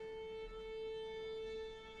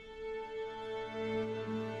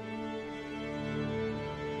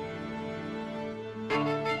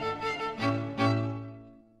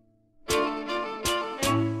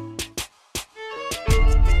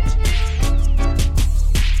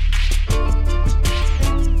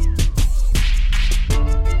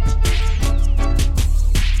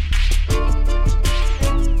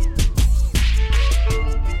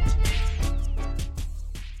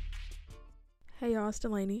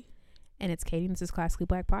And it's Katie, and this is Classically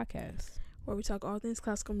Black Podcast, where we talk all things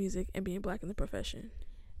classical music and being black in the profession.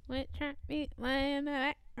 With beat in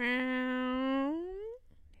the background.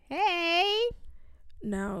 Hey.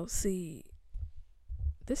 Now, see,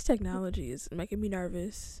 this technology is making me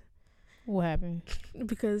nervous. What happened?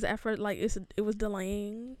 Because at first, like, it was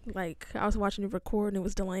delaying. Like, I was watching it record and it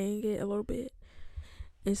was delaying it a little bit.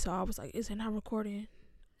 And so I was like, is it not recording?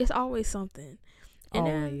 It's always something. And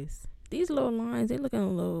Always. These little lines, they looking a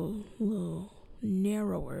little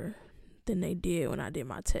narrower than they did when I did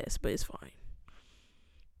my test, but it's fine.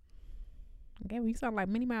 Okay, well, you sound like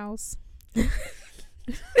Minnie Mouse.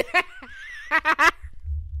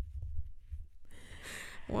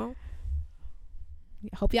 Well,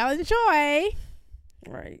 hope y'all enjoy.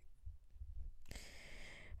 Right.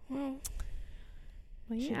 Well,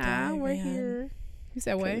 yeah, we're here. You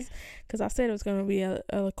said what? Because I said it was going to be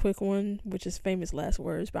a quick one, which is famous last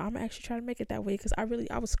words, but I'm actually trying to make it that way because I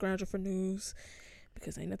was scrounging for news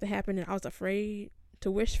because ain't nothing happened, and I was afraid to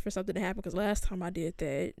wish for something to happen because last time I did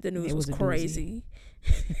that, the news was crazy.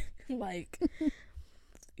 Like,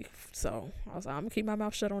 so I was like, I'm going to keep my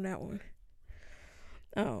mouth shut on that one.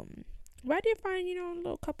 But I did find, a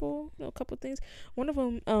little couple things. One of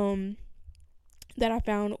them that I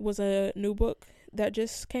found was a new book that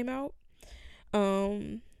just came out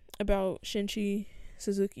about Shinichi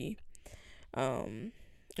Suzuki,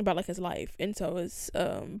 about like his life. And so it's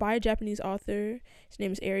by a Japanese author. His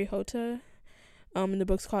name is Eri Hota. And the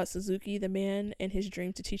book's called Suzuki, the Man and His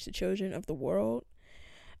Dream to Teach the Children of the World.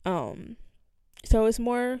 So it's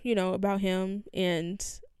more, about him and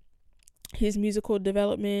his musical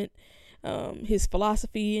development, his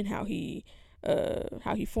philosophy and how he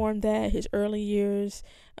formed that, his early years.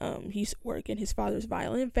 He used to work in his father's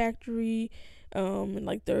violin factory in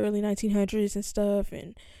like the early 1900s and stuff,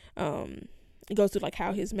 and it goes through like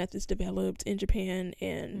how his methods developed in Japan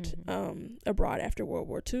and abroad after World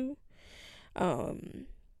War II.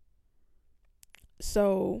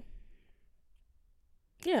 So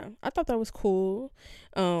yeah, I thought that was cool.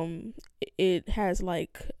 It has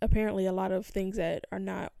like apparently a lot of things that are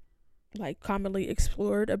not like commonly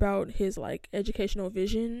explored about his like educational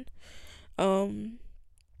vision and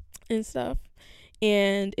stuff.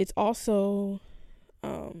 And it's also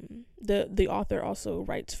the author also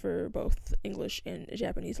writes for both English and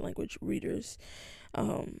Japanese language readers.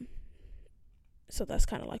 So that's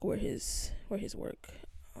kind of like where his work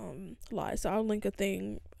lies. So I'll link a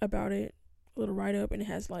thing about it, a little write up, and it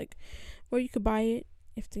has like where you could buy it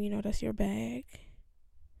if that's your bag.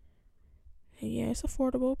 And yeah, it's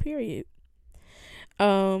affordable, period.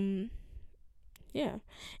 Yeah.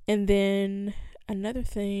 And then another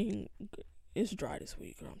thing, it's dry this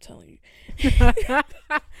week, I'm telling you.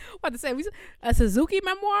 What to say? A Suzuki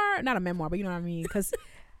memoir? Not a memoir, but you know what I mean? Because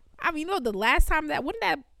the last time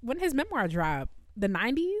when his memoir dropped, the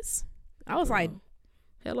 90s, I was like,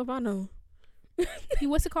 hell if I know.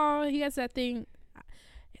 What's it called? He has that thing.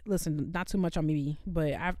 Listen, not too much on me,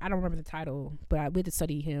 but I don't remember the title, but I went to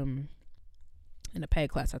study him in a PEG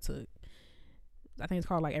class I took. I think it's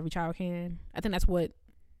called like Every Child Can. I think that's not what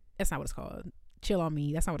it's called. Chill on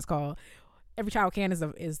Me. That's not what it's called. Every Child Can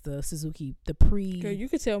is the Suzuki, the pre. Girl, you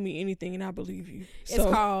could tell me anything and I believe you. It's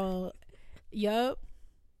called. Yup.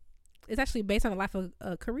 It's actually based on the life of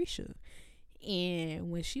Carisha,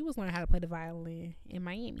 and when she was learning how to play the violin in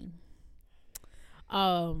Miami.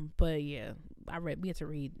 But yeah, we had to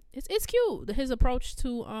read. It's cute. His approach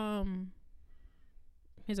to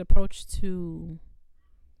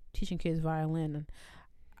teaching kids violin.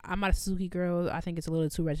 I'm not a Suzuki girl. I think it's a little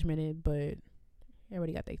too regimented, but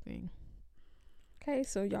everybody got their thing. Okay,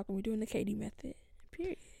 so y'all gonna be doing the Katie method.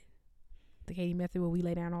 Period. The Katie method where we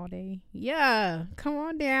lay down all day. Yeah, come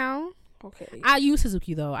on down. Okay. I use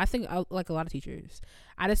Suzuki though. I think like a lot of teachers.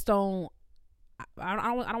 I just don't. I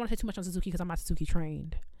don't want to say too much on Suzuki because I'm not Suzuki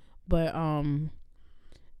trained, but I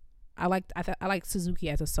like Suzuki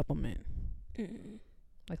as a supplement.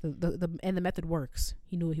 Like the method works.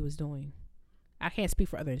 He knew what he was doing. I can't speak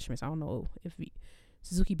for other instruments. I don't know if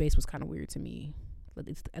Suzuki bass was kind of weird to me. I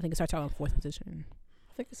think it starts out on 4th position.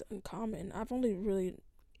 I think it's uncommon. I've only really.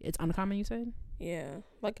 It's uncommon, you said? Yeah,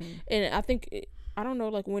 like, and I think I don't know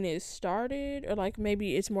like when it started or like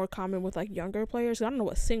maybe it's more common with like younger players. I don't know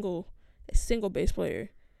a single bass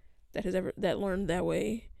player that learned that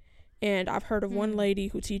way, and I've heard of one lady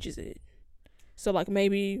who teaches it. So like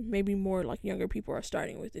maybe more like younger people are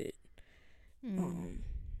starting with it.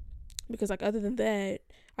 Because like other than that,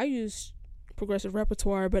 I use progressive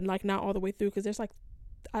repertoire, but like not all the way through because there's like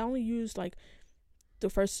I only used like the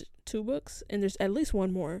first 2 books and there's at least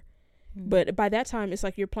one more, But by that time, it's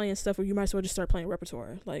like you're playing stuff where you might as well just start playing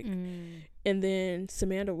repertoire. Like, and then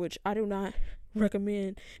Samantha, which I do not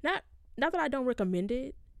recommend. Not that I don't recommend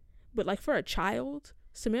it, but like for a child,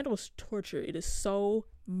 Samantha was torture. It is so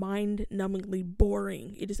mind-numbingly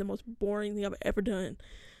boring. It is the most boring thing I've ever done.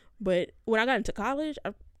 But when I got into college,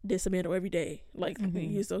 I did Samantha every day. Like, I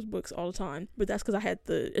used those books all the time. But that's because I had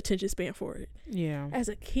the attention span for it. Yeah. As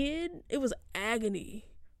a kid, it was agony.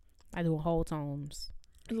 I do whole tones.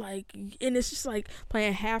 Like, and it's just like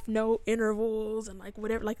playing half note intervals and like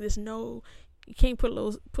whatever. Like this no, you can't put a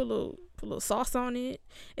little sauce on it.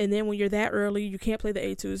 And then when you're that early, you can't play the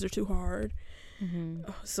A2s. They're too hard.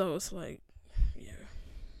 So it's like, yeah.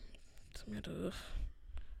 Samantha.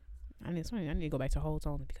 I need to go back to whole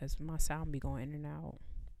tones because my sound be going in and out.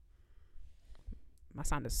 My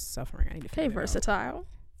sound is suffering. I need to figure it out. Versatile.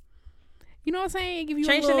 You know what I'm saying? Give you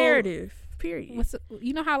change the narrative. Period.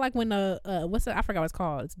 You know how like when I forgot what it's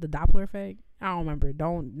called. It's the Doppler effect. I don't remember.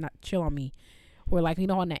 Don't not chill on me. Where like you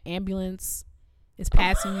know when the ambulance is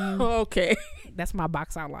passing you. Okay. That's my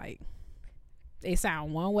box sound like. They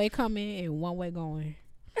sound one way coming and one way going.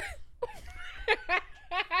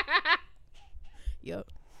 Yep.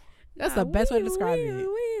 That's the best way to describe it.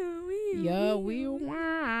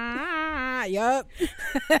 Yup.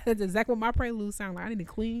 That's exactly what my prelude sound like. I need to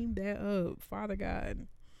clean that up. Father God.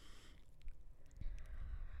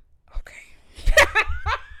 Okay.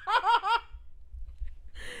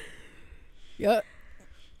 Yup.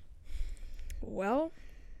 Well,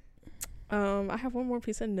 I have one more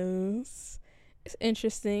piece of news. It's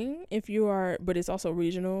interesting but it's also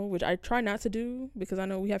regional, which I try not to do because I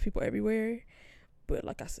know we have people everywhere. But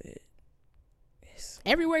like I said, it's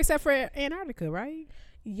everywhere except for Antarctica, right?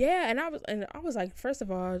 Yeah, and I was like, first of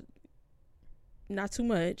all, not too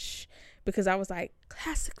much, because I was like,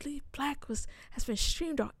 classically black has been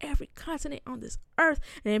streamed on every continent on this earth,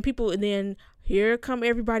 and then here come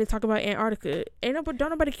everybody talking about Antarctica. Don't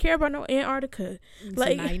nobody care about no Antarctica.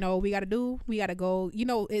 Like, so now you know what we gotta do. We gotta go. You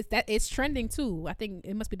know, it's trending too. I think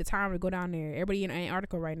it must be the time to go down there. Everybody in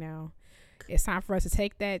Antarctica right now. It's time for us to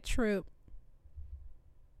take that trip.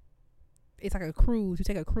 It's like a cruise. You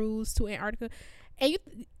take a cruise to Antarctica, and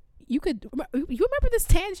you remember this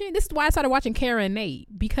tangent? This is why I started watching Kara and Nate,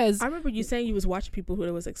 because I remember you saying you was watching people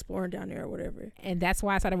who was exploring down there or whatever, and that's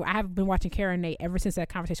why I have been watching Kara and Nate ever since that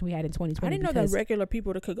conversation we had in 2020. I didn't know that regular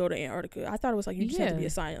people that could go to Antarctica. I thought it was like you just had to be a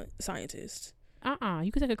scientist.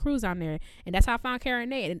 You could take a cruise down there, and that's how I found Kara and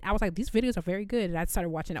Nate, and I was like, these videos are very good, and I started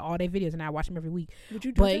watching all their videos, and I watch them every week. Would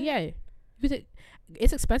you do that? Yeah,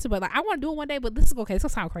 it's expensive, but like I want to do it one day. But this is okay. This will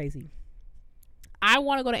sound crazy. I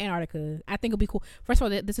want to go to Antarctica. I think it'll be cool. First of all,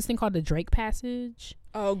 there's this thing called the Drake Passage.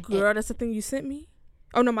 Oh, girl, that's the thing you sent me?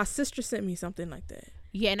 Oh, no, my sister sent me something like that.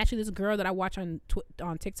 Yeah, and actually this girl that I watch on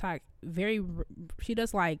TikTok, she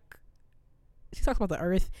talks about the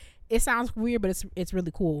earth. It sounds weird, but it's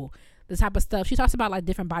really cool. This type of stuff. She talks about like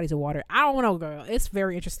different bodies of water. I don't know, girl. It's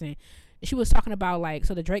very interesting. She was talking about like,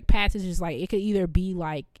 so the Drake Passage is like, it could either be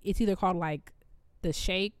like, it's either called like the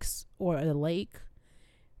Shakes or the lake.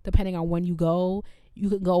 Depending on when you go, you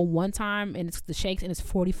can go one time and it's the Shakes and it's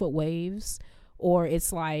 40-foot waves, or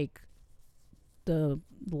it's like the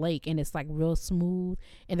lake and it's like real smooth.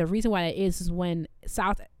 And the reason why that is when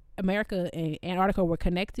South America and Antarctica were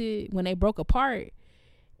connected, when they broke apart,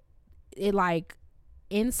 it like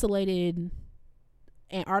insulated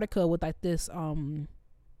Antarctica with like this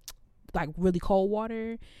like really cold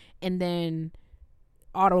water, and then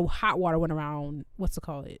all the hot water went around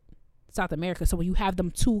South America. So when you have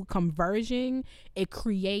them two converging, it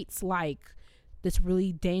creates like this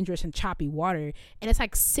really dangerous and choppy water, and it's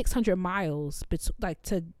like 600 miles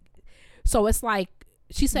so it's like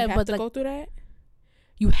she said, you have but to like, go through that,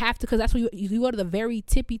 you have to, because that's where you go to the very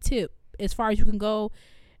tippy tip as far as you can go,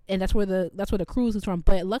 and that's where the cruise is from.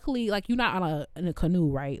 But luckily, like, you're not in a canoe,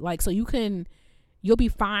 right? Like, so you'll be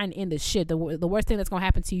fine in the shit. The worst thing that's gonna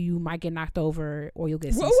happen to you might get knocked over, or you'll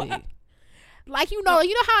get seasick. Like, you know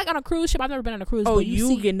how like on a cruise ship, I've never been on a cruise. Oh, but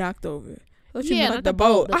you get knocked over. Yeah, like the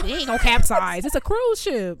boat. It ain't gonna capsize. It's a cruise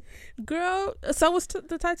ship, girl. So was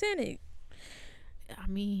the Titanic. I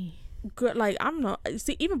mean, girl, like, I'm not.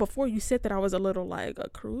 See, even before you said that, I was a little like, a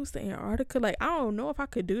cruise to Antarctica. Like, I don't know if I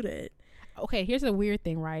could do that. Okay, here's a weird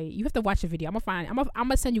thing, right? You have to watch the video. I'm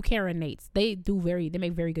gonna send you Kara and Nate's. They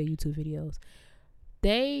make very good YouTube videos.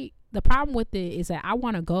 The problem with it is that I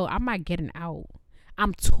want to go. I'm not getting out.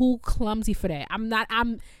 I'm too clumsy for that. I'm not,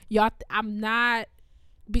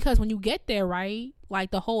 because when you get there, right, like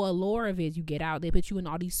the whole allure of it is you get out, they put you in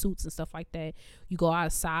all these suits and stuff like that, you go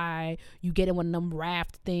outside, you get in one of them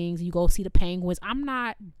raft things, you go see the penguins. I'm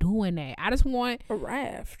not doing that. I just want a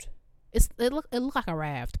raft. it look like a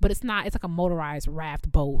raft, but it's not. It's like a motorized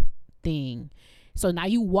raft boat thing. So now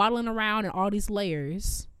you waddling around in all these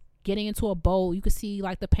layers, getting into a boat. You can see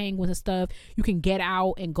like the penguins and stuff. You can get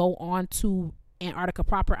out and go on to Antarctica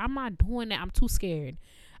proper. I'm not doing that. I'm too scared.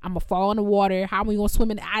 I'm gonna fall in the water. How am I gonna swim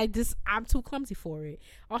in? I'm too clumsy for it.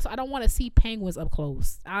 Also, I don't want to see penguins up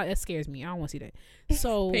close. That scares me. I don't want to see that.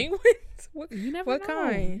 So penguins? You never what know.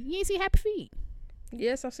 kind? You ain't see Happy Feet?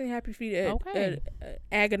 Yes, I've seen Happy Feet at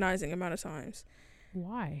agonizing amount of times.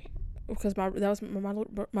 Why? Because my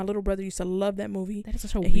little brother used to love that movie. That is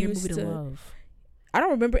such a weird movie to love. I don't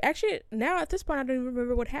remember. Actually, now at this point, I don't even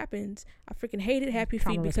remember what happens. I freaking hated Happy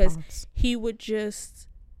Feet because he would just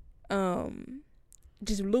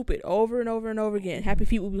loop it over and over and over again. Happy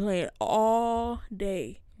Feet would be playing all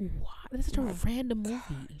day. Wow, that's such a random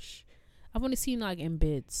movie. I've only seen like in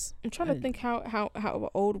bits. I'm trying to think how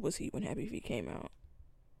old was he when Happy Feet came out.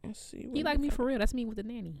 Let's see. He like me for real. That's me with the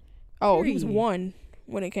nanny. Oh, he was 1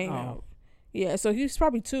 when it came out. Yeah, so he was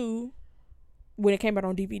probably 2 when it came out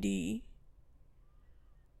on DVD.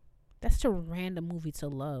 That's such a random movie to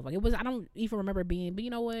love. Like it was. I don't even remember being. But you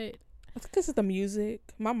know what? I think because of the music.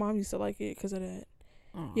 My mom used to like it because of that.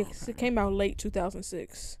 Oh, yeah, because it came out late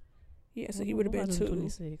 2006. Yeah, so he would have been 2.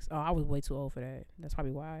 26. Oh, I was way too old for that. That's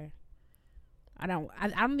probably why. I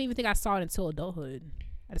don't even think I saw it until adulthood.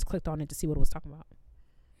 I just clicked on it to see what it was talking about.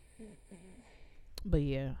 But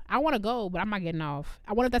yeah, I want to go, but I'm not getting off.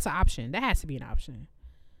 I wonder if that's an option. That has to be an option.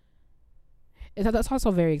 That's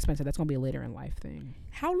also very expensive. That's gonna be a later in life thing.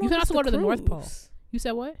 How long? You can also go to the North Pole. cruise? You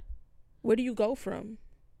said what? Where do you go from?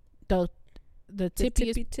 The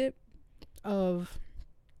tippy tip of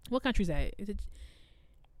what country is that? Is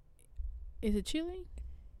it Chile?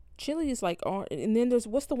 Chile is like on, and then there's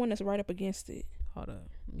what's the one that's right up against it? Hold up,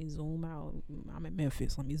 let me zoom out. I'm in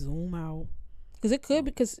Memphis. Let me zoom out. Because it could,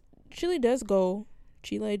 because Chile does go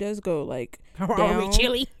like down.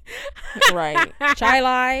 Chile, right?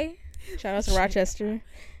 Chile. Shout out to Rochester.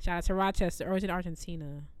 Shout out to Rochester. Or is it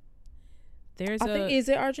Argentina? Is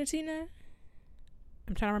it Argentina?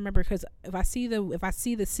 I'm trying to remember because if I see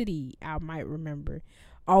the city, I might remember.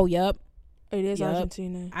 Oh, yep. It is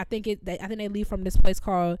Argentina. I think they leave from this place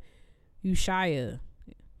called Ushuaia.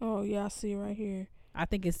 Oh yeah, I see it right here. I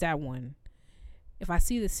think it's that one. If I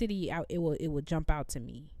see the city, it will jump out to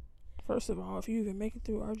me. First of all, if you even make it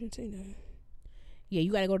through Argentina, yeah,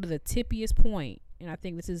 you got to go to the tippiest point, and I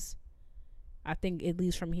think it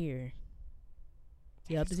leaves from here.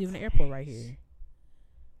 Yep, there's even an airport right here.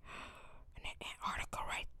 And Antarctica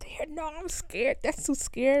right there. No, I'm scared. That's too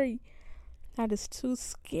scary. That is too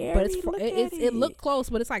scary. But it looked close,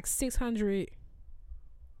 but it's like 600.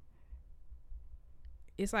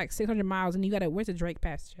 It's like 600 miles, and you gotta. Where's the Drake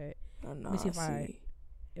Pass at? Oh, no, Let me see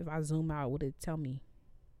if I zoom out, would it tell me?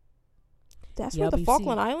 That's where the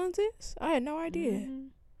Falkland Islands is. I had no idea. Mm-hmm.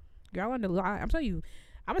 Girl, I'm telling you,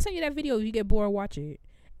 I'm gonna send you that video. If you get bored, watch it.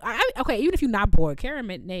 Okay, even if you're not bored, Karen,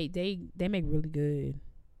 they make really good.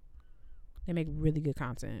 They make really good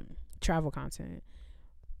content, travel content.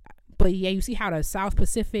 But yeah, you see how the South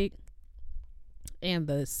Pacific and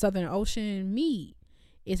the Southern Ocean meet.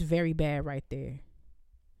 It's very bad right there.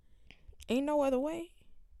 Ain't no other way.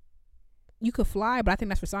 You could fly, but I think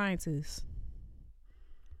that's for scientists.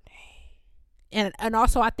 And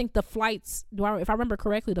also, I think the flights, if I remember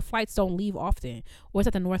correctly, the flights don't leave often. Or it's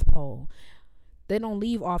at the North Pole. They don't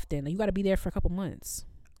leave often. You got to be there for a couple months.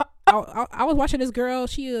 I was watching this girl.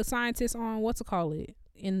 She a scientist on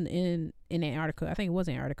in Antarctica. I think it was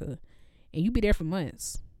Antarctica. And you be there for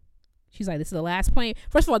months. She's like, this is the last plane.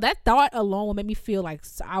 First of all, that thought alone would make me feel like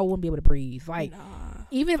I wouldn't be able to breathe. Like,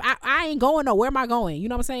 even if I ain't going nowhere, where am I going? You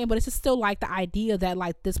know what I'm saying? But it's just still like the idea that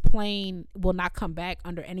like this plane will not come back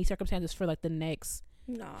under any circumstances for like the next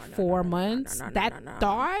 4 months. That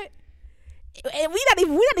thought. And we not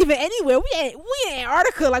even anywhere. We in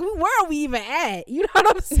Antarctica. Like, where are we even at? You know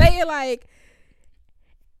what I'm saying? Like,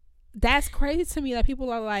 that's crazy to me that people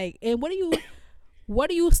are like, and what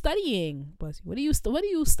are you studying? What are you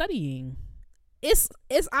studying? It's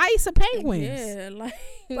ice and penguins. Yeah,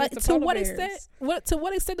 like to what extent? To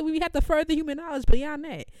what extent do we have to further human knowledge beyond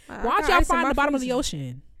that? Why don't y'all find the bottom of the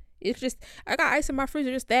ocean? It's just I got ice in my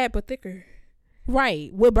freezer, just that but thicker.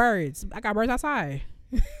 Right, with birds. I got birds outside.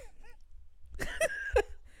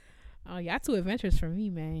 Oh, y'all too adventurous for me,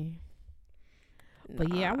 man.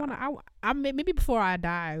 But yeah, I maybe before I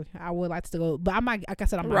die, I would like to go. But I'm not, like I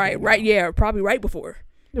said, I'm not right. Yeah, probably right before.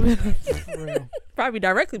 For real. Probably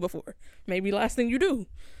directly before. Maybe last thing you do.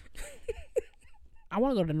 I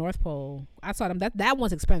want to go to the North Pole. I saw them. That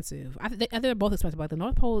one's expensive. I think they're both expensive. But the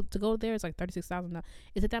North Pole to go there is like $36,000.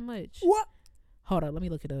 Is it that much? What? Hold on, let me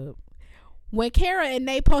look it up. When Kara and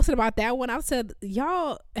Nate posted about that one, I said,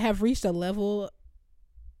 y'all have reached a level.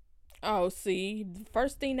 Oh, see, the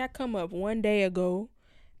first thing that come up one day ago,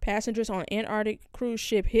 passengers on Antarctic cruise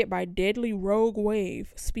ship hit by deadly rogue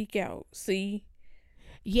wave. Speak out. See?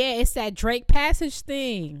 Yeah, it's that Drake Passage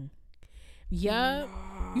thing. Yup.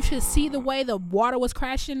 You should see the way the water was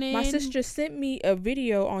crashing in. My sister sent me a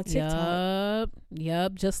video on TikTok.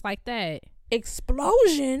 Yup, just like that.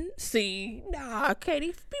 Explosion? See? Nah,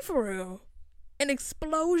 Katie, be for real. An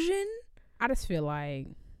explosion? I just feel like,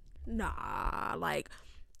 nah, like,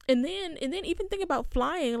 and then even think about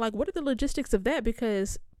flying. Like, what are the logistics of that?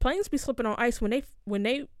 Because planes be slipping on ice when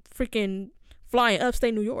they freaking fly in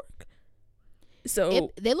upstate New York. So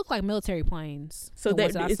they look like military planes. So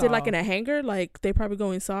is it like in a hangar? Like they probably go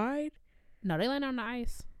inside? No, they land on the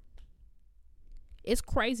ice. It's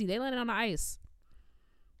crazy. They landed on the ice.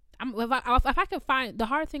 If I can find, the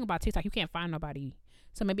hard thing about TikTok, you can't find nobody.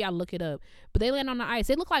 So maybe I'll look it up. But they land on the ice.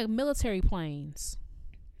 They look like military planes.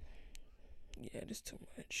 Yeah, that's too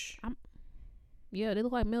much. Yeah, they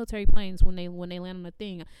look like military planes when they land on the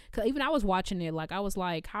thing. Cause even I was watching it, like I was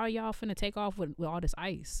like, how are y'all finna take off with all this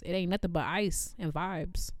ice? It ain't nothing but ice and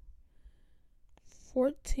vibes.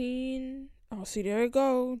 14. Oh, see, there it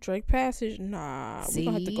go. Drake Passage. Nah, we're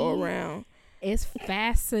gonna have to go around. It's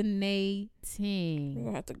fascinating. We're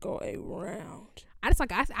gonna have to go around. I just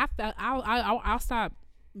like I'll stop.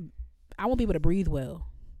 I won't be able to breathe well.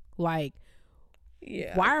 Like,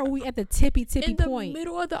 yeah. Why are we at the tippy point? In the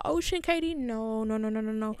middle of the ocean, Katie? No.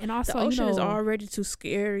 And also, the ocean is already too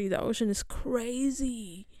scary. The ocean is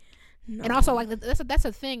crazy. No. And also, like, that's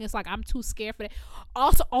a thing. It's like, I'm too scared for that.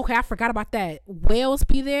 Also, okay, I forgot about that. Whales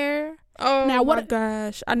be there. Oh, now, my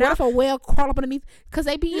gosh. What if a whale crawl up underneath? Because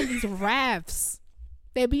they be in these rafts.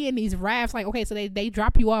 They be in these rafts. Like, okay, so they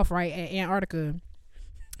drop you off, right, at Antarctica.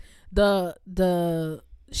 The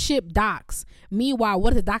ship docks. Meanwhile,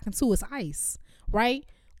 what is it docking to? It's ice. Right?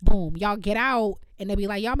 Boom. Y'all get out and they be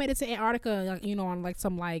like, y'all made it to Antarctica, like, you know, on like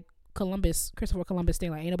some like Christopher Columbus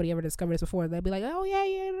thing. Like, ain't nobody ever discovered this before. They'll be like, oh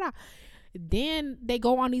yeah. Then they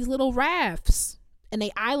go on these little rafts and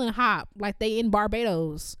they island hop like they in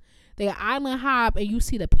Barbados. They island hop and you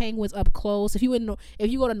see the penguins up close. If you go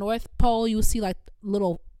to North Pole, you see like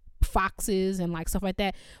little foxes and like stuff like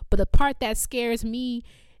that. But the part that scares me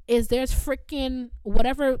is there's freaking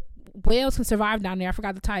whatever whales can survive down there. I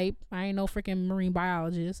forgot the type. I ain't no freaking marine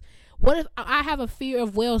biologist. What if I have a fear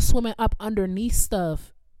of whales swimming up underneath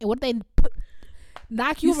stuff? And what if they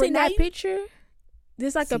knock you over? You seen that picture?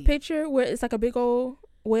 There's like a picture where it's like a big old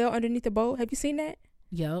whale underneath the boat. Have you seen that?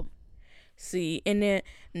 Yep. See, and then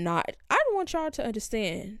I don't want y'all to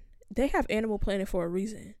understand. They have Animal Planet for a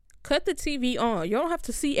reason. Cut the TV on. You don't have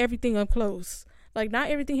to see everything up close. Like, not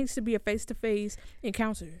everything needs to be a face-to-face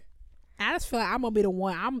encounter. I just feel like I'm gonna be the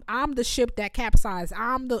one. I'm the ship that capsized.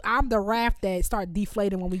 I'm the raft that start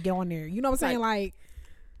deflating when we get on there. You know what I'm saying? Like,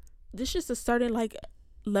 this is a certain like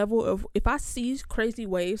level of, if I see crazy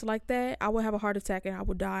waves like that, I would have a heart attack and I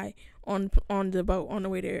would die on the boat on the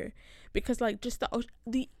way there. Because like just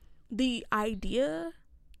the idea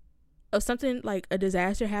of something like a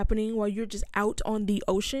disaster happening while you're just out on the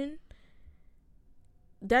ocean,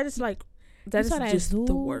 that is just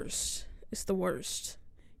the worst. It's the worst.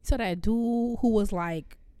 So that dude who was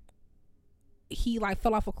like, he like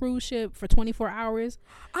fell off a cruise ship for 24 hours.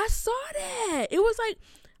 I saw that. It was like,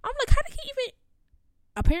 I'm like, how did he even?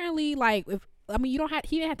 Apparently, like, he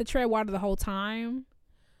didn't have to tread water the whole time.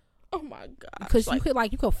 Oh my god! Because you could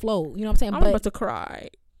float. You know what I'm saying? I'm about to cry.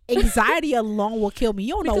 Anxiety alone will kill me.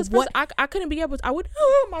 You don't know what I couldn't be able to. I would.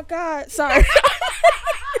 Oh my god! Sorry.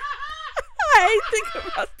 I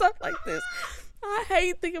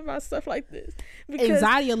hate thinking about stuff like this. Because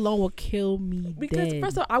anxiety alone will kill me. Because dead.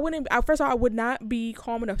 first of all, I would not be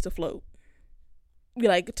calm enough to float.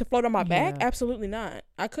 Like, to float on my back? Absolutely not.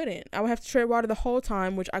 I couldn't. I would have to tread water the whole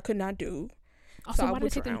time, which I could not do. Also, why did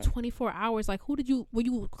it take them 24 hours? Like, were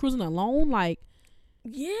you cruising alone? Like,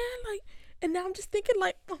 yeah, like, and now I'm just thinking,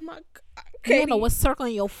 like, oh my god, Katie. You don't know what's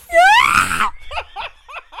circling your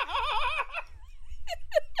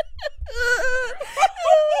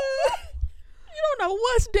You don't know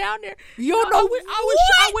what's down there. You don't know.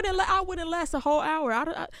 I wouldn't last a whole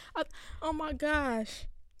hour. Oh my gosh.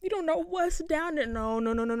 You don't know what's down there. No.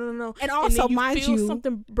 And also, and mind you,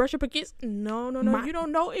 something brush up against. No. You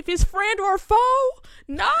don't know if it's friend or foe.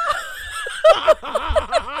 No.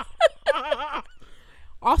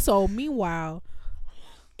 Also, meanwhile,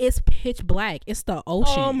 it's pitch black. It's the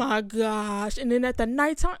ocean. Oh my gosh. And then at the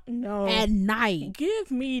nighttime, no. At night, give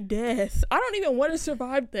me death. I don't even want to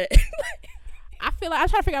survive that. I feel like I'm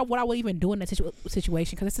trying to figure out what I would even do in that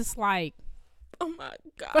situation, because it's just like, Oh my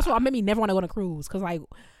God. First of all, it made me never want to go on a cruise because like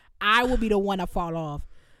I would be the one to fall off.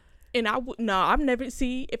 And I'm never,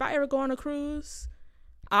 see, if I ever go on a cruise,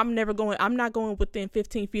 I'm not going within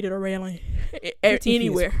 15 feet of the railing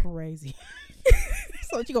anywhere. Crazy.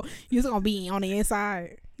 So you're just gonna be on the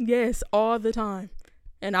inside. Yes, all the time.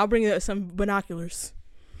 And I'll bring some binoculars.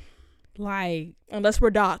 Like, unless we're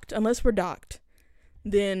docked,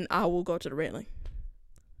 then I will go to the railing.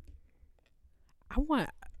 I'm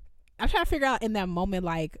trying to figure out in that moment,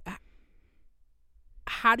 like,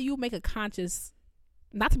 how do you make a conscious,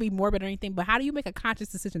 not to be morbid or anything, but how do you make a conscious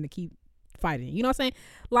decision to keep fighting? You know what I'm saying?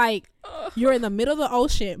 Like, you're in the middle of the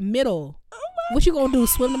ocean, what you gonna do,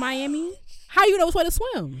 swim to Miami? How you know which way to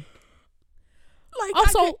swim? Like,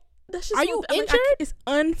 also, that's just are you injured? It's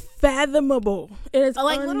unfathomable. It is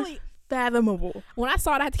like literally unfathomable. When I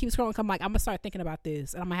saw it, I had to keep scrolling. I'm like, I'm gonna start thinking about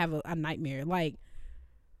this, and I'm gonna have a nightmare. Like,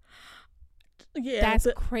 yeah, that's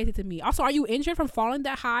crazy to me. Also, are you injured from falling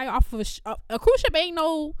that high off of a cruise ship? Ain't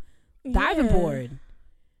no diving board.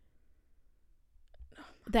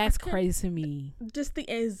 That's crazy to me. Just the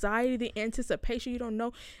anxiety, the anticipation, you don't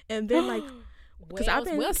know, and then like, because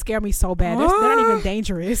whales scare me so bad. They're not even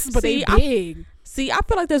dangerous, but they big. I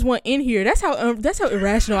feel like there's one in here. That's how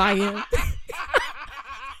irrational I am.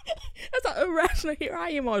 That's how irrational here I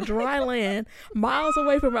am on dry land, miles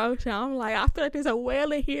away from ocean. I'm like, I feel like there's a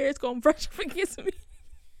whale in here. It's gonna brush up against me.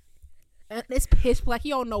 And it's pitch black.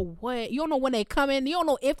 You don't know when they come in. You don't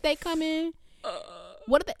know if they come in.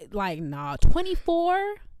 What are they like? Nah,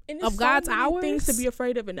 24 of God's hours. Things to be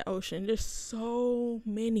afraid of in the ocean. There's so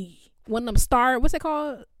many. One of them what's it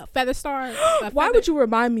called? A feather star. Why would you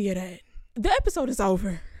remind me of that? The episode is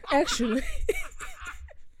over. Actually,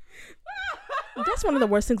 that's one of the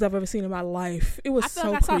worst things I've ever seen in my life. It was so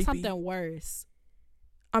creepy. I saw something worse.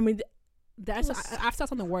 I mean, I saw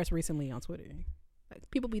something worse recently on Twitter. Like,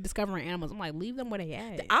 people be discovering animals. I'm like, leave them where they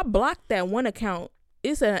at. I blocked that one account.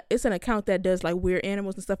 It's an account that does like weird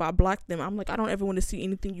animals and stuff. I blocked them. I'm like, I don't ever want to see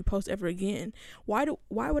anything you post ever again. Why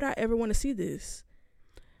would I ever want to see this?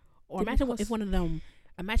 Or imagine if one of them.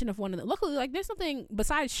 Luckily, like, there's nothing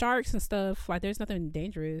besides sharks and stuff. Like, there's nothing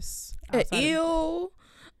dangerous. An eel,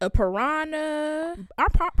 a piranha. Are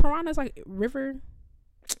piranhas like river?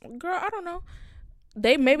 Girl, I don't know.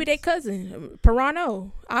 Maybe they cousin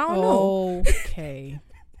piranha. I don't know. Okay.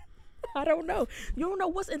 I don't know. You don't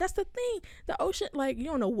know and that's the thing. The ocean, like, you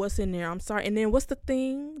don't know what's in there. I'm sorry. And then what's the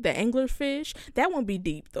thing? The anglerfish. That won't be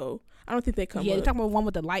deep though. I don't think they come. Yeah, up. You're talking about one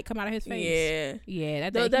with the light come out of his face. Yeah.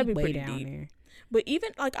 That'd be way down deep. There. But even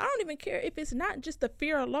like, I don't even care if it's not just the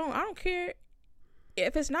fear alone. I don't care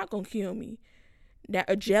if it's not gonna kill me. Now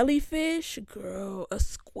a jellyfish, girl,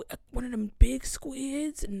 one of them big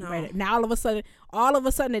squids. No. Right. Now all of a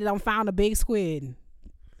sudden they don't found a big squid.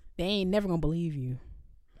 They ain't never gonna believe you.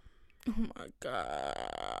 Oh my gosh.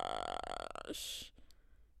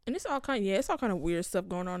 And it's all kind of weird stuff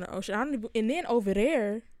going on in the ocean. And then over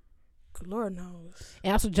there, Lord knows.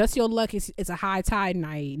 And also, just your luck, it's a high tide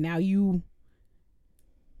night. Now he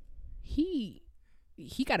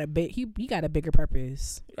got a bigger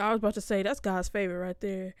purpose. I was about to say that's God's favorite right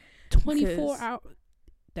there. 24 hours.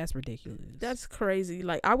 That's ridiculous. That's crazy.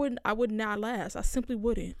 Like, I would not last. I simply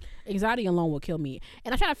wouldn't. Anxiety alone will kill me.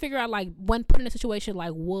 And I'm trying to figure out, like, when put in a situation,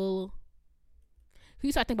 like, you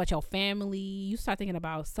start thinking about your family, you start thinking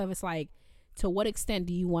about stuff. It's like, to what extent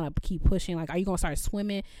do you want to keep pushing? Like, are you gonna start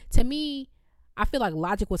swimming? To me, I feel like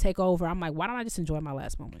logic will take over. I'm like, why don't I just enjoy my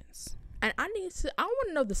last moments? And I want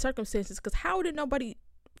to know the circumstances, because how did nobody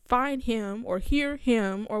find him or hear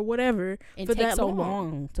him or whatever and for take that so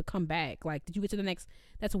long to come back? Like, did you get to the next?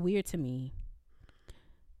 That's weird to me.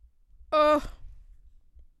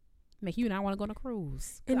 Make you not want to go on a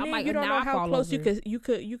cruise. And then you don't know how close you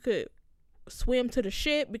could swim to the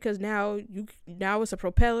ship, because now it's a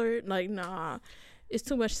propeller. Like, nah, it's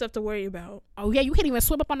too much stuff to worry about. Oh yeah, you can't even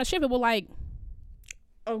swim up on the ship. It will like.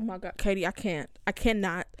 Oh my God, Katie, I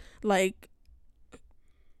cannot. Like,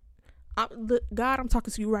 God, I'm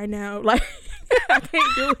talking to you right now. Like, I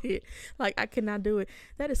can't do it. Like, I cannot do it.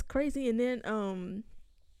 That is crazy. And then,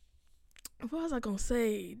 what was I gonna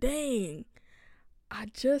say? Dang, I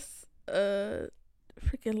just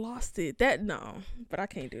freaking lost it. But I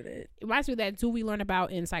can't do that. It reminds me of that dude we learned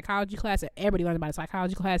about in psychology class. That everybody learned about in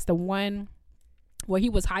psychology class. The one where he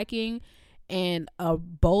was hiking and a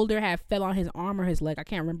boulder had fell on his arm or his leg. I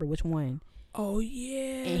can't remember which one. Oh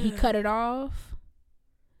yeah. And he cut it off.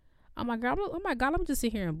 Oh my God, I'm just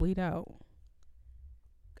sit here and bleed out.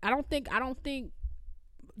 I don't think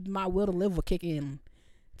my will to live will kick in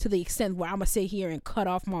to the extent where I'm gonna sit here and cut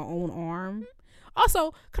off my own arm.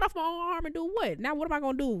 Also, cut off my own arm and do what? Now what am I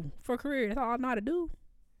gonna do for a career? That's all I know how to do.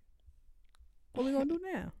 What we gonna do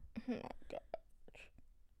now? Oh my God.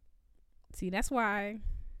 See, that's why.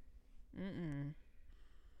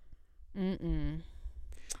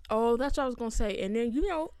 Oh, that's what I was gonna say. And then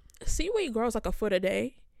seaweed grows like a foot a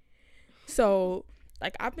day. So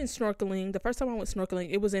like I've been snorkeling. The first time I went snorkeling,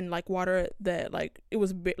 it was in like water that like it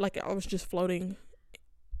was like I was just floating,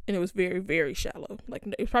 and it was very, very shallow. Like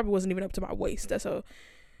it probably wasn't even up to my waist. That's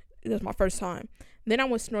my first time. Then I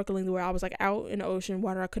went snorkeling where I was like out in the ocean,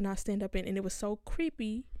 water I could not stand up in, and it was so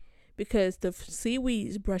creepy because the seaweed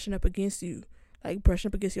is brushing up against you, like brushing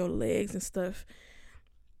up against your legs and stuff.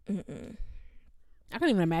 I couldn't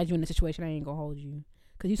even imagine you in a situation. I ain't gonna hold you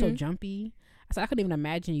because you so jumpy. I said I couldn't even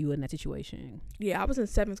imagine you in that situation. Yeah, I was in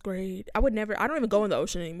 7th grade. I don't even go in the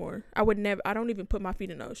ocean anymore. I don't even put my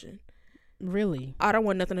feet in the ocean. Really? I don't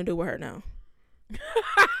want nothing to do with her now.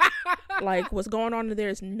 Like what's going on in there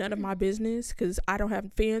is none of my business because I don't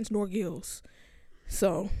have fins nor gills.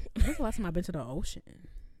 So when's the last time I've been to the ocean?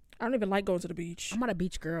 I don't even like going to the beach. I'm not a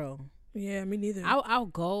beach girl. Yeah, me neither. I'll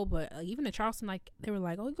go, but even in Charleston, like they were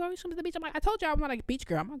like, "Oh, you going to the beach?" I'm like, "I told you I'm not a beach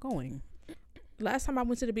girl. I'm not going." Last time I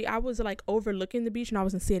went to the beach, I was like overlooking the beach, and I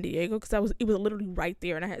was in San Diego because it was literally right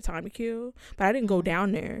there, and I had time to kill. But I didn't go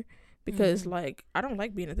down there because like I don't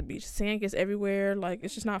like being at the beach. Sand gets everywhere. Like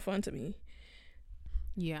it's just not fun to me.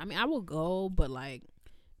 Yeah, I mean, I will go, but like,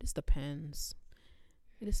 this depends.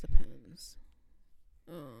 It just depends.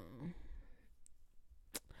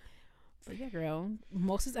 But yeah, girl,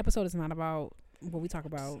 most of this episode is not about what we talk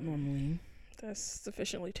about normally. That's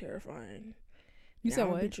sufficiently terrifying. You said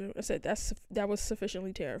what? I said that was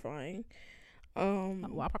sufficiently terrifying. Well,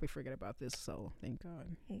 I'll probably forget about this, so thank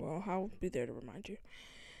God. Well, I'll be there to remind you.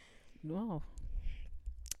 Wow.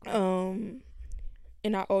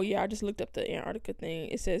 And I just looked up the Antarctica thing.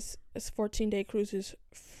 It says it's 14-day cruises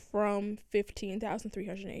from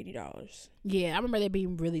 $15,380. Yeah, I remember they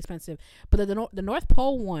being really expensive, but the North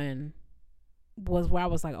Pole one was where I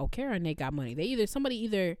was like, oh, Karen, they got money. And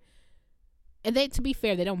they, to be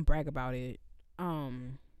fair, they don't brag about it.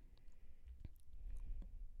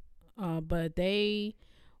 But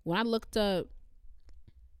when I looked up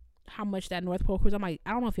how much that North Pole cruise, I'm like,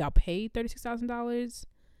 I don't know if y'all paid $36,000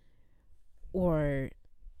 or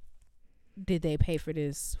did they pay for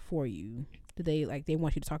this for you? Did they they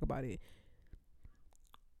want you to talk about it?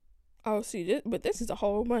 Oh, see, but this is a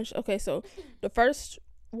whole bunch. Okay, so the first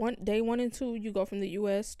day 1 and 2, you go from the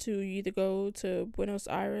U.S. to you either go to Buenos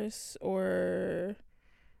Aires or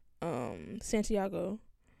Santiago,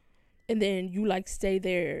 and then you like stay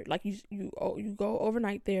there, like you go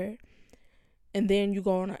overnight there, and then you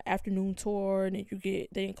go on an afternoon tour, and then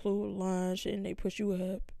they include lunch and they push you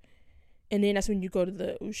up, and then that's when you go to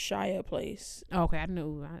the Ushuaia place. Oh, okay, I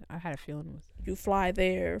knew. I had a feeling you fly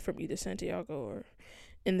there from either Santiago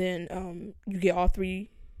and then you get all 3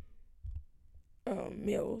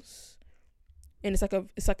 meals, and it's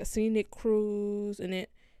like a scenic cruise, and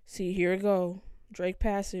here it go, Drake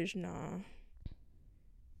Passage, nah.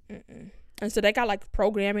 And so they got like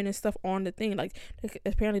programming and stuff on the thing, like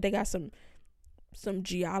apparently they got some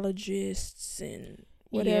geologists and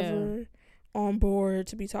whatever on board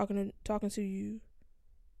to be talking to you.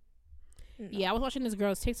 No. Yeah, I was watching this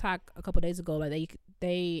girl's TikTok a couple days ago. Like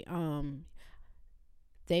they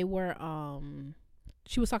were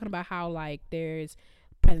she was talking about how like there's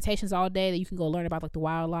presentations all day that you can go learn about like the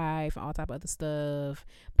wildlife and all type of other stuff.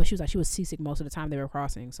 But she was like she was seasick most of the time they were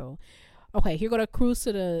crossing. So okay, here go to cruise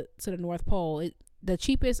to the North Pole. The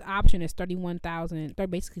cheapest option is $31,000,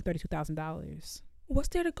 basically $32,000. What's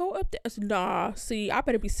there to go up there? Nah, see, I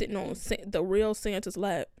better be sitting on the real Santa's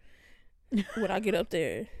lap when I get up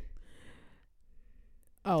there.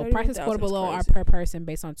 Oh, prices quoted below are per person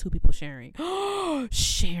based on 2 people sharing.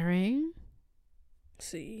 Sharing?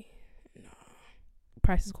 See, nah.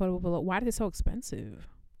 Prices quoted below. Why is it so expensive?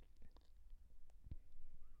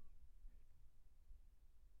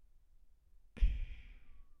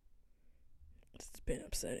 It's been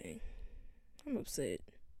upsetting. I'm upset.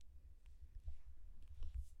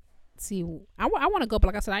 See, I want to go, but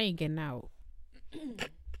like I said, I ain't getting out.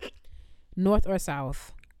 North or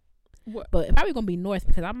south? What? But it's probably gonna be north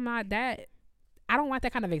because I don't like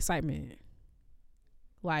that kind of excitement.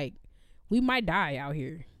 Like, we might die out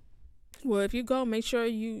here. Well, if you go, make sure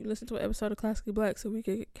you listen to an episode of Classically Black so we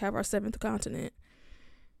could have our 7th continent.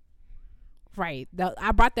 Right.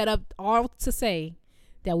 I brought that up all to say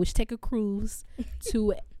that we should take a cruise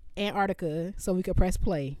to Antarctica so we could press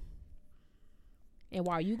play. And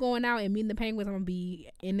while you going out and meeting the penguins, I'm gonna be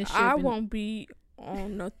in the ship. I won't be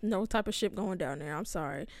on no type of ship going down there. I'm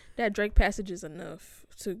sorry. That Drake Passage is enough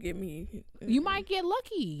to get me. You might get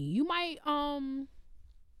lucky. You might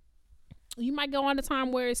go on a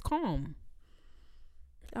time where it's calm.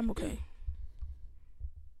 I'm okay.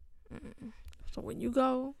 So when you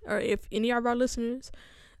go, or if any of our listeners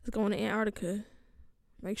is going to Antarctica,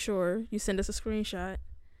 make sure you send us a screenshot.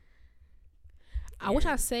 I wish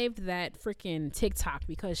I saved that freaking TikTok,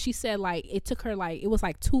 because she said like it took her like, it was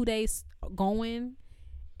like 2 days going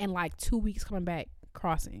and like 2 weeks coming back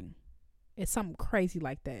crossing. It's something crazy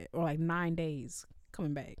like that, or like 9 days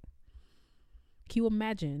coming back. Can you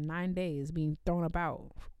imagine 9 days being thrown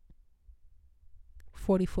about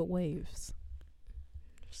 40-foot waves?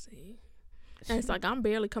 See, and it's like I'm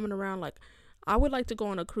barely coming around. Like I would like to go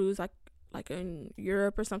on a cruise, like in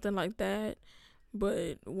Europe or something like that.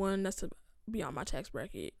 But one, that's beyond my tax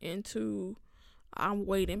bracket, and two, I'm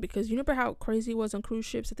waiting, because you remember how crazy it was on cruise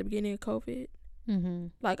ships at the beginning of COVID. Mm-hmm.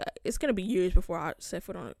 Like it's gonna be years before I set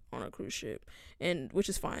foot on a cruise ship, and which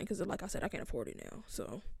is fine, because like I said, I can't afford it now.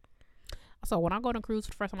 So when I go on a cruise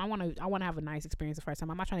for the first time, I want to have a nice experience the first time.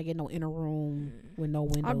 I'm not trying to get no inner room with no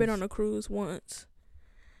windows. I've been on a cruise once.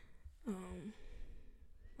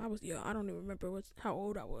 I was young. I don't even remember how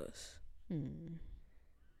old I was.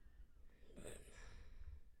 But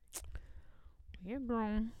you're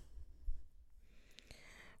grown.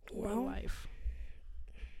 What Well, life.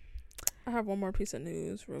 I have one more piece of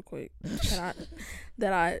news real quick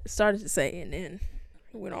that I started to say and then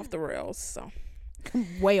went off the rails. So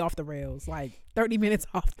way off the rails, like 30 minutes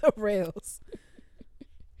off the rails.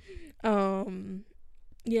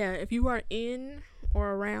 Yeah, if you are in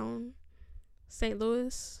or around St.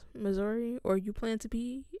 Louis, Missouri, or you plan to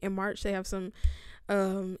be in March, they have some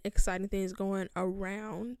exciting things going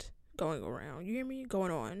on. You hear me?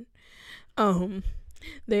 Going on.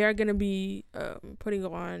 They are going to be putting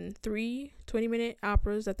on 3 20-minute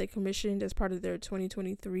operas that they commissioned as part of their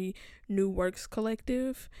 2023 New Works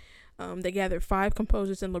Collective. They gathered 5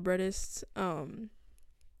 composers and librettists to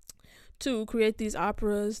create these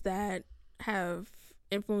operas that have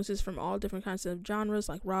influences from all different kinds of genres,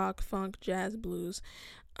 like rock, funk, jazz, blues,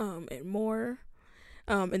 and more.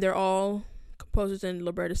 And they're all composers and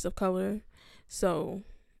librettists of color. So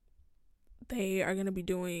they are going to be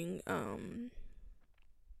doing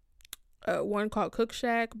one called Cook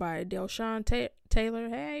Shack by Delshawn Taylor.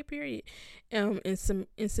 Hey, period. And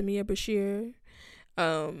Samia Bashir.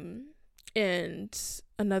 And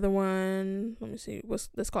another one, let me see,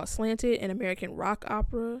 that's called Slanted, an American rock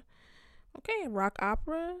opera. Okay, rock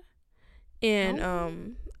opera. And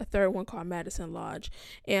a third one called Madison Lodge.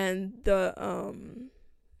 And the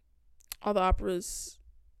all the operas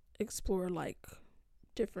explore like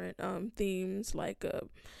different themes, like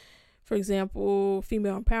for example,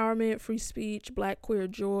 female empowerment, free speech, Black queer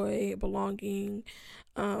joy, belonging,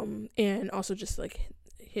 and also just like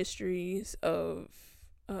histories of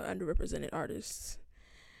underrepresented artists.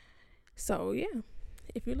 So yeah,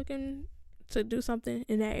 if you're looking to do something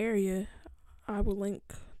in that area, I will link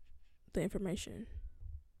the information.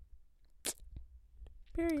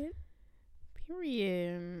 Period.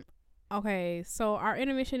 Okay, so our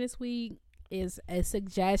intermission this week is a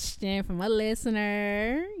suggestion from a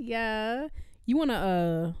listener. Yeah, you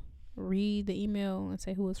wanna read the email and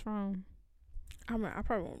say who it's from? I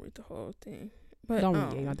probably won't read the whole thing, but you don't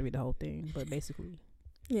have to read the whole thing, but basically,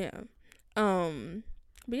 yeah.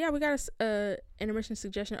 But yeah, we got a intermission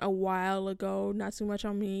suggestion a while ago. Not too much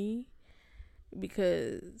on me,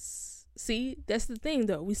 because see, that's the thing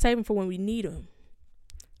though. We save them for when we need them.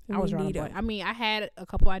 I was wrong. I mean, I had a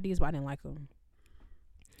couple ideas, but I didn't like them.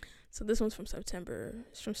 So this one's from September.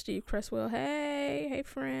 It's from Steve Cresswell. Hey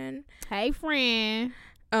friend. Hey friend.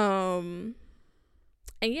 And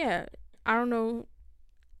yeah, I don't know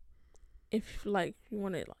if like you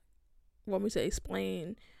want me to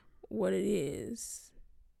explain what it is,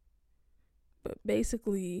 but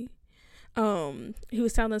basically, he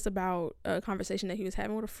was telling us about a conversation that he was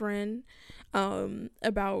having with a friend,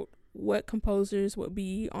 about what composers would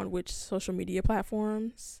be on which social media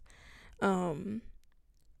platforms, and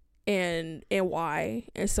why.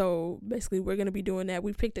 And so basically we're going to be doing that.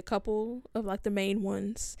 We picked a couple of like the main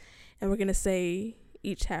ones, and we're going to say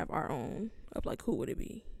each have our own of like who would it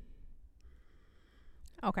be.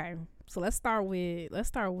 Okay, so let's start with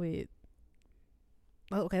okay,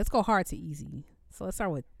 let's go hard to easy. So let's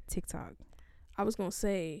start with TikTok. I was going to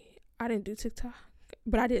say I didn't do TikTok,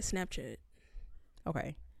 but I did Snapchat.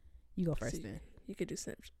 Okay, you go first. Then you could do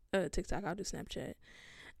TikTok. I'll do Snapchat.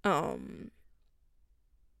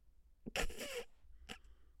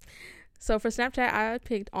 So for Snapchat, I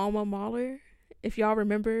picked Alma Mahler. If y'all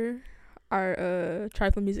remember our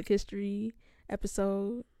Trifling Music History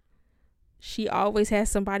episode, she always has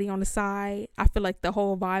somebody on the side. I feel like the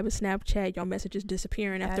whole vibe of Snapchat, y'all messages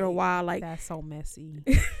disappearing after a while. Like, that's so messy.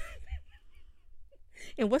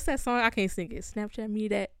 And what's that song? I can't sing it. Snapchat me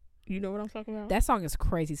that. You know what I'm talking about? That song is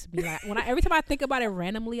crazy to me. Like every time I think about it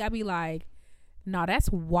randomly, I be like, "No, that's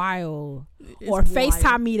wild." It's or wild.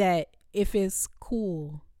 FaceTime me that if it's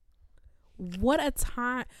cool. What a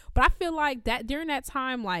time! But I feel like that during that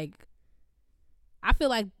time, like, I feel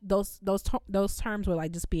like those terms were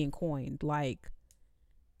like just being coined. Like,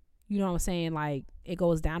 you know what I'm saying? Like, it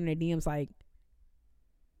goes down in the DMs, like,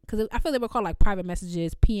 because I feel they were called like private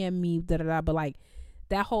messages, PM me, da da da. But like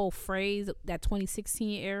that whole phrase, that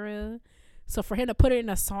 2016 era. So for him to put it in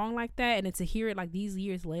a song like that, and then to hear it like these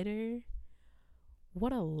years later,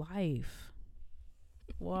 what a life.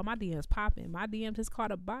 Well, my DM's popping. My DM's just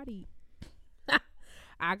caught a body.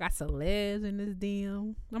 I got celebs in this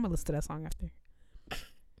DM. I'm gonna listen to that song after.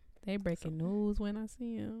 They breaking news when I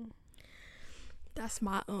see him. That's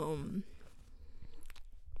my who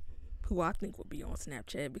I think will be on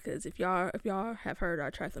Snapchat, because if y'all have heard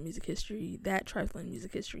our trifling music history,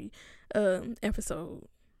 episode,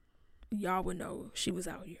 y'all would know she was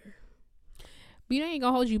out here. But you ain't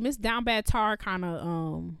gonna hold you. Miss Down Bad Tar kind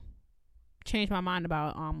of changed my mind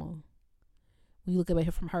about Alma. When you look at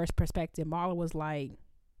it from her perspective, Marla was like,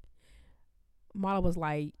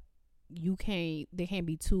 there can't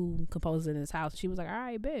be two composers in this house. She was like, all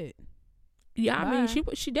right, bet. Yeah, Bye. I mean,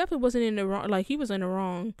 she definitely wasn't in the wrong. Like, he was in the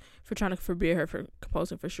wrong for trying to forbid her from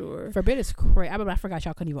composing, for sure. Forbid is crazy. I forgot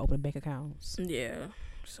y'all couldn't even open bank accounts. Yeah,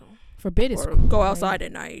 so Forbid is or go outside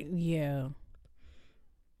at night. Yeah.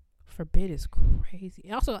 Forbid is crazy.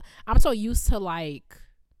 And also, I'm so used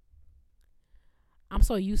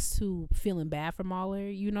to feeling bad for Mahler,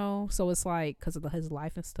 you know? So it's like, because of his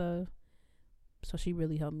life and stuff. So she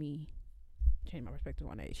really helped me change my perspective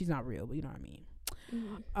on that. She's not real, but you know what I mean.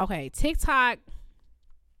 Mm-hmm. Okay, TikTok.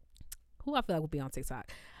 Who I feel like would be on TikTok?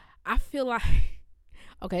 I feel like,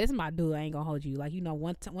 okay, this is my dude. I ain't gonna hold you. Like, you know,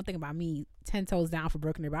 one thing about me, 10 toes down for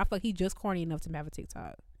Brooklyn, but I feel like he just corny enough to have a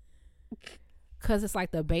TikTok. Cause it's like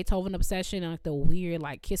the Beethoven obsession and like the weird,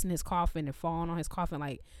 like kissing his coffin and falling on his coffin,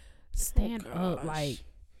 like stand up, like.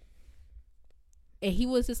 And he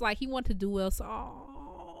was just like, he wanted to do well,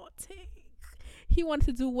 so he wanted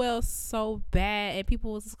to do well so bad, and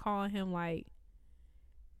people was just calling him like,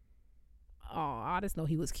 oh, I just know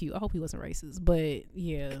he was cute. I hope he wasn't racist, but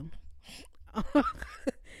yeah.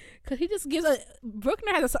 Cause he just gives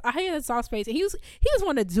Bruckner has a soft space, and he just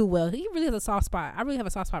wanted to do well. He really has a soft spot. I really have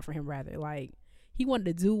a soft spot for him, rather. Like, he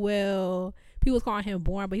wanted to do well. People was calling him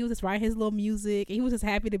boring, but he was just writing his little music, and he was just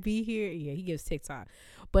happy to be here. Yeah, he gives TikTok,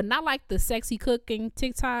 but not like the sexy cooking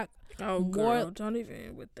TikTok. Oh, girl, don't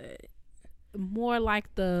even with that. More like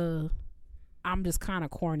I'm just kind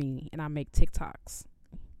of corny and I make TikToks.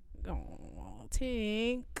 Oh,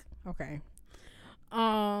 Tink. Okay.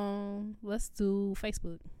 Let's do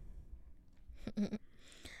Facebook.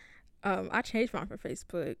 I changed mine for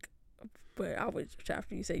Facebook, but I would,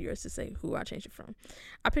 after you say yours, to say who I changed it from.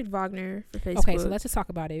 I picked Wagner for Facebook. Okay, so let's just talk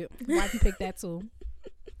about it. Why'd you pick that too?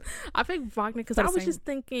 I picked Wagner because I was just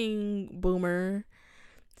thinking boomer,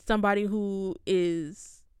 somebody who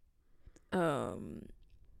is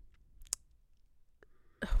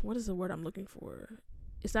what is the word I'm looking for?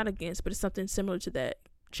 It's not against, but it's something similar to that.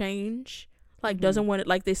 Change. Like, doesn't want it,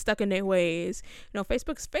 like, they stuck in their ways. You know,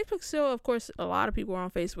 Facebook still, of course, a lot of people are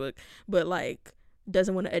on Facebook, but like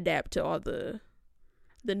doesn't want to adapt to all the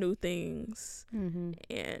new things,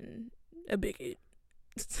 and a bigot.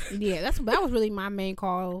 Yeah, that was really my main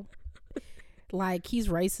call. Like, he's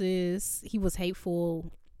racist, he was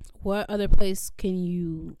hateful. What other place can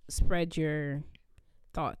you spread your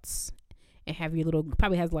thoughts and have your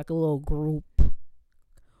probably has like a little group?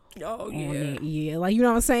 Oh yeah, yeah, like, you know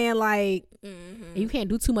what I'm saying? Like, you can't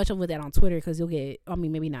do too much of that on Twitter because you'll get. I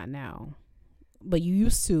mean, maybe not now, but you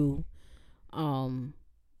used to.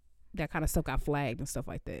 That kind of stuff got flagged and stuff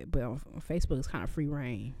like that. But on Facebook, it's kind of free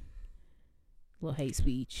reign. Little hate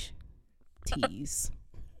speech, tease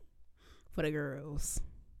for the girls.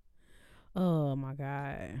 Oh my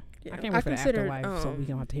god, yeah, I can't wait for the afterlife, so we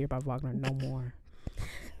don't have to hear about Wagner no more.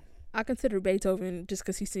 I consider Beethoven just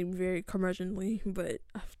because he seemed very curmudgeonly, but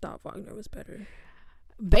I thought Wagner was better.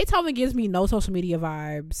 Beethoven gives me no social media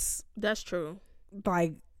vibes. That's true.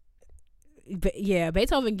 Like, yeah,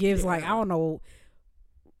 Beethoven gives like, I don't know.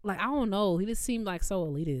 He just seemed like so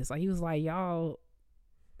elitist. Like, he was like, y'all.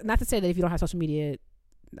 Not to say that if you don't have social media,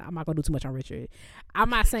 I'm not gonna do too much on Richard. I'm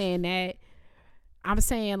not saying that. I'm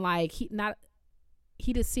saying like he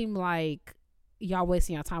just seemed like y'all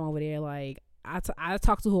wasting your time over there. Like, I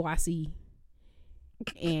talk to who I see,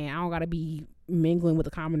 and I don't gotta be mingling with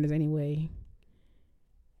the commoners anyway.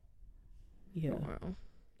 Yeah. Oh, wow.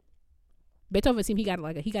 Beethoven seemed he got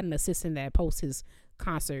an assistant that posts his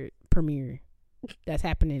concert premiere that's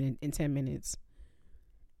happening in 10 minutes.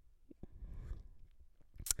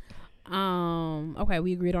 Okay,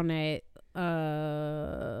 we agreed on that.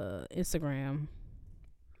 Instagram.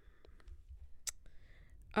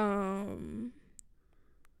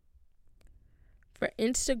 For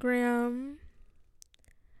Instagram,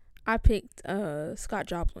 I picked Scott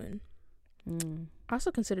Joplin. I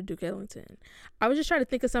also considered Duke Ellington. I was just trying to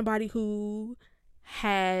think of somebody who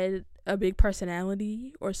had a big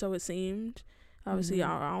personality, or so it seemed. Obviously,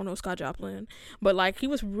 I don't know Scott Joplin, but like he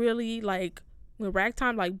was really like, when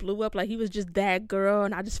Ragtime like blew up, like he was just that girl,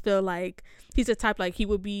 and I just feel like he's the type like he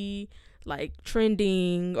would be like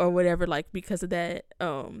trending or whatever, like because of that.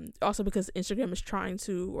 Also because Instagram is trying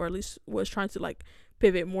to, or at least was trying to, like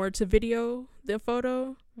pivot more to video than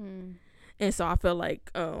photo. And so I feel like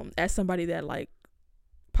as somebody that like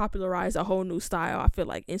popularized a whole new style, I feel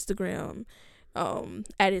like Instagram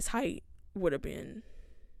at its height would have been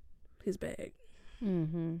his bag.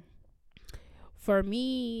 For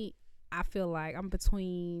me, I feel like I'm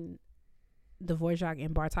between Dvorak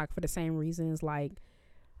and Bartok for the same reasons. Like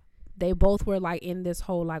they both were like in this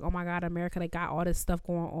whole like, oh my god, America, they got all this stuff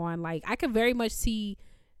going on. Like I could very much see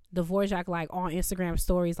Dvorak like on Instagram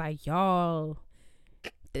stories like, y'all,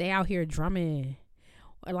 they out here drumming,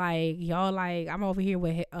 or like y'all, like I'm over here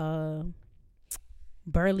with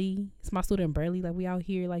Burley. It's my student Burley. Like we out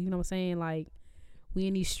here, like, you know what I'm saying, like we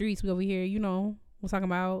in these streets, we over here, you know, we're talking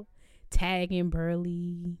about tagging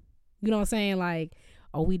Burley, you know what I'm saying, like,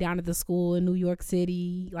 oh, we down at the school in New York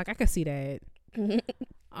City. Like I could see that.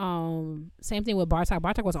 Same thing with Bartok.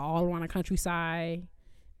 Bartok was all around the countryside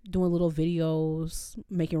doing little videos,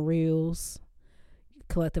 making reels,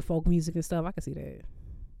 collecting folk music and stuff. I could see that.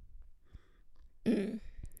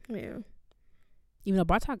 Yeah. Even though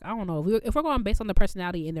Bartok, I don't know if we're going based on the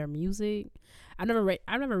personality in their music. I've never read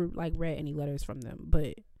any letters from them,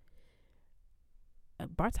 but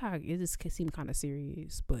Bartok, it just seemed kind of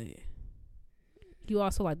serious. But you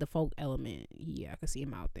also like the folk element. Yeah, I could see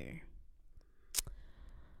him out there.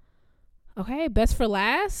 Okay, best for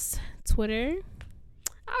last, Twitter.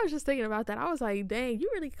 I was just thinking about that. I was like, dang, you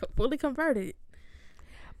really fully converted.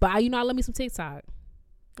 But I love me some TikTok.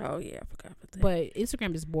 Oh yeah, I forgot about that. But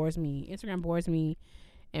Instagram just bores me.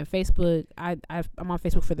 And Facebook, I'm on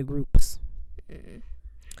Facebook for the groups.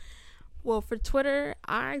 Well, for Twitter,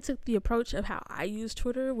 I took the approach of how I use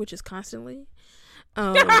Twitter, which is constantly.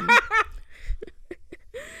 When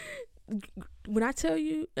I tell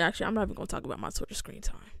you, actually, I'm not even gonna talk about my Twitter screen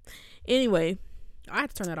time. Anyway, I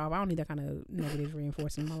have to turn that off. I don't need that kind of negative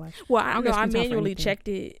reinforcement in my life. Well, I manually checked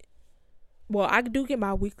it. Well, I do get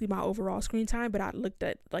my overall screen time, but I looked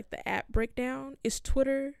at like the app breakdown. It's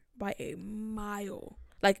Twitter by a mile,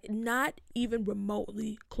 like not even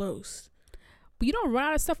remotely close. But you don't run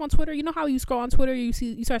out of stuff on Twitter. You know how you scroll on Twitter, you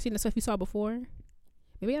start seeing the stuff you saw before.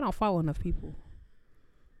 Maybe I don't follow enough people.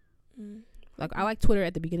 Like I like Twitter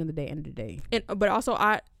at the beginning of the day, end of the day. But also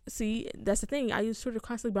I see, that's the thing. I use Twitter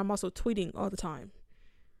constantly, but I'm also tweeting all the time.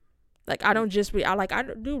 Like I don't just read. I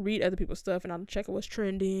do read other people's stuff, and I'll check what's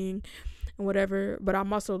trending and whatever. But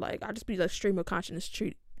I'm also like, I just be like stream of consciousness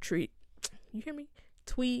treat. You hear me?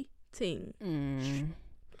 Tweeting.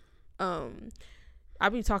 I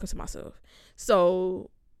be talking to myself. So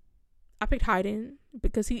I picked Hayden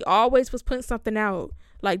because he always was putting something out,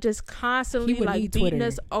 like just constantly like beating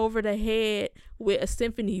us over the head with a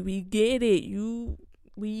symphony. We get it.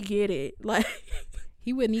 We get it. Like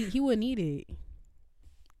he would need it.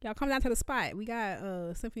 Y'all come down to the spot. We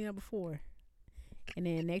got symphony number 4, and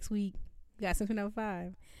then next week we got symphony number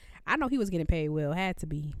 5. I know he was getting paid well. Had to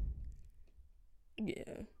be.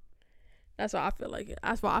 Yeah. That's why I feel like it.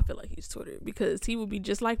 That's why I feel like he's Twitter, because he would be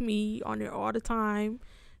just like me on there all the time,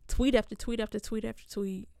 tweet after tweet after tweet after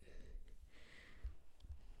tweet.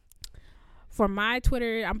 For my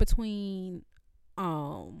Twitter, I'm between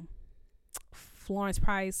Florence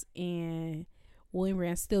Price and William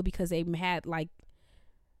Grant Still, because they had like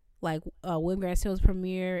William Grant Still's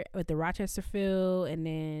premiere with the Rochester Phil, and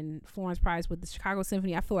then Florence Price with the Chicago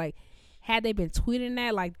Symphony. I feel like had they been tweeting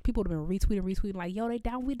that, like people would have been retweeting like, yo,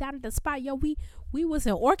 we down at the spot, yo, we was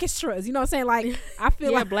in orchestras, you know what I'm saying? Like I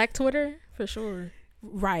feel like Black Twitter for sure,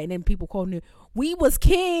 right? And then people quoting it, we was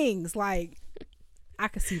kings. Like I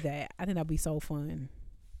could see that. I think that'd be so fun.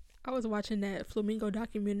 I was watching that Flamingo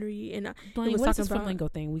documentary, and it was talking about Flamingo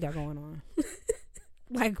thing we got going on.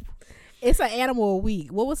 Like it's an animal a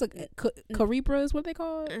week. What was it? Caribras? What they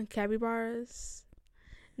called? Capybaras.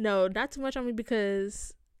 No, not too much on me,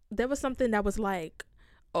 because there was something that was like,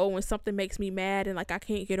 oh, when something makes me mad and like I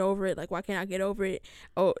can't get over it, like why can't I get over it?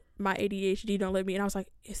 Oh, my ADHD don't let me. And I was like,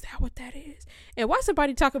 is that what that is? And why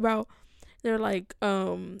somebody talk about They're like,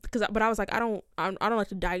 but I was like, I don't like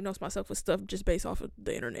to diagnose myself with stuff just based off of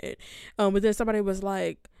the internet. But then somebody was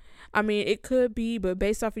like, I mean, it could be, but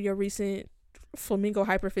based off of your recent flamingo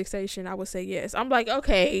hyperfixation, I would say yes. I'm like,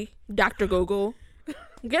 okay, Dr. Google.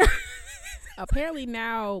 Apparently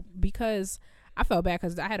now, because I felt bad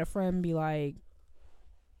because I had a friend be like,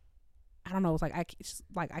 I don't know, it's like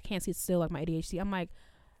I can't sit still, like my ADHD. I'm like,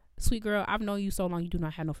 sweet girl, I've known you so long, you do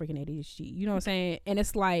not have no freaking ADHD. You know what I'm saying? And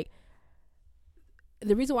it's like,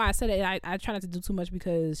 the reason why I said it, I try not to do too much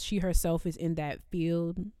because she herself is in that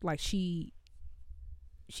field. Like she's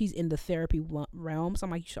in the therapy realm. So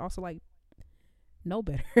I'm like, you should also like know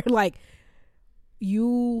better. Like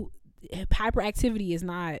hyperactivity is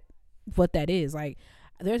not what that is. Like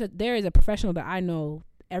there is a professional that I know.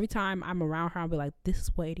 Every time I'm around her, I'll be like, this is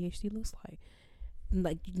what ADHD looks like.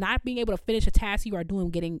 Like not being able to finish a task you are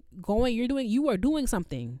doing, you are doing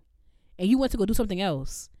something and you went to go do something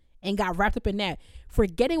else and got wrapped up in that,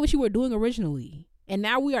 forgetting what you were doing originally. And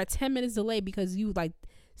now we are 10 minutes delayed because you like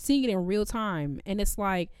seeing it in real time. And it's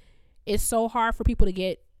like, it's so hard for people to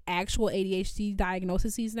get actual ADHD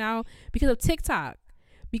diagnoses now because of TikTok,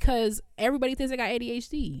 because everybody thinks they got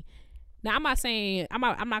ADHD. Now I'm not saying,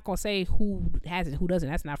 I'm not going to say who has it, who doesn't.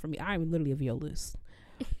 That's not for me. I'm literally a violist.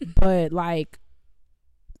 But like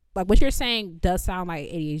what you're saying does sound like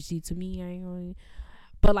ADHD to me.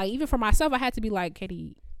 But like even for myself, I had to be like,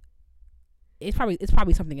 Katie, it's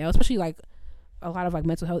probably something else, especially like a lot of like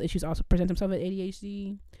mental health issues also present themselves with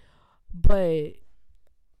ADHD. But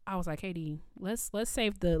I was like, Katie, let's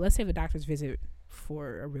save the doctor's visit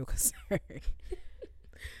for a real concern.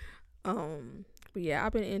 But yeah,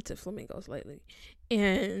 I've been into flamingos lately,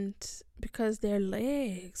 and because their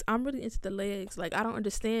legs, I'm really into the legs. Like I don't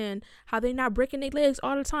understand how they're not breaking their legs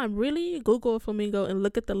all the time. Really, Google a flamingo and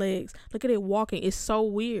look at the legs. Look at it walking. It's so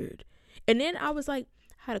weird. And then I was like,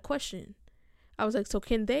 I had a question. I was like, so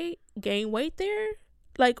can they gain weight there?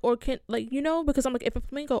 Like, or can, like, you know, because I'm like, if a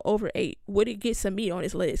flamingo overate, would it get some meat on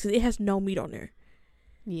its legs? Because it has no meat on there.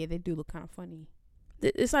 Yeah, they do look kind of funny.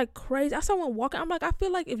 It's like crazy. I saw one walking. I'm like, I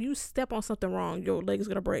feel like if you step on something wrong, your leg is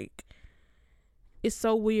going to break. It's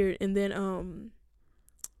so weird. And then,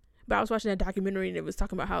 but I was watching that documentary and it was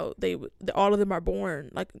talking about how all of them are born,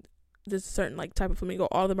 like, there's a certain like type of flamingo,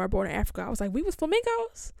 all of them are born in Africa. I was like, we was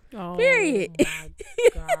flamingos? Oh, period. My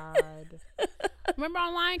God. Remember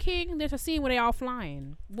on Lion King, there's a scene where they all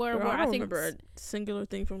flying. Where I don't think remember a singular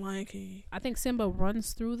thing from Lion King. I think Simba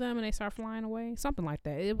runs through them and they start flying away. Something like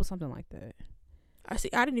that. It was something like that. I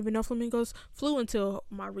didn't even know flamingos flew until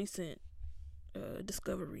my recent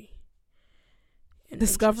discovery.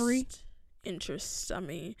 Interest. I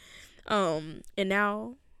mean, and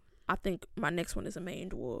now I think my next one is a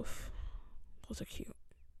maned wolf. Those are cute.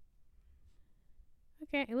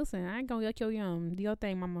 Okay, listen, I ain't gonna yuck your yum. Do your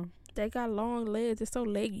thing, mama. They got long legs. It's so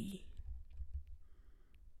leggy.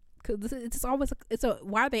 Cause it's always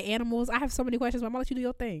why are they animals? I have so many questions, but I'm gonna let you do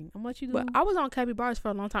your thing. I'm gonna let you do. But I was on capybaras for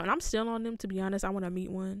a long time, and I'm still on them. To be honest, I want to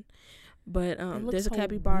meet one. But there's a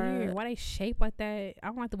capybara. Weird. Why they shaped like that? I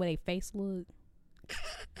don't like the way they face look.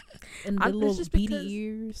 And the little beady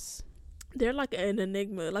ears. They're like an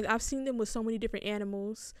enigma. Like I've seen them with so many different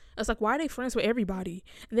animals. I was like, why are they friends with everybody?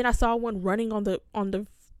 And then I saw one running on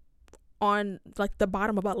like the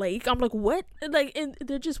bottom of a lake. I'm like, what? Like, and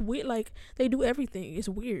they're just weird. Like they do everything. It's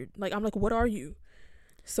weird. Like I'm like, what are you?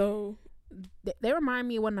 So they remind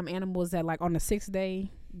me of one of them animals that like on the 6th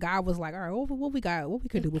day, God was like, all right, what we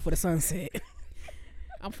could do before the sunset.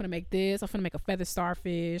 I'm finna make this. I'm finna make a feather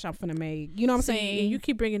starfish. I'm finna make, you know what I'm saying? You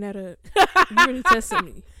keep bringing that up. You really testing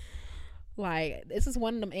me. Like, this is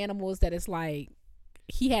one of them animals that is like,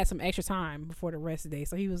 he had some extra time before the rest of the day.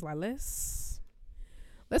 So he was like, let's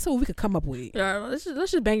see what we could come up with. Let's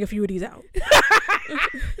just bang a few of these out.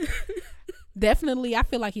 Definitely, I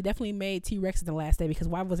feel like he definitely made T-Rex in the last day, because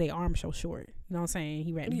why was their arm so short? You know what I'm saying?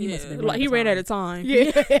 He must have been like he ran out of time.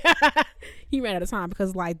 Yeah. He ran out of time,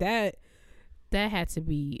 because like that had to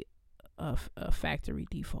be a factory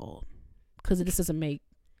default, because it just doesn't make.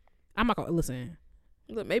 I'm not gonna listen.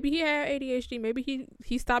 Look, maybe he had ADHD. Maybe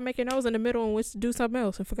he stopped making those in the middle and went to do something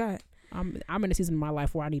else and forgot. I'm in a season of my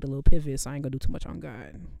life where I need a little pivot, so I ain't gonna do too much on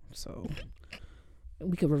God. So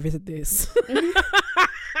we could revisit this.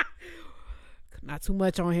 Not too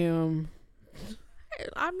much on him.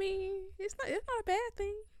 I mean, it's not a bad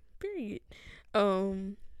thing. Period.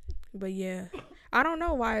 But yeah, I don't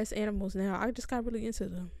know why it's animals now. I just got really into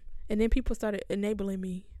them, and then people started enabling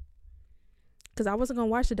me, because I wasn't gonna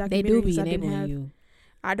watch the documentary. They do be enabling you.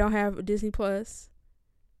 I don't have Disney Plus.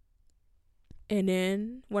 And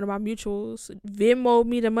then one of my mutuals Venmo'd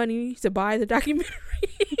me the money to buy the documentary.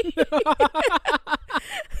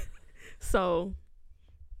 So,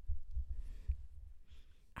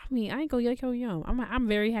 I mean, I ain't gonna yuck your yum. I'm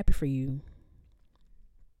very happy for you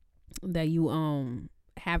that you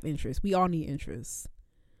have interest. We all need interest.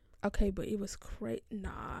 okay, but it was crazy.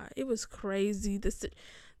 Nah, it was crazy.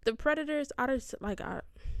 The predators. I don't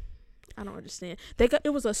understand.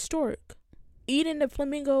 It was a stork eating the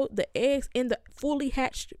flamingo, the eggs, and the fully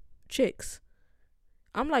hatched chicks.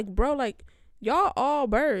 I'm like, bro, like, y'all all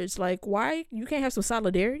birds. Like, why you can't have some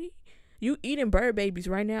solidarity? You eating bird babies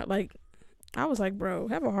right now. Like, I was like, bro,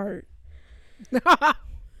 have a heart.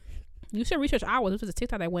 You should research owls. This was a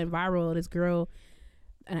TikTok that went viral. This girl,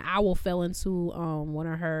 an owl fell into one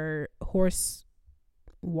of her horse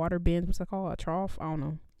water bins. What's that called? A trough? I don't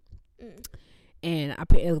know. And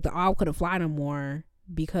the owl couldn't fly no more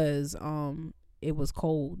because it was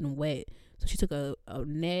cold and wet. So she took a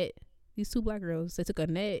net. These two black girls, they took a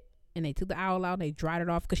net and they took the owl out and they dried it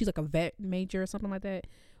off because she's like a vet major or something like that,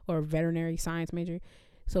 or a veterinary science major.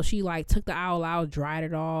 So she like took the owl out, dried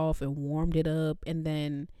it off, and warmed it up, and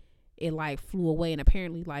then it like flew away. And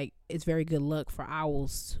apparently, like, it's very good luck for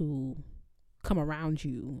owls to come around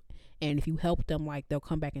you, and if you help them, like, they'll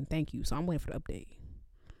come back and thank you. So I'm waiting for the update.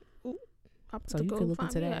 So you can look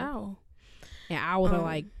into that. Owl. And owls are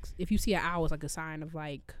like, if you see an owl, it's like a sign of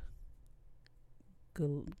like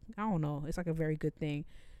good. I don't know. It's like a very good thing.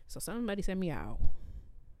 So somebody send me an owl,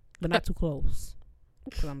 but not too close,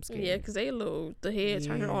 because I'm scared. Yeah, because the head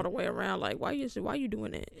turning all the way around. Like, why you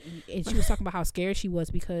doing that? And she was talking about how scared she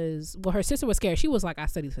was because, well, her sister was scared. She was like, I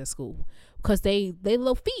studied at school because they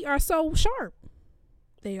little feet are so sharp.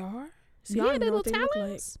 They are. See, yeah, they little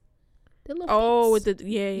talons. Like. Oh, with the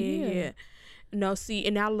yeah. No, see,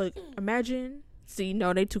 and now look. Imagine. See,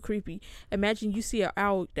 no, they too creepy. Imagine you see an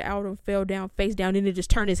owl. The owl done fell down, face down, and it just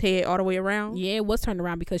turned his head all the way around. Yeah, it was turned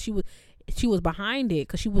around because she was behind it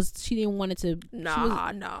because she didn't want it to. No.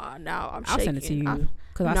 I'll send it to you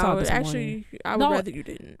because I saw it this morning. I would rather you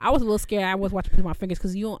didn't. I was a little scared. I was watching with my fingers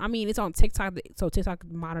because it's on TikTok, so TikTok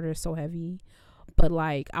monitor is so heavy. But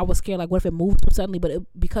like, I was scared. Like, what if it moved suddenly? But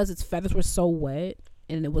because its feathers were so wet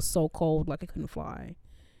and it was so cold, like, it couldn't fly.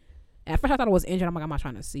 At first I thought it was injured. I'm like, I'm not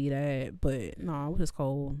trying to see that, but no, it was just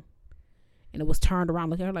cold. And it was turned around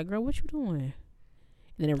looking at her like, girl, what you doing? And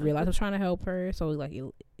then it realized I was trying to help her, so like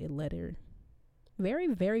it let her. Very,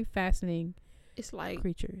 very fascinating. It's like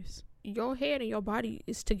creatures. Your head and your body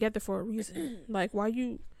is together for a reason. Like, why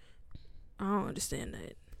you? I don't understand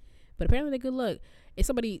that. But apparently they're good luck. If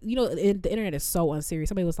somebody, the internet is so unserious.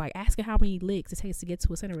 Somebody was like, asking how many licks it takes to get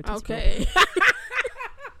to a center of Cisco. Okay.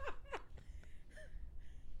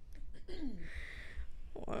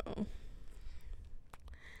 Wow.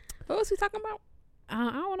 What was we talking about?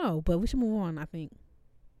 I don't know, but we should move on. I think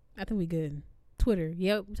we good. Twitter.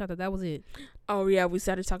 Yep, we thought that was it. Oh yeah, we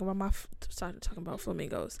started talking about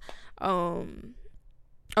flamingos. Oh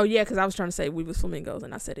yeah, because I was trying to say we was flamingos,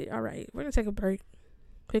 and I said it. All right, we're gonna take a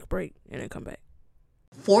quick break, and then come back.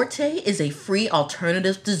 Forte is a free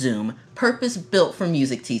alternative to Zoom, purpose-built for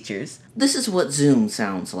music teachers. This is what Zoom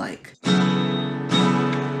sounds like.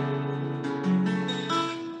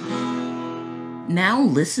 Now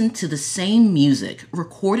listen to the same music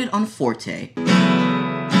recorded on Forte.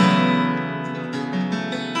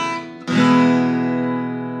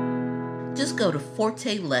 Just go to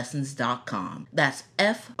fortelessons.com. That's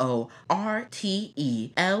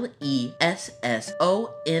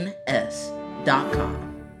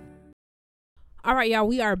FORTELESSONS.com. All right, y'all,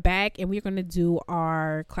 we are back and we're going to do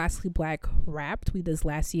our Classically Black Wrapped. We did this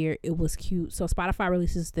last year. It was cute. So Spotify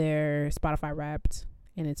releases their Spotify Wrapped,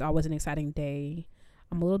 and it's always an exciting day.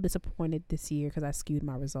 I'm a little disappointed this year because I skewed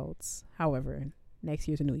my results. However, next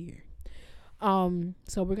year's a new year.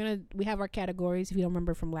 So we have our categories, if you don't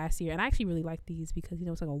remember from last year, and I actually really like these because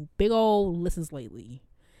it's like a big old listens lately.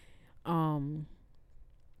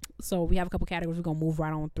 So we have a couple categories we're gonna move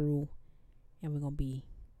right on through, and we're gonna be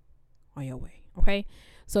on your way. Okay,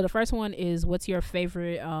 so the first one is, what's your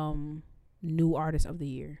favorite new artist of the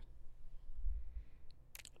year?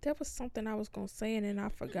 That was something I was gonna say and then I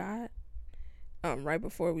forgot. Right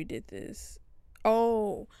before we did this.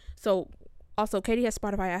 Oh, so also Katie has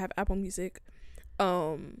Spotify. I have Apple Music.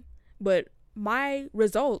 But my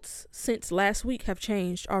results since last week have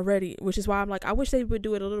changed already, which is why I'm like, I wish they would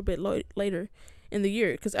do it a little bit later in the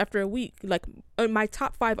year, because after a week, like, my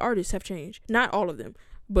top 5 artists have changed. Not all of them,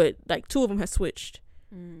 but like 2 of them have switched.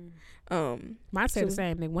 Mine say the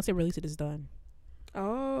same thing. Once they release it, it's done.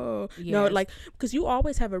 Oh, yes. No, like, because you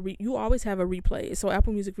always have a replay. So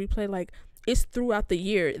Apple Music replay, like, it's throughout the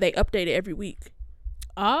year. They update it every week.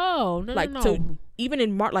 Oh, no. So even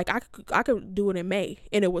in March, like, I could do it in May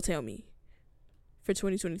and it will tell me. for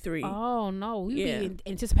 2023. Oh no, we Yeah. be in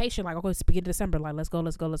anticipation. Like, okay, it's beginning of December. Like, let's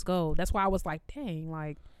go. That's why I was like, dang.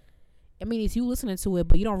 Like, I mean, it's you listening to it,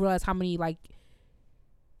 but you don't realize how many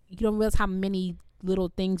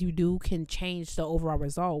little things you do can change the overall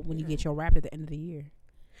result when you get your rap at the end of the year.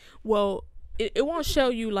 Well, it won't show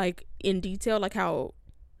you like in detail like how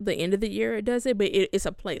the end of the year it does it, but it's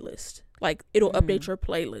a playlist. Like it'll update your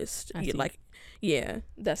playlist. Like, yeah,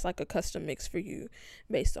 that's like a custom mix for you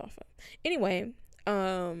based off of. Anyway,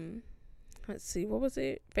 let's see, what was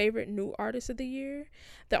it? Favorite new artist of the year?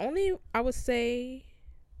 The only, I would say,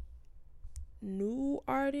 new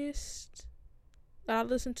artist that I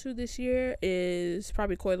listened to this year is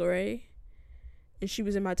probably Coi Leray, and she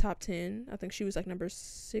was in my top 10. I think she was like number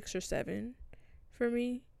 6 or 7 for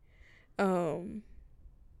me.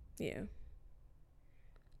 Yeah.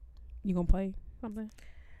 You gonna play something?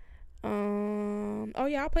 Oh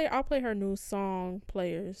yeah, I'll play her new song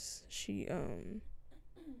Players. She I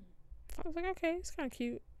was like, okay, it's kind of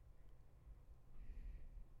cute.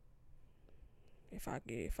 If I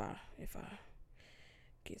get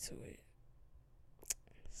to it.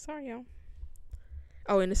 Sorry, y'all.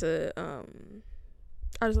 Oh, and it's a I'll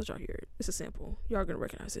just let y'all hear it. It's a sample. Y'all gonna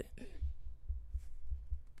recognize it.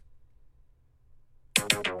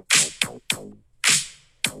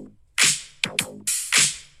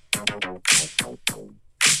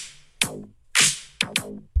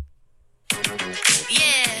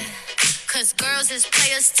 Yeah, cause girls is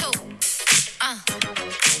players too.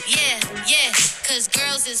 Yeah, cause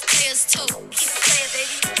girls is players too. Keep it playing,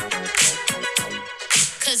 baby.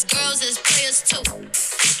 Cause girls is players too.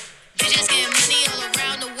 Bitches getting money all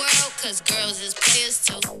around the world, cause girls is players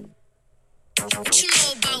too. What you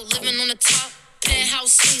know about living on the top?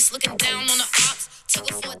 Penthouse suites, looking down on the ops. Took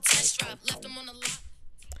her for a test drive, left them on the lot.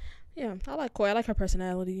 Yeah, I like Coi. I like her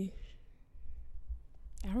personality.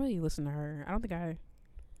 I don't really listen to her. I don't think I.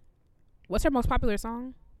 What's her most popular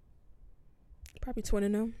song? Probably Twin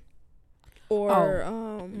and Them. Or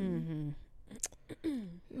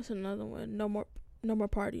what's another one? No more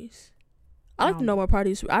parties. I like the No More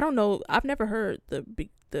Parties. I don't know. I've never heard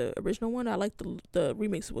the original one. I like the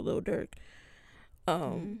remix with Lil Durk.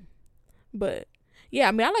 But yeah,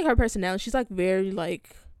 I mean, I like her personality. She's like very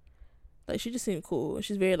like she just seemed cool.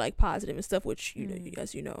 She's very like positive and stuff, which you know,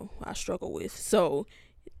 as you know, I struggle with. So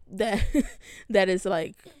that is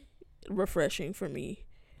like refreshing for me.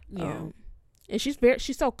 Yeah. And she's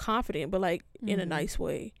so confident, but like in a nice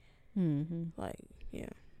way. Like, yeah.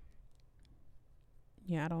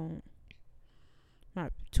 Yeah, I don't.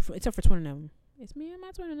 Not except for Twin and Them. It's me and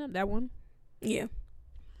my Twin and Them. That one. Yeah.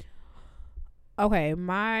 Okay,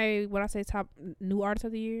 what I say top new artist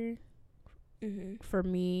of the year for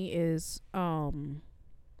me is I've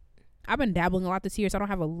been dabbling a lot this year, so I don't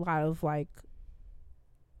have a lot of like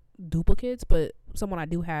duplicates, but someone I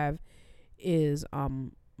do have is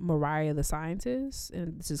Mariah the Scientist,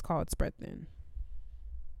 and this is called Spread Thin.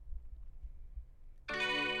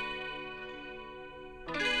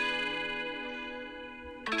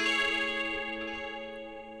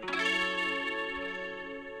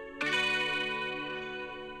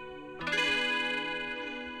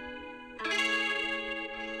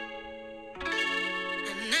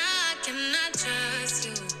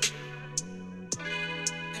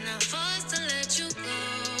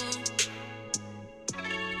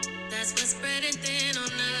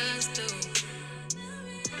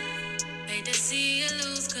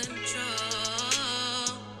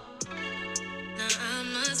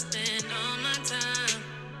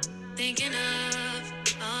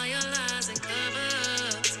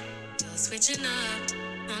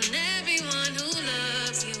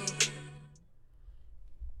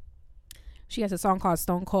 She has a song called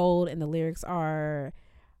Stone Cold, and the lyrics are,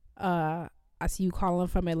 I see you calling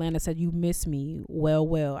from Atlanta, said you miss me.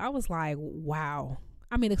 Well. I was like, wow.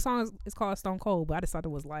 I mean, the song is called Stone Cold, but I just thought it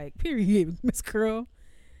was like, period, Miss Curl.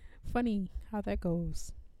 Funny how that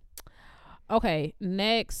goes. Okay,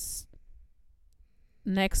 next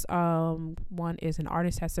one is an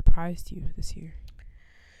artist that surprised you this year.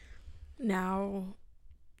 Now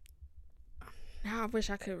I wish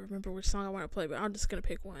I could remember which song I want to play, but I'm just gonna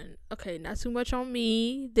pick one. Okay, Not Too Much on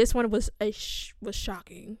Me. This one was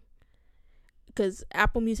shocking because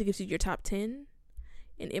Apple Music gives you your top 10,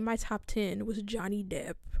 and in my top 10 was Johnny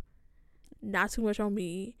Depp. Not Too Much on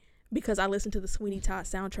Me, because I listened to the Sweeney Todd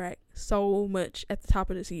soundtrack so much at the top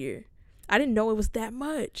of this year. I didn't know it was that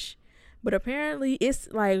much, but apparently it's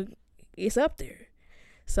up there.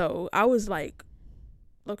 So I was like,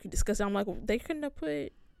 low-key disgusted. I'm like, well, they couldn't have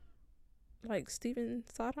put like Steven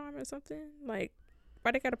Sondheim or something. Like,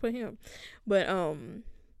 why they gotta put him? But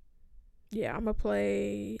Yeah, I'll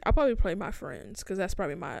probably play My Friends, because that's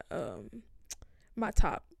probably my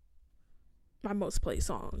my most played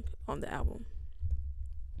song on the album.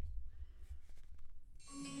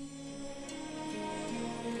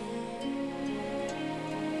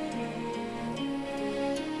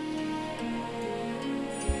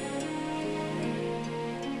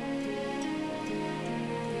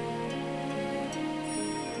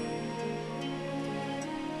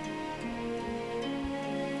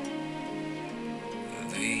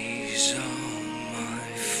 These are my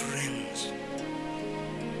friends.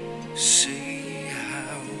 See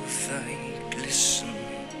how they glisten.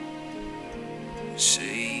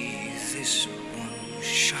 See this one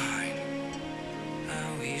shine.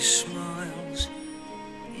 How he smiles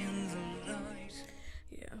in the light.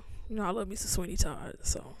 Yeah, I love me some Sweeney Todd,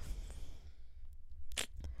 so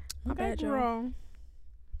my bad, y'all. girl.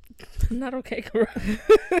 Not okay, girl.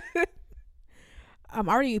 I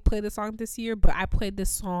already played this song this year, but I played this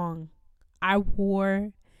song. I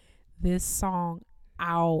wore this song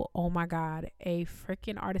out. Oh my god, a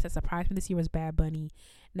freaking artist that surprised me this year was Bad Bunny.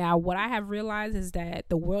 Now, what I have realized is that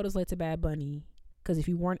the world is led to Bad Bunny, because if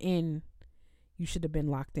you weren't in, you should have been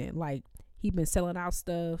locked in. Like, he's been selling out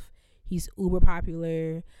stuff. He's uber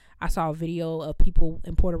popular. I saw a video of people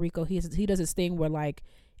in Puerto Rico. He does this thing where, like,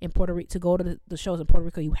 in Puerto Rico, to go to the shows in Puerto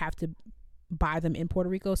Rico, you have to buy them in Puerto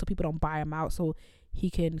Rico, so people don't buy them out. So he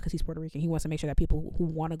can, because he's Puerto Rican, he wants to make sure that people who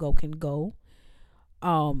want to go can go.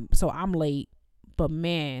 So I'm late, but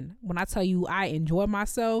man, when I tell you I enjoy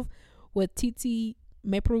myself with Titi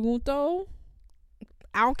Me Pregunto,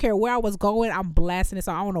 I don't care where I was going, I'm blasting it.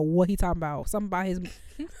 So I don't know what he talking about. Something about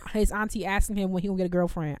his auntie asking him when he gonna get a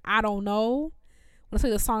girlfriend. I don't know. When I say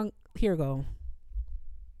the song, here go.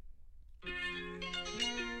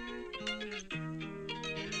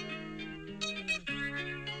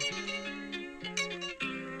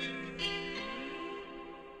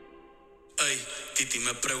 Ey, Titi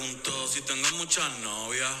me preguntó si tengo muchas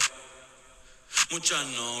novias. Muchas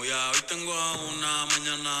novias, hoy tengo a una,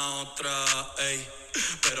 mañana a otra, ey.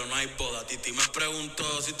 Pero no hay boda. Titi me preguntó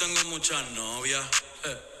si tengo muchas novias.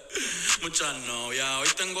 Muchas novias, hoy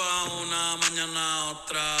tengo a una, mañana a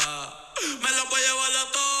otra. Me las voy a llevar a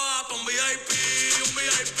todas pa' un VIP,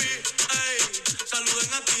 ey.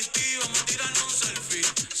 Saluden a Titi, vamos a tirarnos un selfie.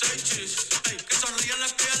 Say cheese, ey, que sonrían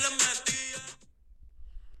las que ya les metí.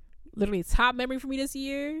 Literally top memory for me this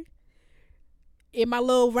year. In my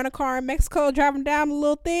little rental car in Mexico, driving down the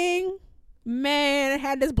little thing, man, I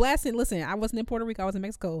had this blasting. Listen, I wasn't in Puerto Rico, I was in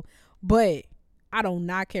Mexico, but I do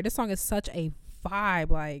not care. This song is such a vibe.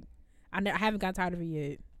 Like, I haven't gotten tired of it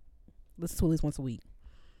yet. Listen to it at least once a week.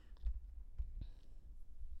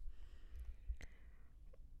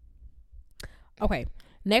 Okay,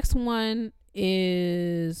 next one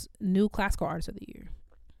is new classical artist of the year.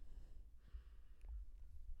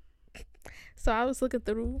 So I was looking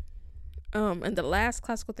through, and the last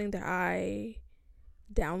classical thing that I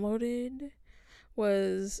downloaded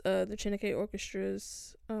was the Chineke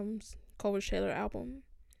Orchestra's Coleridge Taylor album,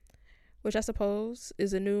 which I suppose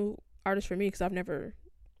is a new artist for me because I've never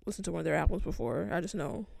listened to one of their albums before. I just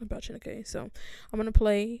know about Chineke. So I'm gonna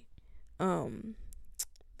play I'll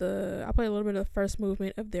play a little bit of the first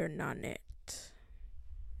movement of their Nonet.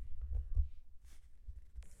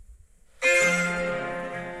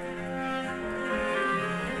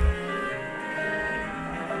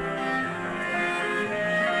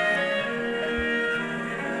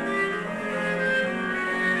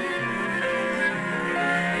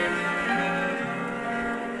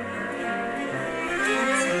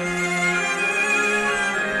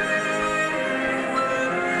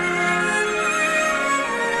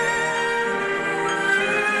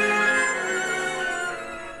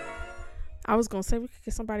 I was gonna say we could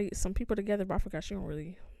get some people together, but I forgot she don't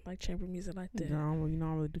really like chamber music like that. No, you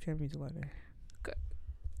don't really do chamber music like that.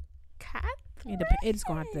 Cat? It's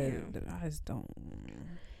gonna have to. I just don't.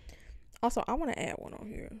 Also, I want to add one on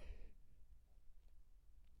here.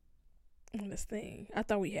 On this thing, I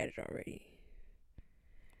thought we had it already.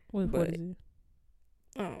 What is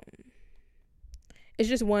it? It's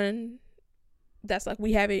just one that's like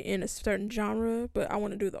we have it in a certain genre, but I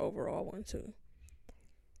want to do the overall one too.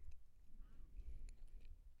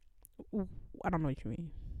 I don't know what you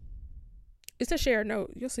mean. It's a shared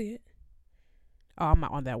note. You'll see it. Oh, I'm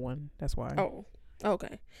not on that one. That's why. Oh,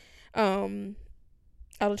 okay. I'll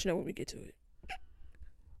let you know when we get to it.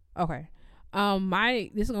 Okay.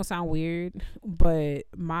 This is gonna sound weird, but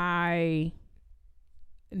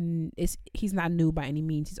he's not new by any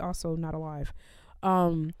means. He's also not alive.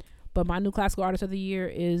 But my new classical artist of the year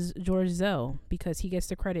is George Zell, because he gets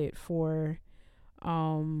the credit for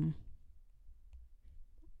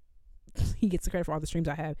he gets the credit for all the streams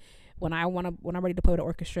I have. When I'm ready to play with the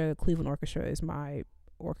orchestra, Cleveland Orchestra is my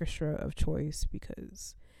orchestra of choice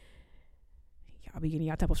because y'all be getting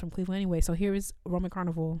y'all tempos from Cleveland anyway. So here is Roman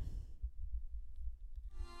Carnival.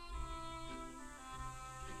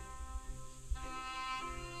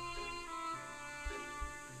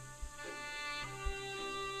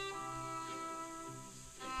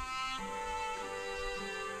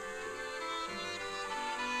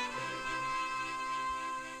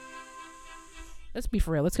 Let's be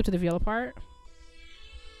for real. Let's skip to the viola part.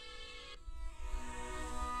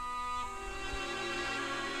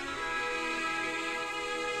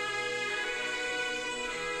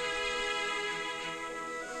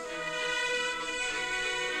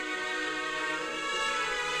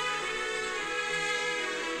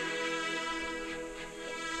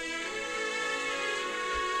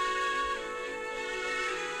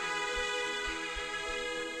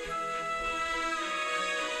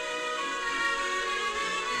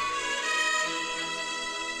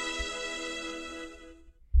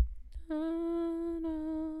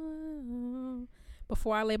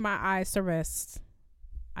 Before I lay my eyes to rest,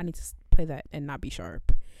 I need to play that and not be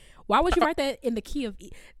sharp. Why would you write that in the key of E?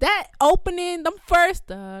 That opening, them first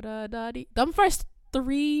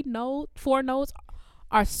four notes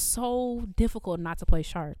are so difficult not to play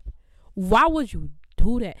sharp. Why would you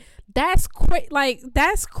do that? That's crazy. Like,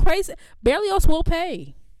 that's crazy. Berlioz will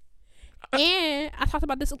pay. And I talked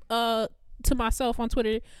about this to myself on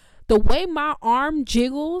Twitter. The way my arm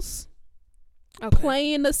jiggles. Okay.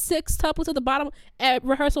 Playing the sextuplets at the bottom at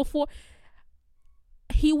rehearsal 4,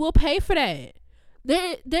 he will pay for that.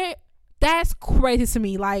 That's crazy to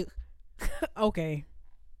me. Like, okay.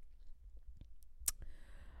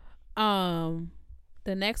 The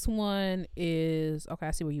next one is okay.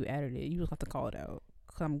 I see where you added it. You just have to call it out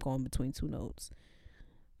because I'm going between two notes.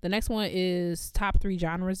 The next one is top 3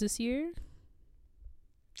 genres this year.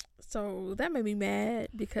 So that made me mad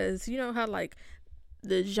because you know how like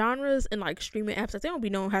the genres and like streaming apps, like, they don't be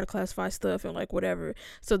knowing how to classify stuff and like whatever.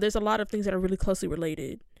 So there's a lot of things that are really closely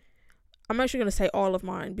related. I'm actually gonna say all of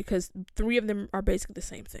mine because 3 of them are basically the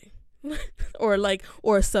same thing, or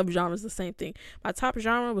subgenre is the same thing. My top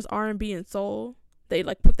genre was R&B and soul. They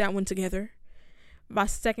like put that one together. My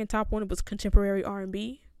second top one was contemporary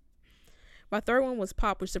R&B. My third one was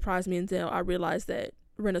pop, which surprised me until I realized that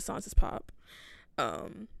Renaissance is pop.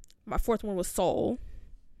 My fourth one was soul.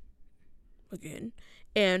 Again,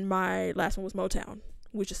 and my last one was Motown,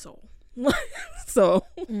 which is soul. So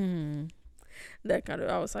that kind of,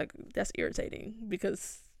 I was like, that's irritating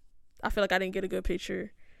because I feel like I didn't get a good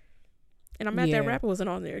picture, and I'm mad that rapper wasn't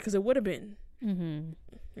on there because it would have been,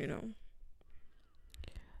 you know.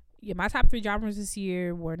 Yeah, my top 3 genres this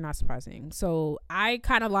year were not surprising. So I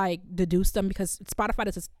kind of like deduced them because Spotify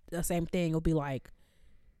does the same thing. It'll be like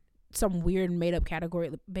some weird made up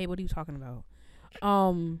category. Babe, what are you talking about?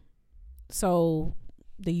 So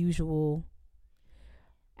the usual.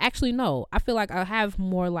 Actually, no. I feel like I have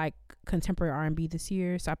more like contemporary R&B this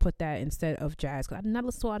year, so I put that instead of jazz because I did not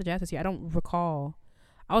listen to a lot of jazz this year. I don't recall.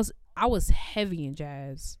 I was heavy in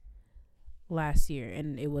jazz last year,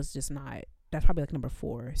 and it was just not. That's probably like number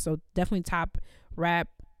 4. So definitely top rap,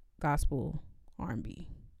 gospel, R&B.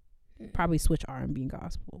 Probably switch R&B and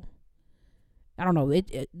gospel. I don't know.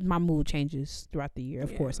 My mood changes throughout the year,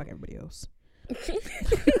 of course, like everybody else.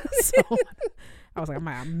 So I was like,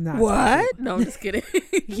 I'm not. What? No, I'm just kidding.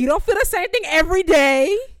 You don't feel the same thing every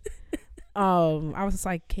day. I was just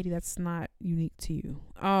like, Katie, that's not unique to you.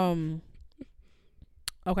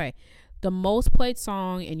 Okay, the most played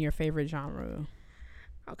song in your favorite genre.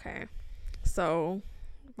 Okay, so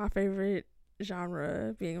my favorite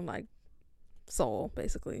genre being like soul,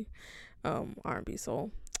 basically, R&B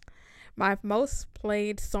soul. My most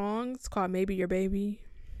played songs called "Maybe Your Baby"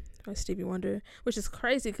 by Stevie Wonder, which is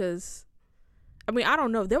crazy because I mean, I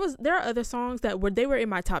don't know. There are other songs that were in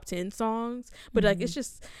my top 10 songs, but like it's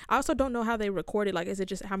just, I also don't know how they recorded. Like, is it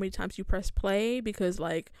just how many times you press play? Because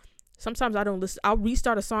like sometimes I don't listen. I'll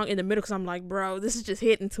restart a song in the middle because I'm like, bro, this is just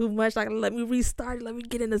hitting too much. Like, let me restart. Let me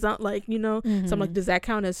get in the zone. Like, you know. So I'm like, does that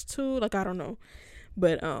count as 2? Like, I don't know.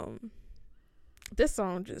 But this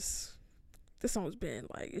song's been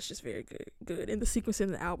like, it's just very good, and the sequence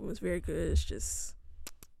in the album is very good. It's just.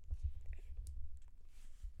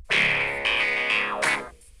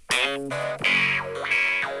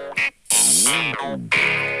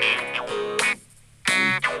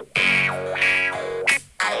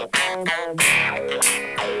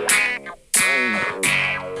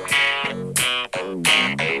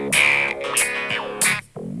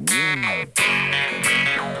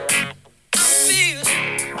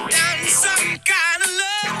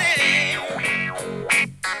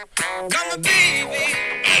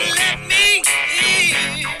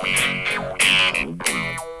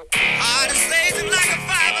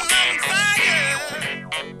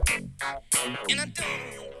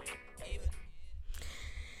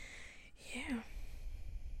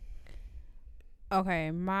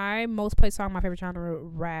 Okay, my most played song, my favorite genre,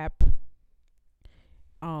 rap,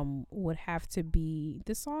 would have to be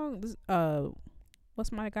this song.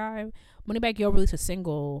 What's my guy? Moneybagg Yo released a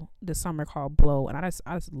single this summer called "Blow," and I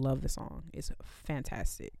just love the song. It's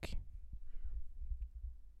fantastic.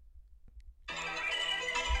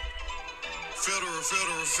 Federal,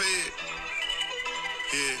 Fed.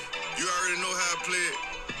 Yeah, you already know how I play it.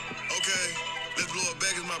 Okay, let's blow it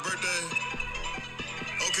back, it's my birthday.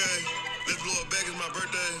 Okay, let's blow it back, it's my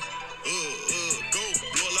birthday. Go.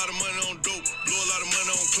 Blow a lot of money on dope, blow a lot of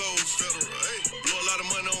money on clothes. Federal, hey. Blow a lot of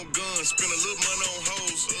money on guns, spend a little money on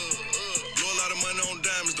hoes. Blow a lot of money on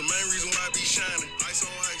diamonds, the main reason why I be shining. Ice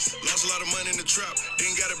on ice. Lost a lot of money in the trap, then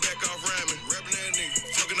got it back off rhyming. Rapping that nigga,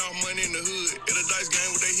 fucking off money in the hood. In a dice game,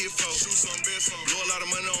 what they hit for. Shoot some, bet some. Blow a lot of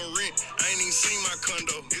money on rent, I ain't even seen my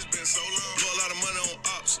condo. It's been so long. Blow a lot of money on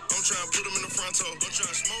ops, I'm trying to put them in the front toe. I'm trying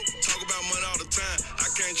to smoke, talk about money all the time. I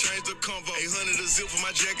can't change the convo. 800 a zip for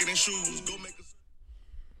my jacket and shoes. Go make a...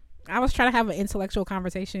 I was trying to have an intellectual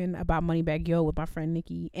conversation about Moneybagg Yo with my friend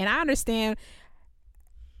Nikki, and I understand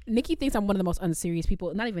Nikki thinks I'm one of the most unserious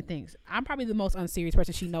people. Not even thinks. I'm probably the most unserious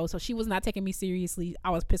person she knows. So she was not taking me seriously.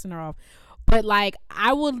 I was pissing her off. But like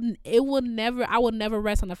I will never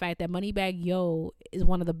rest on the fact that Moneybagg Yo is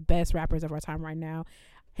one of the best rappers of our time right now.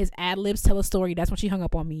 His ad libs tell a story. That's when she hung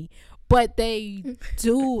up on me. But they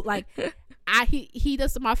do like he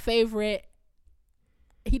does my favorite.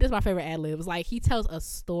 He does my favorite ad libs. Like he tells a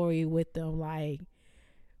story with them. Like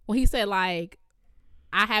when he said like,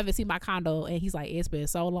 I haven't seen my condo, and he's like, it's been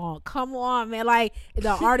so long. Come on, man. Like the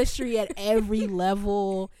artistry at every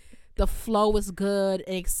level, the flow is good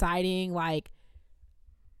and exciting. Like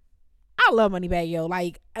I love Moneybagg Yo.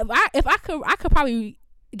 Like if I could probably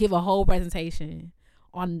give a whole presentation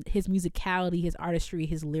on his musicality, his artistry,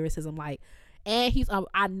 his lyricism. Like, and he's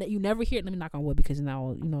you never hear. Let me knock on wood because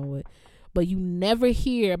now you know what. But you never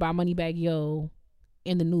hear about Moneybagg Yo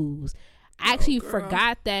in the news. I actually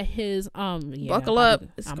forgot that his buckle up.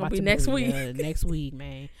 It's gonna be next week. Next week,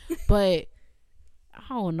 man. But I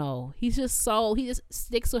don't know. He just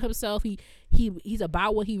sticks to himself. He's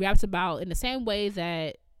about what he raps about in the same way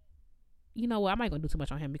that, you know what, I'm not gonna do too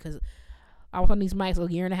much on him because I was on these mics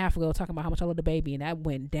a year and a half ago talking about how much I love the baby, and that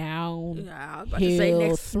went down. Yeah, I was about to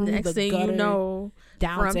say next thing you know,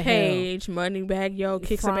 down front to page, Moneybagg Yo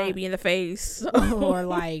kicks a baby in the face, or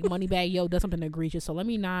like Moneybagg Yo does something egregious. So let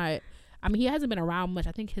me not. I mean, he hasn't been around much.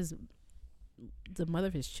 I think the mother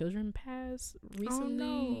of his children passed recently.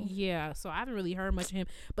 Oh, no. Yeah, so I haven't really heard much of him.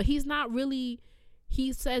 But he's not really.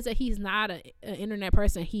 He says that he's not an internet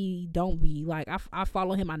person. He don't be like I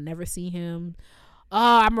follow him. I never see him.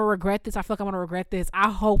 Oh, I'm gonna regret this. I feel like I'm gonna regret this. I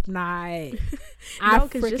hope not. No,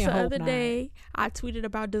 because just the other day I tweeted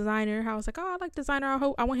about Designer. How I was like, oh, I like Designer.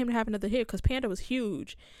 I want him to have another hit because Panda was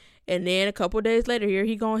huge. And then a couple of days later, here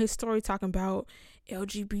he go on his story talking about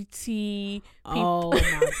LGBT people. Oh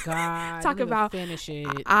my god! Talking about finish it.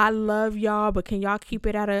 I love y'all, but can y'all keep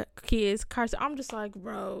it out of kids' cars? I'm just like,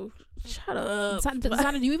 bro, shut up.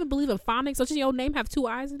 Designer, do you even believe in phonics? Does your name have two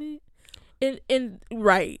eyes in it? And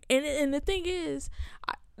right, and the thing is,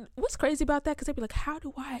 what's crazy about that? Because they'd be like, how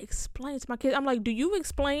do I explain to my kids? I'm like, do you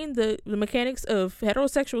explain the mechanics of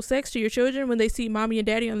heterosexual sex to your children when they see mommy and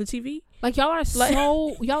daddy on the TV? Like y'all are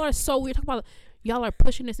so weird. Talking about y'all are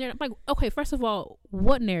pushing this narrative. I'm like, okay, first of all,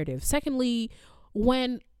 what narrative? Secondly,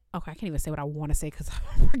 I can't even say what I want to say because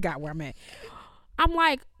I forgot where I'm at. I'm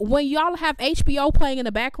like, when y'all have HBO playing in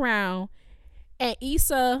the background, and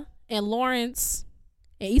Issa and Lawrence.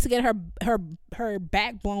 And Issa get her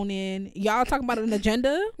back blown in. Y'all talking about an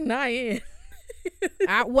agenda? Not in.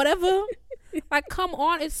 Whatever. Like, come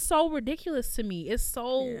on. It's so ridiculous to me. It's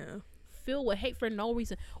so filled with hate for no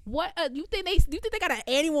reason. What you think they got an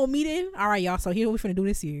annual meeting? All right, y'all. So here's what we finna do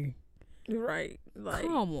this year. Right. Like,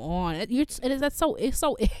 come on. It's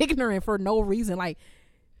so ignorant for no reason. Like,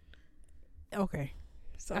 okay.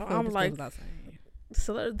 So I'm like,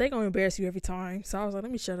 so they gonna embarrass you every time. So I was like,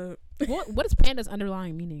 let me shut up. What is Panda's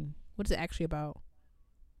underlying meaning? What is it actually about?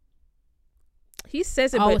 He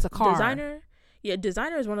says it, but it's a car.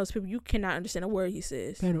 Designer is one of those people you cannot understand a word he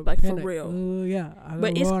says. Panda, for real. Yeah.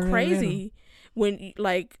 But it's crazy when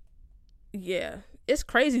it's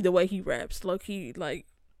crazy the way he raps. Look, he like,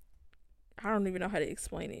 I don't even know how to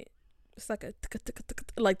explain it. It's like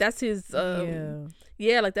like that's his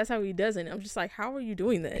like that's how he does it. I'm just like, how are you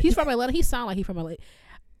doing that? He's from Atlanta. He sound like he's from Atlanta.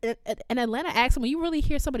 An Atlanta accent, when you really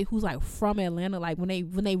hear somebody who's like from Atlanta, like when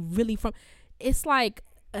they really from, it's like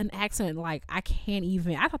an accent like I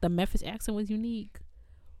thought the Memphis accent was unique,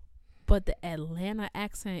 but the Atlanta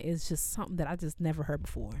accent is just something that I just never heard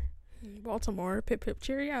before. Baltimore, pip pip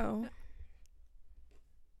cheerio.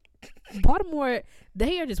 Baltimore,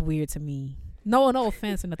 they are just weird to me. No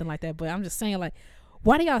offense or nothing like that, but I'm just saying, like,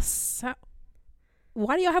 why do y'all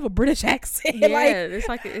have a British accent? Yeah, Like, it's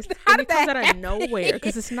like it how did comes that out of happen? nowhere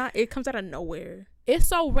because it's not. It comes out of nowhere. It's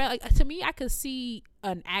so rare. Like, to me, I could see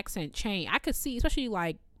an accent change. I could see, especially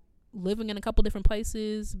like living in a couple different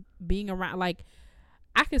places, being around. Like,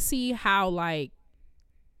 I could see how like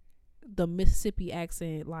the Mississippi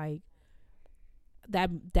accent, like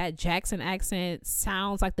that Jackson accent,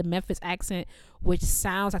 sounds like the Memphis accent, which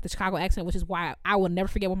sounds like the Chicago accent, which is why I will never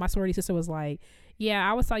forget what my sorority sister was like. Yeah,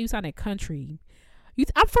 I always thought you sounded country.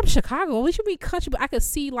 I'm from Chicago. What you mean country? But I could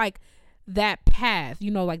see like that path,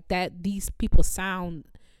 you know, like that these people sound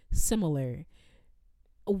similar.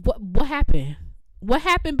 What happened? What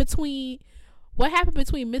happened between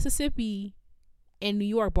Mississippi and New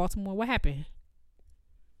York, Baltimore? What happened?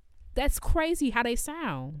 That's crazy how they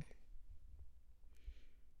sound.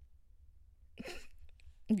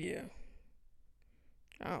 Yeah.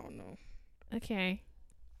 I don't know. Okay.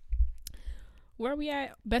 Where are we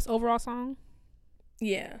at? Best overall song?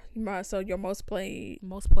 Yeah. So your most played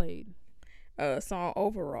song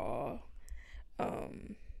overall.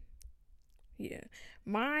 Yeah.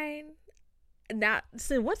 Mine. Now,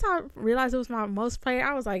 so once I realized it was my most played,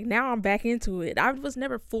 I was like, now I'm back into it. I was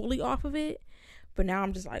never fully off of it, but now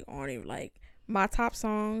I'm just like on it. Like, my top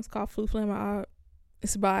songs called Flu Flame Out.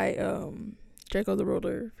 It's by Draco the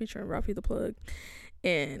Ruler featuring Ralphie the Plug,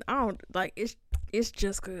 and I don't like it's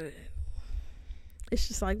just good. It's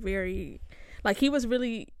just like very, like, he was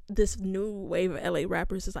really, this new wave of LA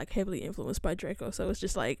rappers is like heavily influenced by Draco, so it's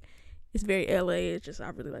just like it's very LA. It's just, I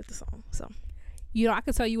really like the song. So, you know, I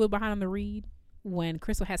could tell you were behind on the read when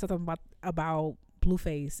Crystal had something about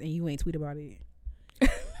Blueface and you ain't tweet about it.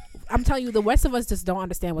 I'm telling you, the rest of us just don't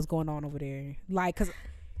understand what's going on over there. Like, cause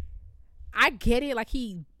I get it, like,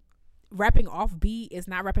 he rapping off beat is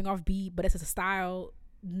not rapping off beat, but it's a style.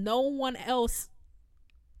 No one else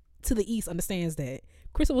to the east understands that.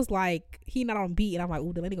 Crystal was like, he not on beat, and I'm like,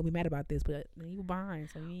 ooh, Delaney gonna be mad about this, but you were behind,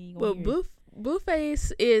 so you ain't gonna hear it.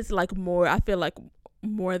 Blueface is like more, I feel like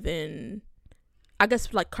more than, I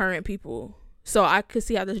guess, like current people. So I could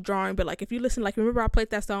see how this drawing, but like if you listen, like, remember I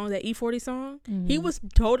played that song, that E40 song? Mm-hmm. He was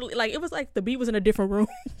totally, like, it was like the beat was in a different room.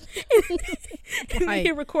 And like,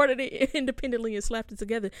 he recorded it independently and slapped it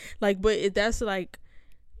together. Like, but that's like,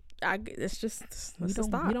 it's just, we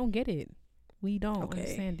don't get it. We don't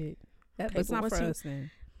understand it. But it's not for us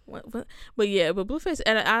then. But yeah, but Blueface,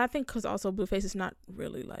 and I think because also Blueface is not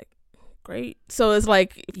really like great. So it's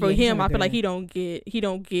like for him, I feel like he don't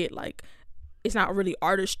get like, it's not really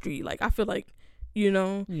artistry. Like, I feel like, you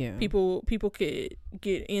know, people could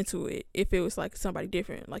get into it if it was like somebody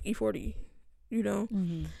different, like E40, you know.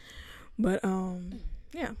 Mm-hmm. But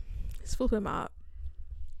yeah, it's Flu Flame Out.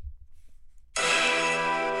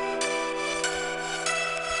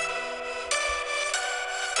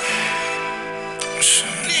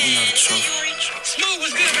 Smooth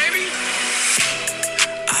was good, baby.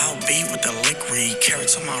 I'll be with the liquid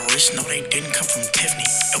carrots on my wrist. No, they didn't come from Tiffany.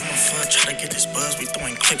 Elmer Fudd try to get this buzz. We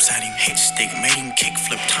throwing clips at him. Hit stick, made him kick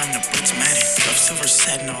flip. Time to blitz Madden. Love silver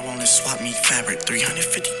satin all on this swap meet fabric.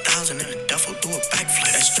 350,000 in a duffel. Do a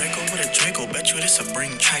backflip. That's Draco with a Draco. Bet you this a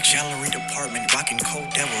bring traction. Gallery department rocking Cold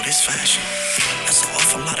Devil. This fashion. That's an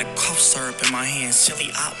awful lot of cough syrup in my hands.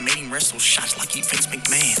 Silly op made him wrestle shots like he Vince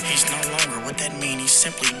McMahon. He's no longer what that mean. He's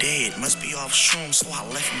simply dead. Must be off shrooms, so I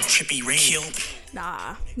left him trippy red. Killed.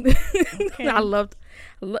 Nah.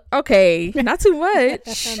 Okay. Okay, not too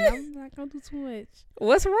much. I'm not gonna do too much.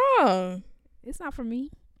 What's wrong? It's not for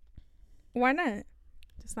me. Why not?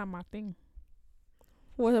 It's not my thing.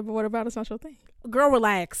 What about it's not your thing? Girl,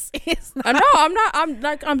 relax. It's not. No, I'm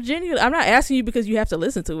not. I'm genuinely. I'm not asking you because you have to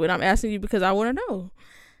listen to it. I'm asking you because I want to know.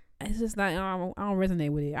 It's just not. I don't resonate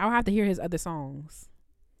with it. I'll have to hear his other songs.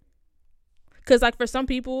 Cause like for some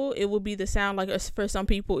people it will be the sound. Like for some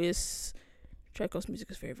people it's Draco's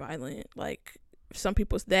music is very violent. Like some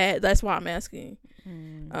people it's that. That's why I'm asking.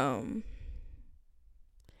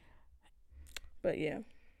 But yeah,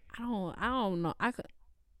 I don't know. I'll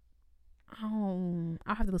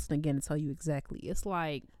have to listen again to tell you exactly. It's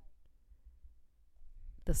like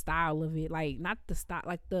the style of it, like not the style,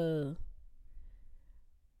 like the.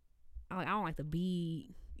 I don't like the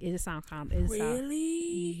beat. It just sounds kind of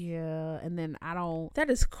really. Yeah, and then I don't. That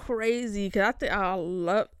is crazy because I think I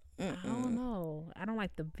love. I don't know. I don't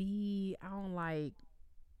like the beat. I don't like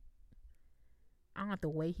the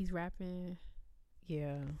way he's rapping.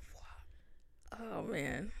 Yeah. Oh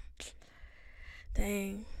man.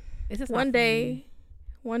 Dang. It's just one day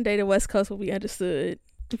the West Coast will be understood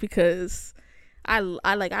because I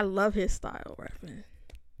love his style rapping.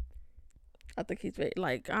 I think he's very,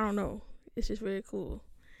 like, I don't know. It's just very cool.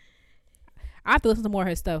 I have to listen to more of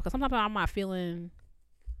his stuff because sometimes I'm not feeling.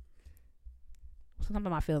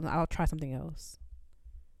 I'll try something else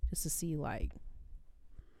just to see, like.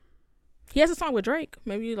 He has a song with Drake.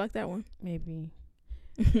 Maybe you like that one. Maybe.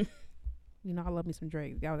 You know, I love me some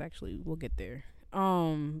Drake. That was actually, we'll get there.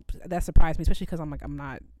 That surprised me, especially because I'm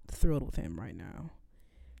not thrilled with him right now.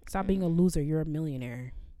 Stop being a loser. You're a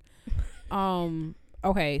millionaire.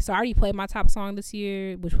 Okay, so I already played my top song this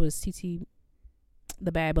year, which was TT,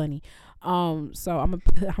 the Bad Bunny. So I'm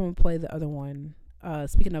gonna play the other one.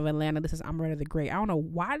 Speaking of Atlanta, this is Amaretta the Great. I don't know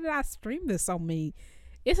why did I stream this so many.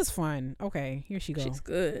 This is fun. Okay, here she goes. She's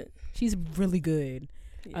good. She's really good.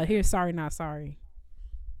 Yeah. Here's Sorry Not Sorry.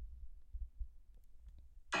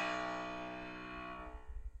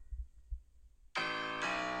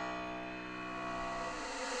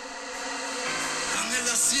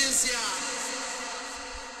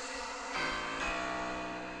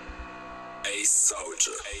 A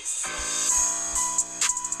soldier.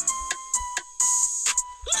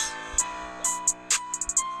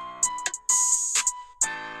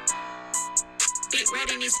 Big red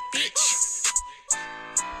in this bitch.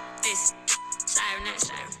 This Siren, not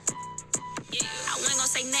Siren. Yeah. I wasn't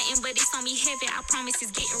gonna say nothing, but it's on me heavy. I promise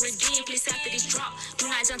it's getting ridiculous after this drop.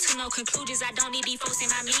 Do not jump to no conclusions. I don't need these folks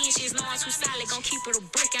in my mentions. No, I'm too solid, gon' keep it a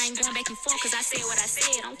brick. I ain't going back and forth, cause I said what I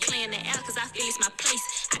said. I'm clearing the air, cause I feel it's my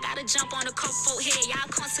place. I gotta jump on a couple folk head. Y'all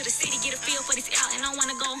come to the city, get a feel for this out. And I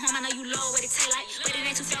wanna go home, I know you low where it tail like. But it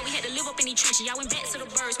ain't too far, we had to live up in these trenches. Y'all went back to the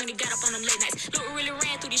birds when they got up on them late nights. Look, we really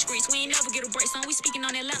ran through these streets. We ain't never get a break. So we speaking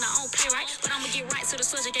on Atlanta, I don't play right. But I'ma get right to the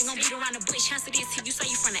subject, ain't gonna beat around the bush. Chance to this, if you say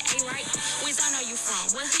you from the A, right? Where's I know you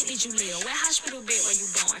from? What hood did you live? What hospital bed where you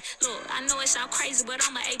born? Look, I know it sound crazy, but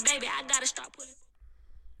I'm a A baby. I gotta start putting.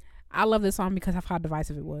 I love this song because of how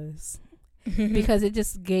divisive it was. Because it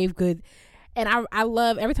just gave good. And I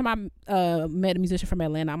love every time I met a musician from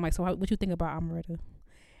Atlanta, I'm like, so what you think about Amaretta?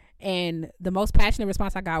 And the most passionate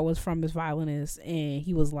response I got was from this violinist, and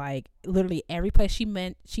he was like, literally every place she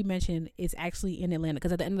mentioned is actually in Atlanta.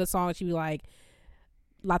 Because at the end of the song, she was like,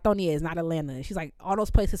 Latonia is not Atlanta. She's like, all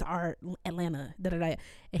those places are Atlanta. Da, da, da.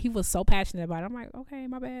 And he was so passionate about it. I'm like, okay,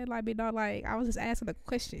 my bad. Like, big dog, like, I was just asking a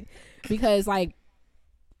question. Because, like,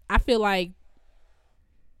 I feel like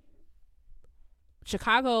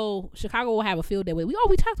Chicago will have a field day with.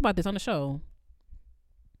 We talked about this on the show.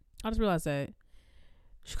 I just realized that.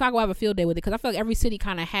 Chicago will have a field day with it. Because I feel like every city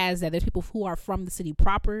kind of has that. There's people who are from the city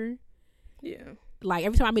proper. Yeah. Like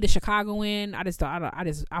every time I meet a Chicagoan, I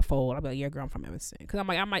fold. I'll be like, yeah, girl, I'm from Evanston, because I'm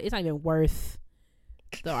like, it's not even worth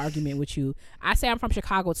the argument with you. I say I'm from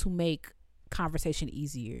Chicago to make conversation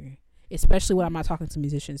easier, especially when I'm not talking to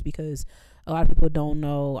musicians, because a lot of people don't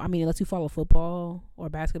know. I mean, unless you follow football or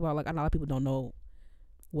basketball, like a lot of people don't know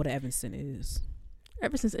what Evanston is.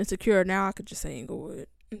 Ever since Insecure, now I could just say Inglewood.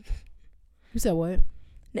 You said what?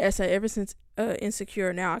 I said ever since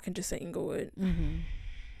Insecure, now I can just say Inglewood. Mm-hmm.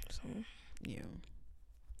 So yeah.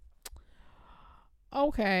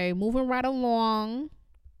 Okay, moving right along.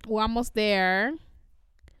 We're almost there.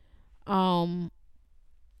 No,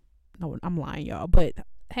 I'm lying, y'all, but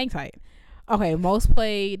hang tight. Okay, most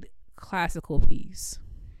played classical piece.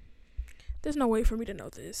 There's no way for me to know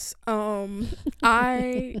this.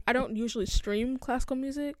 I don't usually stream classical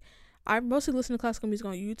music. I mostly listen to classical music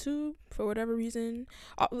on YouTube for whatever reason.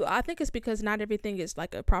 I think it's because not everything is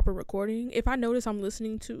like a proper recording. If I notice I'm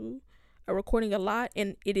listening to a recording a lot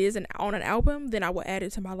and it is on an album, then I will add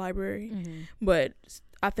it to my library. Mm-hmm. But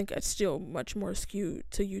I think it's still much more skewed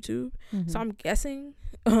to YouTube. Mm-hmm. So I'm guessing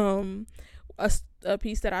a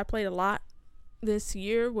piece that I played a lot this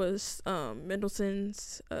year was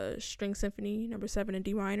Mendelssohn's String Symphony No. 7 in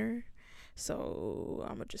D minor. So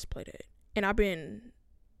I'm gonna just play that. And I've been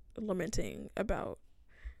lamenting about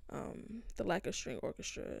the lack of string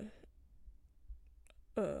orchestra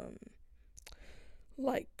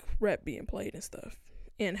like rap being played and stuff,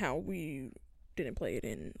 and how we didn't play it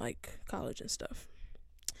in like college and stuff.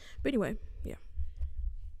 But anyway, yeah.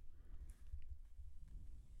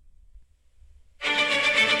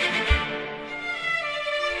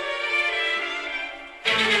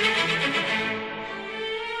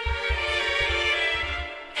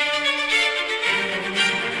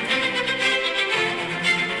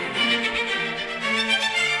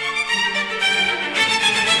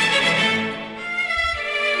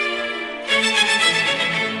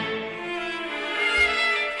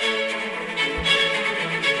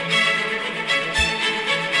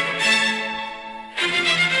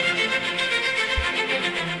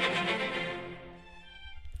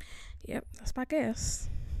 I guess.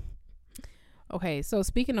 Okay, so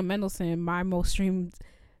speaking of Mendelssohn, my most streamed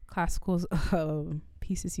classical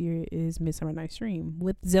piece this year is Midsummer Night's Dream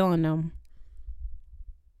with Zill and them.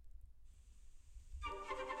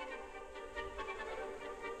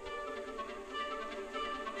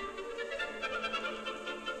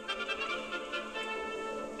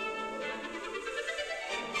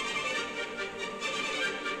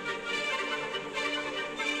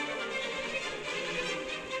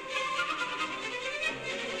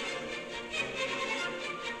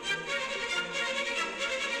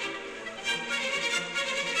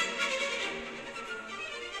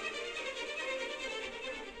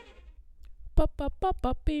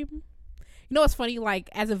 You know what's funny? Like,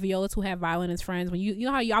 as a violist who have violin as friends, when you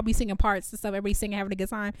know how y'all be singing parts and stuff, everybody singing, having a good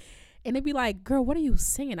time, and they be like, "Girl, what are you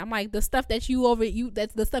singing?" I'm like, "The stuff that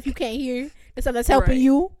that's the stuff you can't hear, the stuff that's helping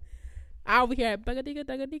you." I over here,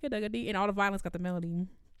 and all the violins got the melody.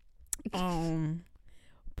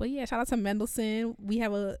 But yeah, shout out to Mendelssohn. We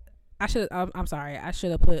have I'm sorry, I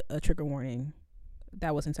should have put a trigger warning.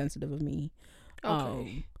 That was insensitive of me.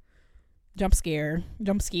 Okay. Jump scare.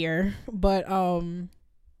 But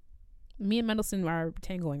me and Mendelssohn are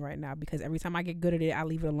tangoing right now because every time I get good at it, I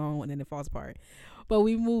leave it alone and then it falls apart. But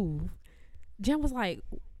we move. Jen was like,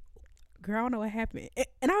 "Girl, I don't know what happened,"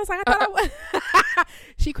 and I was like, "I thought I was."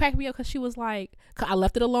 She cracked me up because she was like, "Cause I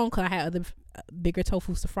left it alone because I had other bigger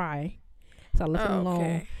tofus to fry, so I left it alone."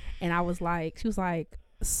 Okay. And I was like, she was like,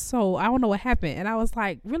 "So I don't know what happened," and I was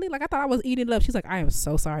like, "Really? Like I thought I was eating it up." She's like, "I am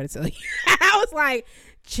so sorry to tell you." I was like,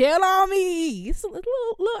 "Chill on me. It's a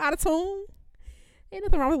little out of tune. Ain't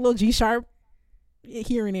nothing wrong with a little G sharp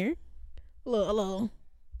here and there. A little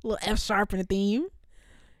F sharp in the theme.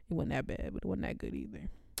 It wasn't that bad, but it wasn't that good either."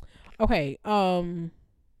 Okay.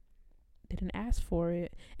 Didn't ask for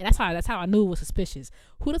it, and that's how I knew it was suspicious.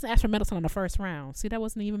 Who doesn't ask for Mendelssohn on the first round? See, that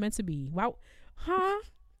wasn't even meant to be. Wow. Huh?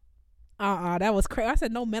 That was crazy. I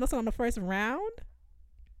said no Mendelssohn on the first round.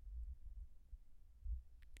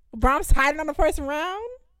 Brahms hiding on the first round.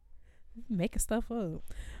 Making stuff up.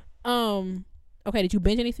 Okay, did you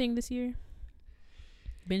binge anything this year?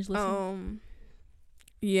 Binge listen?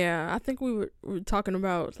 Yeah, I think we were talking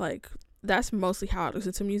about, like, that's mostly how I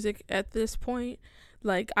listen to music at this point.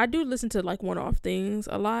 Like, I do listen to, like, one-off things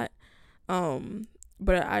a lot.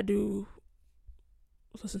 But I do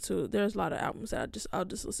listen to, there's a lot of albums that I'll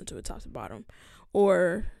just listen to it top to bottom.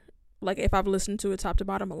 Or, like, if I've listened to it top to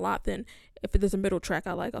bottom a lot, then if there's a middle track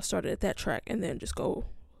I'll start it at that track and then just go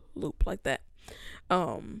loop like that.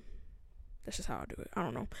 That's just how I do it. I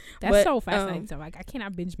don't know. That's so fascinating. So, like, I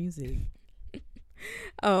cannot binge music.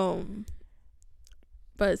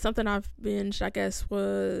 But something I've binged, I guess,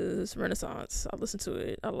 was Renaissance. I listened to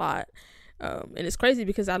it a lot. And it's crazy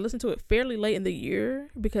because I listened to it fairly late in the year,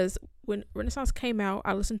 because when Renaissance came out,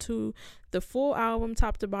 I listened to the full album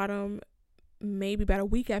top to bottom maybe about a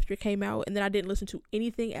week after it came out, and then I didn't listen to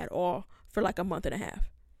anything at all for like a month and a half.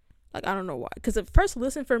 Like, I don't know why, because the first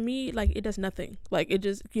listen for me, like, it does nothing. Like, it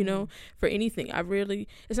just, for anything,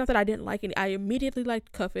 it's not that I didn't like any. I immediately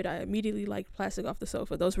liked Cuff It. I immediately liked Plastic Off the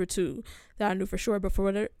Sofa. Those were two that I knew for sure. But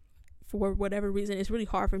for whatever reason, it's really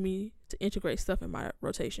hard for me to integrate stuff in my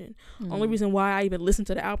rotation. Only reason why I even listened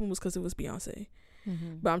to the album was because it was Beyonce.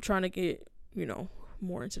 But I'm trying to get,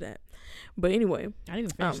 more into that. But anyway, I didn't even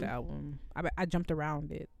finish the album. I jumped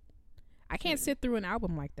around it. I can't sit through an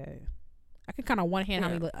album like that. I can kind of one hand how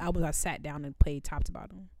many albums I sat down and played top to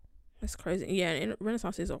bottom. That's crazy. Yeah, and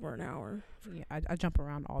Renaissance is over an hour. Yeah, I jump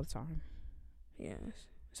around all the time. Yeah,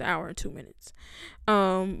 it's an hour and 2 minutes.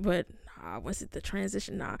 But was it the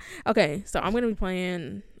transition? Nah. Okay, so I'm gonna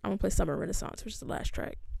play Summer Renaissance, which is the last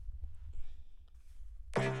track.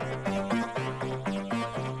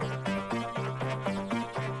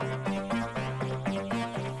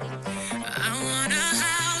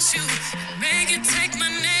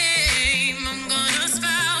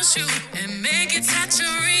 You and make it touch a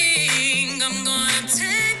ring. I'm gonna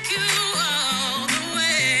take you all the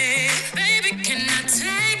way. Baby, can I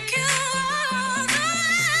take you all the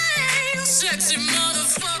way? You sexy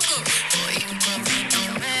motherfucker. Boy, you perfect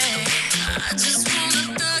on me. I just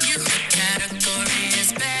wanna thug you. The category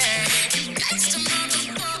is bad. You gangsta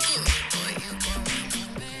motherfucker. Boy, you perfect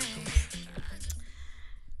on me.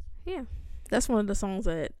 Yeah, that's one of the songs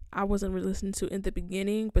that I wasn't really listening to in the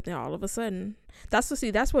beginning, but then all of a sudden, that's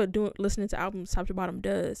what listening to albums top to bottom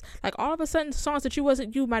does. Like, all of a sudden, songs that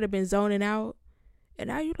you might have been zoning out, and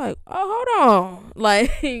now you're like, oh, hold on.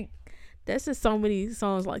 Like, there's just so many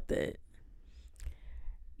songs like that.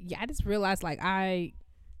 Yeah, I just realized, like, I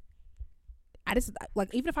just,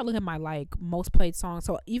 like, even if I look at my, like, most played songs,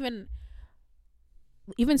 so even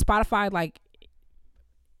Spotify, like,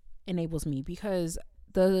 enables me, because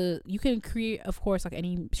you can create, of course, like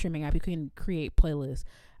any streaming app, you can create playlists.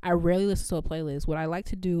 I rarely listen to a playlist. What I like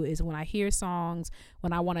to do is when I hear songs,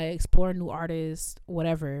 when I want to explore new artists,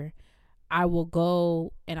 whatever, I will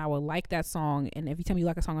go and I will like that song. And if you tell me you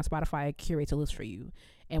like a song on Spotify, I curate a list for you.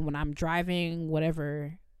 And when I'm driving,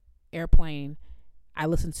 whatever, airplane, I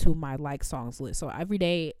listen to my like songs list. So every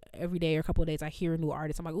day or a couple of days, I hear a new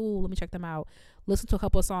artist. I'm like, ooh, let me check them out. Listen to a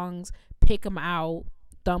couple of songs, pick them out,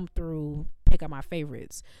 thumb through, pick out my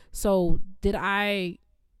favorites. So did I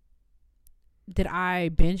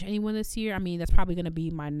binge anyone this year? I mean, that's probably going to be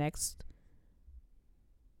my next,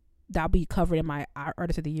 that'll be covered in my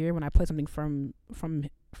artist of the year when I play something from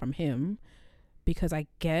him, because I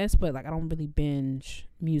guess, but like I don't really binge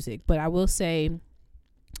music. But I will say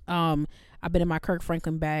I've been in my Kirk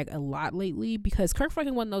Franklin bag a lot lately, because Kirk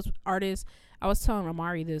Franklin, one of those artists, I was telling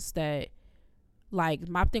Amari this, that like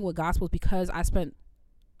my thing with gospel is because I spent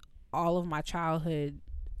all of my childhood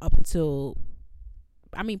up until,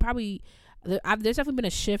 I mean, probably there's definitely been a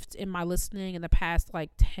shift in my listening in the past like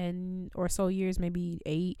 10 or so years, maybe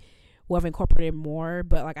 8, where I've incorporated more.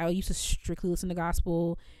 But like I used to strictly listen to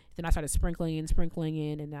gospel, then I started sprinkling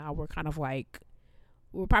in, and now we're kind of like,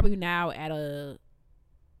 we're probably now at a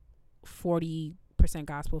 40%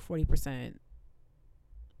 gospel, 40%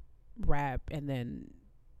 rap, and then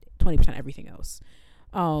 20% everything else.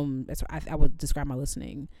 That's what I would describe my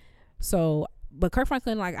listening. So, but Kirk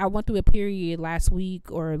Franklin, like I went through a period last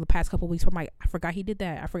week or the past couple of weeks where I'm like, I forgot he did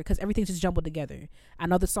that. I forgot, because everything's just jumbled together. I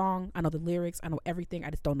know the song, I know the lyrics, I know everything. I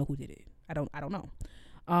just don't know who did it. I don't know.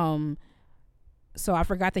 So I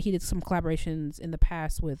forgot that he did some collaborations in the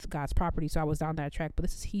past with God's Property. So I was down that track. But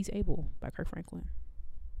this is He's Able by Kirk Franklin.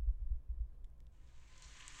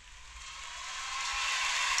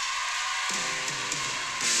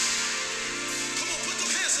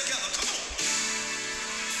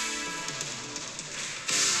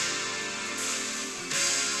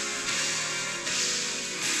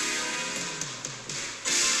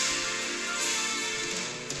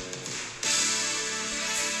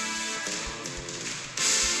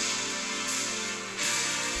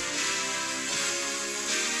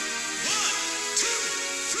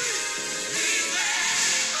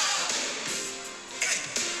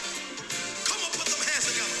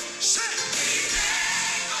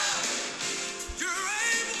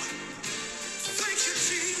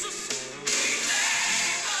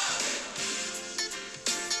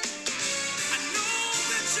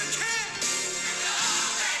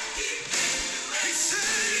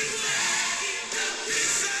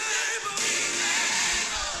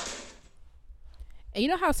 And you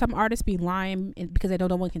know how some artists be lying because they know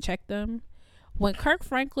no one can check them? When Kirk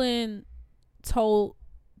Franklin told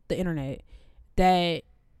the internet that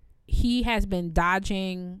he has been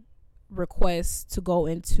dodging requests to go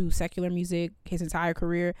into secular music his entire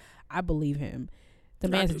career, I believe him. The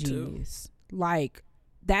man's a genius. Too. Like,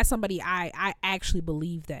 that's somebody I actually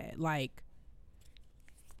believe that. Like,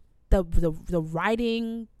 the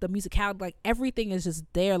writing, the musicality, like everything is just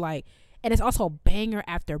there. Like, and it's also banger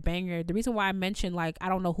after banger. The reason why I mentioned, like, I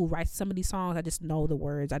don't know who writes some of these songs. I just know the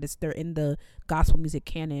words. They're in the gospel music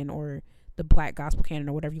canon, or the black gospel canon,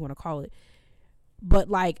 or whatever you want to call it. But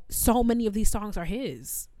like, so many of these songs are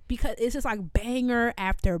his, because it's just like banger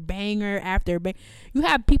after banger after banger. You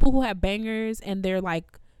have people who have bangers and they're like,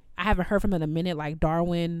 I haven't heard from them in a minute, like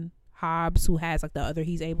Darwin Hobbs, who has like the other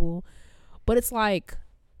He's Able. But it's like,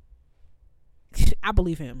 I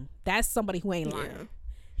believe him. That's somebody who ain't lying. Yeah.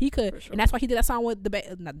 He could, sure. And that's why he did that song with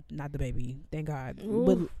not the baby, thank God,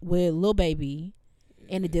 with Lil Baby,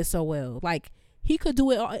 and it did so well. Like, he could do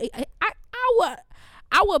it all.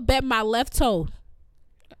 I would bet my left toe.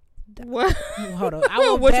 What? Hold on.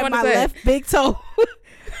 I would bet my left big toe.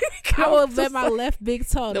 I would bet my left big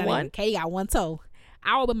toe. The one? Katie got one toe.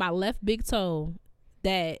 I would bet my left big toe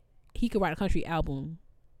that he could write a country album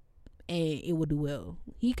and it would do well.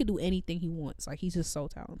 He could do anything he wants. Like, he's just so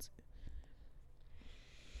talented.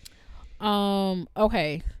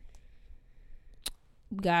 Okay.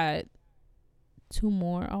 We got 2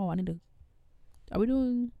 more. Oh, I need to. We're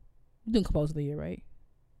doing Composer of the Year, right?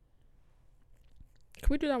 Can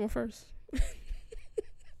we do that one first?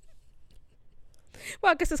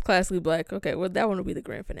 Well, I guess it's Classically Black. Okay, well, that one will be the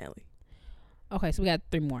grand finale. Okay, so we got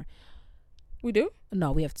 3 more. We do?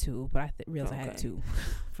 No, we have 2, but I realized I had 2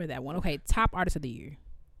 for that one. Okay, top artist of the year.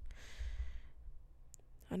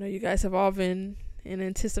 I know you guys have all been in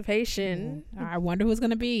anticipation. I wonder who's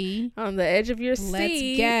gonna be on the edge of your seat.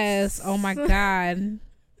 Let's guess. Oh my God,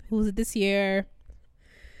 who's it this year?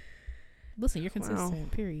 Listen, you're consistent. Wow.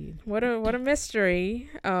 Period. What a mystery.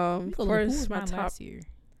 Of course, my top last year.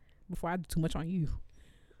 Before I do too much on you.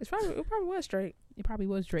 It probably was Drake. It probably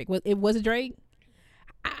was Drake. It was Drake.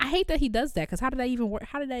 I hate that he does that, because how did that even work?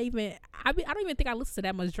 How did that even? I don't even think I listen to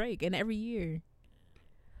that much Drake, and every year.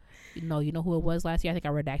 You know who it was last year? I think I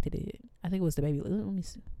redacted it. I think it was the baby. Let me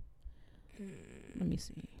see. Let me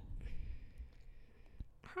see.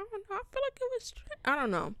 I don't know. I feel like it was Drake. I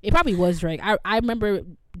don't know. It probably was Drake. I remember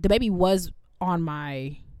the baby was on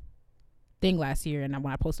my thing last year, and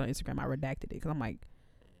when I posted on Instagram, I redacted it because I'm like,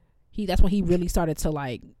 that's when he really started to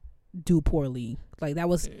like do poorly. Like that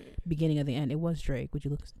was beginning of the end. It was Drake. Would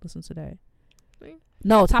you listen to that?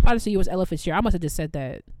 No, top artist of the year was Ella Fitzgerald. I must have just said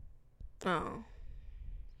that. Oh.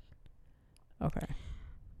 Okay.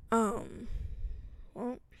 Well,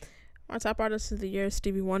 my top artist of the year is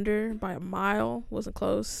Stevie Wonder by a mile. Wasn't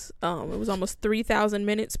close. It was almost 3,000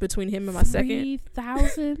 minutes between him and my second.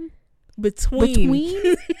 3,000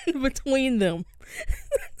 between between them.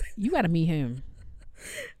 You gotta meet him.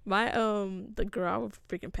 My the girl, I would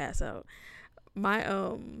freaking pass out. My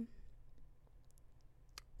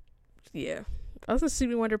yeah, I listen to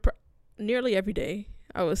Stevie Wonder nearly every day.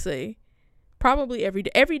 I would say probably every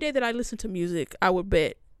day. Every day that I listen to music, I would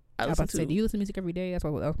bet I listen to. Do you listen to music every day? That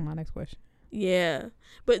was my next question. Yeah,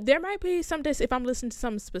 but there might be some days if I'm listening to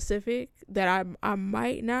something specific that I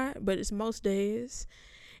might not, but it's most days.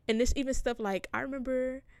 And this even stuff like I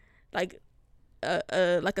remember, like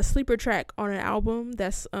a sleeper track on an album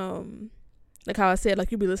that's like how I said,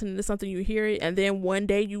 like you be listening to something, you hear it, and then one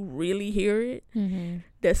day you really hear it. Mm-hmm.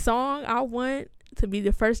 The song I want to be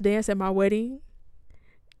the first dance at my wedding.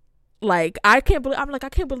 Like I can't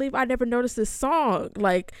believe I never noticed this song.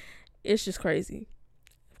 Like it's just crazy.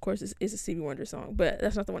 Of course, it's a Stevie Wonder song, but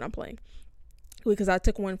that's not the one I'm playing because I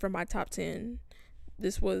took one from my top 10.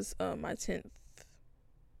 This was my 10th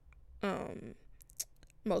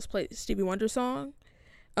most played Stevie Wonder song,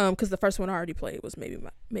 because the first one I already played was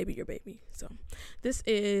maybe Your Baby. So this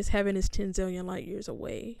is Heaven is 10 Zillion Light Years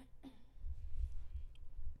Away.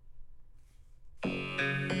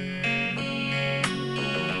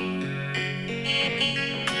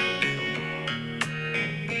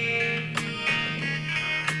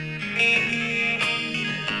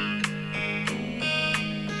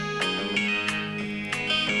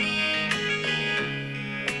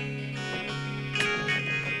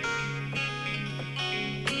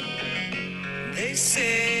 They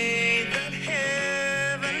say that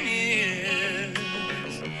heaven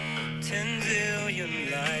is 10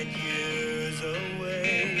 zillion light years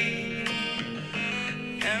away,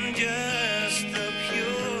 and just the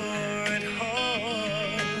pure at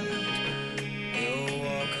heart will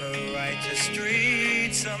walk her righteous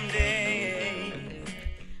street someday.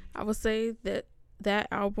 I would say that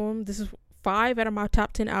album, this is 5 out of my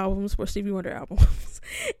top 10 albums were Stevie Wonder albums.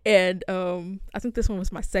 And I think this one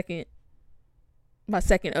was my second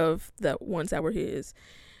of the ones that were his.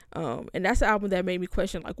 And that's the album that made me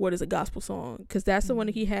question, like, what is a gospel song? Because that's the one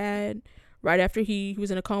that he had right after he was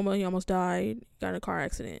in a coma. He almost died, got in a car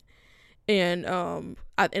accident. And and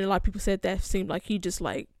a lot of people said that seemed like he just,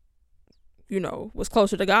 like, you know, was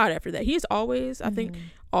closer to God after that. He's always, I think,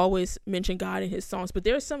 always mentioned God in his songs. But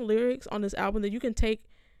there's some lyrics on this album that you can take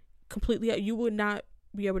completely out. You would not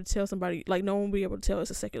be able to tell somebody, like, no one would be able to tell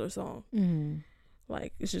it's a secular song.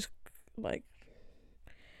 Like, it's just, like,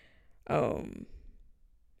 dang,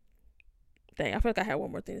 I feel like I had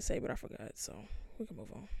one more thing to say, but I forgot, so we can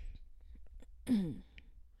move on.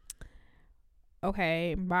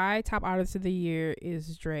 Okay, my top artist of the year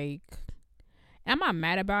is Drake. And I'm not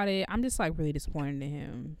mad about it. I'm just like really disappointed in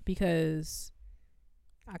him because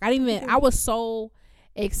like I was so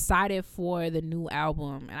excited for the new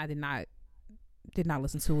album and I did not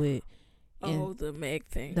listen to it. And the Meg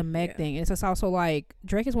thing. The Meg thing. And it's just also like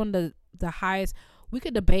Drake is one of the highest. We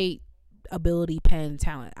could debate ability, pen,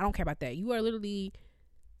 talent. I don't care about that. You are literally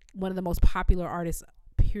one of the most popular artists,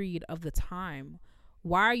 period, of the time.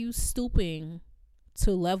 Why are you stooping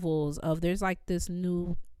to levels of there's like this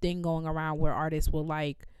new thing going around where artists will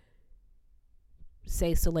like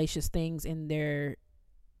say salacious things in their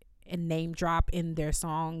and name drop in their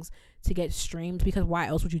songs to get streams, because why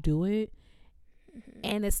else would you do it?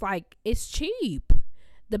 And it's like, it's cheap.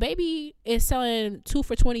 The baby is selling 2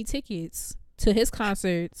 for $20 tickets to his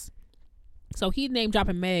concerts, so he name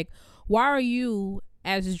dropping Meg. Why are you,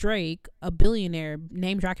 as Drake, a billionaire,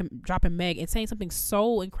 name dropping Meg and saying something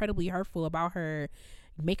so incredibly hurtful about her,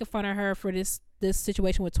 making fun of her for this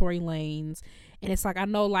situation with Tory Lanez? And it's like, I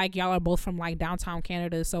know like y'all are both from like downtown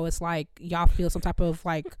Canada, so it's like y'all feel some type of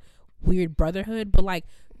like weird brotherhood, but like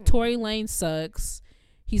Tory Lanez sucks.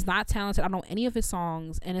 He's not talented. I don't know any of his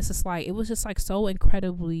songs, and it's just like, it was just like so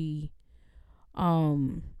incredibly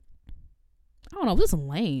I don't know, it was just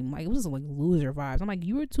lame. Like, it was just like loser vibes. I'm like,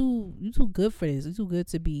 you too good for this. You're too good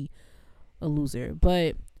to be a loser.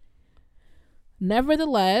 But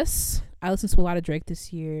nevertheless, I listened to a lot of Drake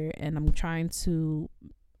this year, and I'm trying to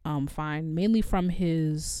find mainly from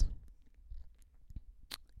his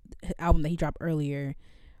album that he dropped earlier.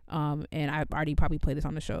 And I've already probably played this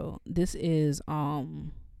on the show. This is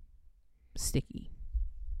Sticky.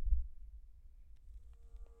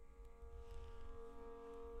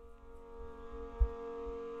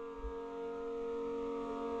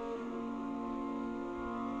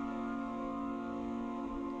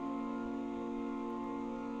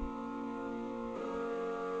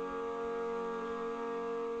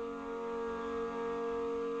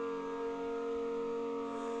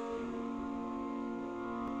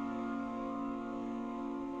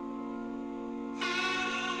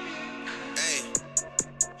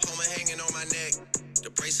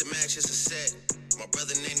 Matches a set. My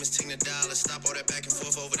brother name is Tina Dollar. Stop all that back and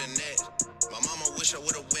forth over the net. My mama wish I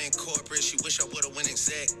would've went corporate. She wish I would've went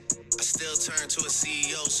exec. I still turn to a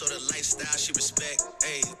CEO, so the lifestyle she respect.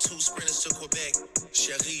 Hey, 2 sprinters to Quebec.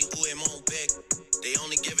 Cherie, où est mon bec? They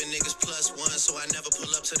only giving niggas +1, so I never pull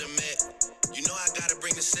up to the Met. You know I gotta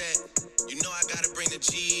bring the set. You know I gotta bring the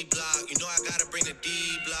G block. You know I gotta bring the D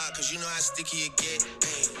block. Cause you know how sticky it get.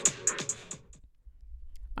 Hey.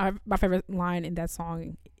 My favorite line in that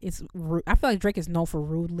song is rude. I feel like Drake is known for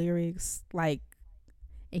rude lyrics. Like,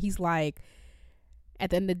 and he's like, at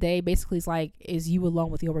the end of the day, basically, it's like, is you alone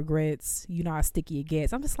with your regrets? You know how sticky it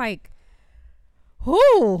gets. I'm just like,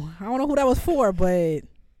 who? I don't know who that was for, but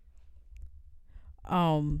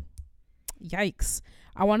yikes.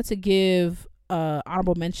 I wanted to give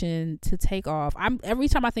honorable mention to Takeoff. Every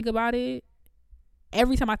time I think about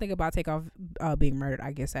Takeoff being murdered,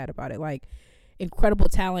 I get sad about it. Like, incredible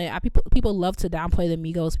talent. People love to downplay the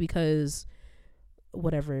Migos because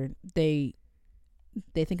whatever they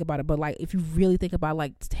think about it, but like, if you really think about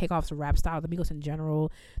like Takeoff's rap style, the Migos in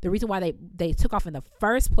general, the reason why they took off in the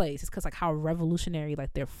first place is because like how revolutionary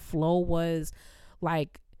like their flow was.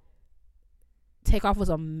 Like, Takeoff was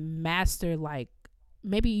a master. Like,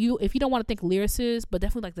 maybe if you don't want to think lyricist, but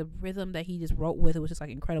definitely like the rhythm that he just wrote with, it was just like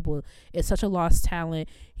incredible. It's such a lost talent.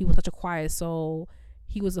 He was such a quiet soul.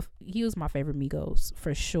 He was my favorite Migos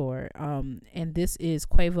for sure. And this is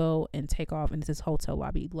Quavo and Takeoff, and this is Hotel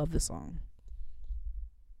Lobby. Love this song.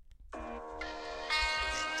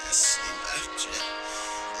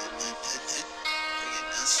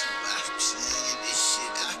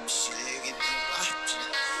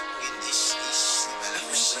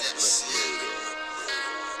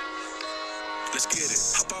 Let's get it.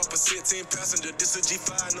 Hop off a 16 passenger. This a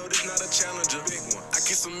G5, no, this not a Challenger. Big one. I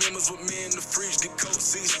keep some members with me in the fridge. The coat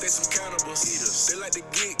seats, they some cannibals. Eaters. They like to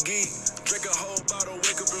geek. Drink a whole bottle,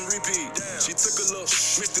 wake up and repeat. Damn. She took a look,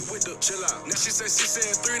 mixed it with the chill out. Now she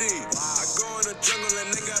saying 3D. Wow. I go in the jungle and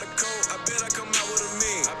they got a coat. I bet I come out with a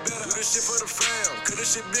mean. I bet I do this shit for the fam, cause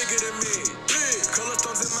this shit bigger than me. Big. Color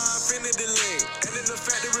stones in my infinity link. And in the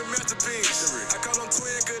factory masterpiece. I call him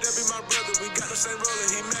twin, could that be my brother? We got the same roller,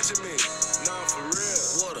 he matching me. Nah, for real.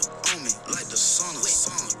 Water on me like the sun of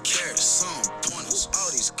sun. Carrots, some pointers,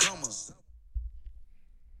 all these commas.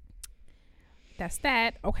 That's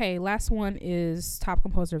that. Okay, last one is top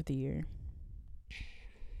composer of the year.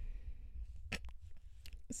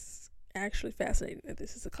 It's actually fascinating that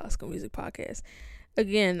this is a classical music podcast.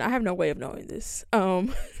 Again, I have no way of knowing this.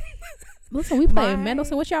 Listen, we play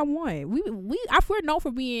Mendelssohn. What y'all want? We're known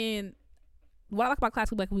for being. What I like about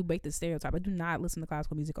classical music, we break the stereotype. I do not listen to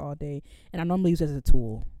classical music all day, and I normally use it as a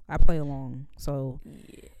tool. I play along, so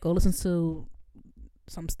go listen to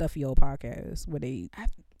some stuffy old podcast where they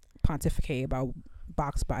pontificate about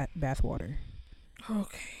box bathwater.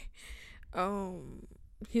 Okay.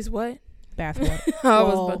 He's what? Bathwater. I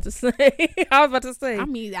was about to say. I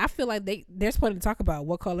mean, I feel like they're supposed to talk about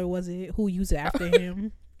what color was it, who used it after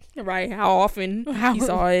him, right? How often he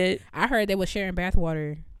saw it. I heard they were sharing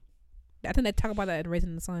bathwater. I think they talk about that at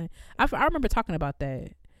Raising the Sun. I remember talking about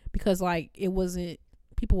that because like it wasn't,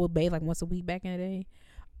 people would bathe like once a week back in the day.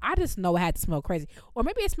 I just know it had to smell crazy, or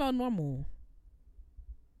maybe it smelled normal.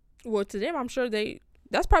 Well, to them, I'm sure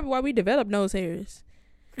that's probably why we developed nose hairs.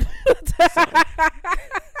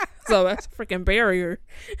 So that's a freaking barrier.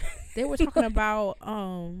 They were talking about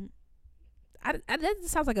that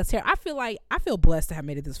sounds like a terror. I feel blessed to have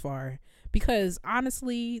made it this far, because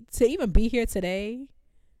honestly, to even be here today,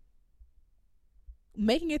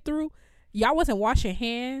 making it through, y'all wasn't washing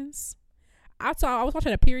hands. I was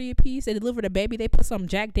watching a period piece. They delivered a baby. They put some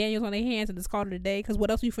Jack Daniels on their hands and just called it a day. Because what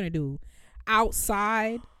else are you finna do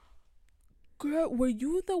outside? Girl, were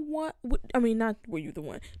you the one? I mean, not were you the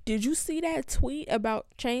one. Did you see that tweet about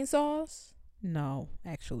chainsaws? No,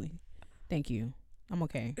 actually. Thank you. I'm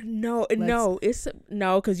okay. No, it's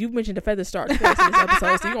no, because you've mentioned the feather starch twice in this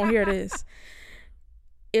episode, so you're gonna hear this.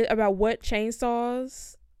 About what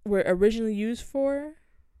chainsaws were originally used for.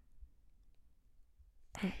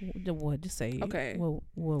 What? Just say it. Okay. Well,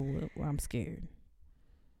 I'm scared.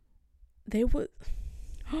 They would.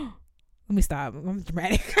 Let me stop. I'm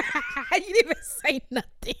dramatic. You didn't even say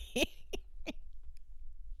nothing.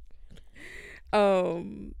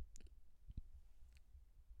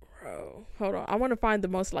 Bro, hold on. I want to find the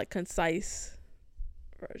most like concise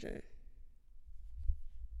version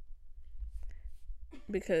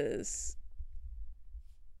because.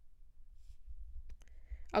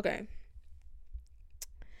 Okay.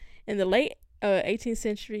 In the late 18th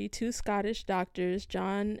century, two Scottish doctors,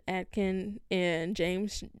 John Atkin and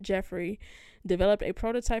James Jeffrey, developed a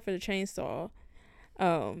prototype for the chainsaw.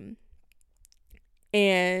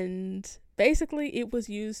 And basically it was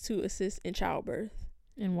used to assist in childbirth.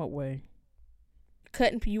 In what way?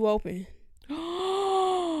 Cutting you open.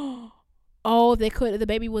 Oh, they could. The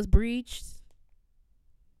baby was breached.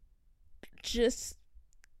 Just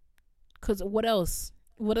because what else?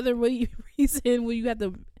 What other reason would you have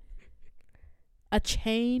to? A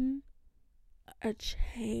chain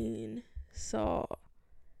saw.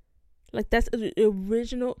 Like that's the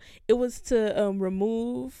original. It was to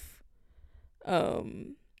remove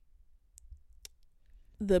the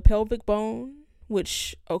pelvic bone,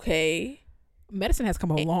 which okay. Medicine has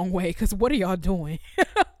come a long way, because what are y'all doing?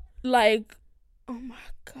 Like, oh my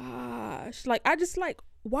gosh. Like, I just like,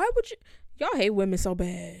 why would you? Y'all hate women so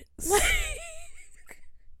bad. Like,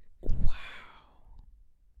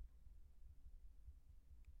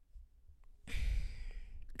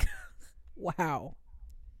 wow.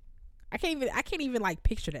 I can't even like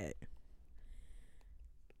picture that.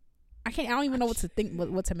 I don't even know what to think,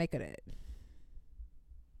 what to make of that.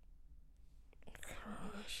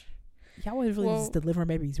 Gosh. Y'all was really just delivering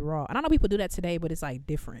babies raw. And I know people do that today, but it's like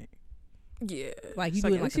different. Yeah. Like you do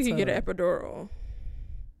do it it like you can get an epidural.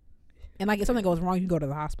 And like if something goes wrong, you can go to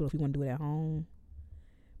the hospital if you want to do it at home.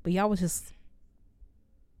 But y'all was just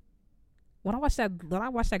when I watched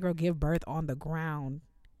that girl give birth on the ground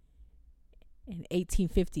in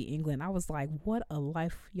 1850 England, I was like, what a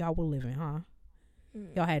life y'all were living, huh?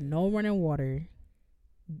 Y'all had no running water.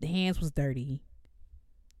 The hands was dirty.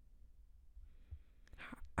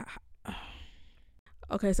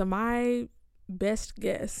 Okay, so my best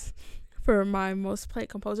guess for my most played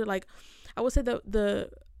composer, like I would say the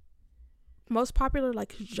most popular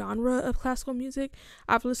like genre of classical music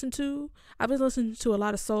I've been listening to a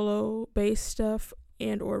lot of solo bass stuff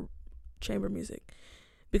and or chamber music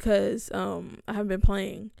because I haven't been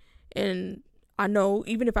playing, and I know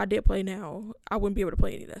even if I did play now, I wouldn't be able to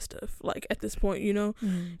play any of that stuff like at this point, you know,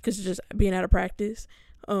 because it's just being out of practice.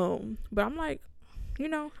 But I'm like, you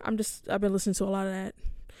know, I've been listening to a lot of that,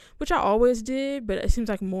 which I always did, but it seems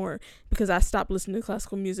like more because I stopped listening to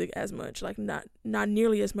classical music as much, like not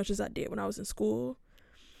nearly as much as I did when I was in school.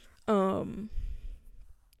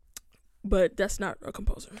 But that's not a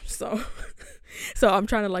composer, so I'm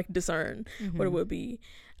trying to like discern what it would be.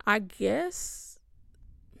 I guess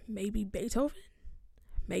maybe Beethoven.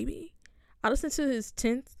 Maybe I listened to his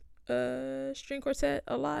 10th string quartet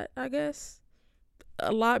a lot. I guess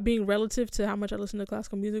a lot being relative to how much I listen to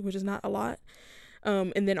classical music, which is not a lot.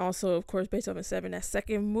 And then also, of course, Beethoven 7, that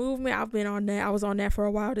second movement. I've been on that. I was on that for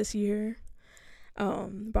a while this year. But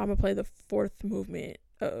I'm gonna play the 4th movement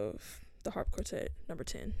of the harp quartet, number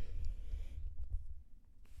 10.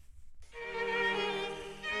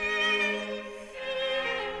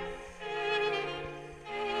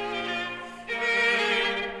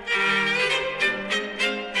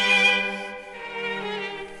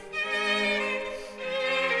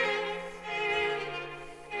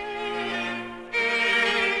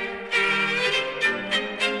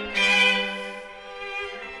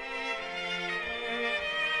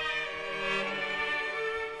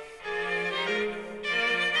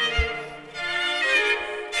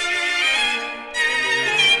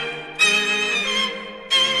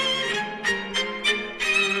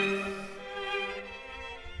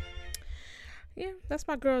 That's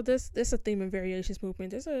my girl. This a theme and variations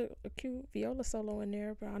movement. There's a cute viola solo in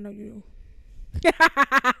there, but I know you.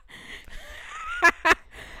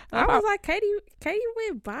 I was like, Katie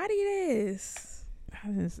would body this.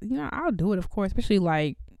 I'll do it, of course, especially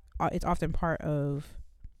like it's often part of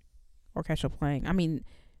orchestral playing. I mean,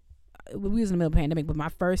 we was in the middle of the pandemic, but my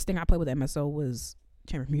first thing I played with MSO was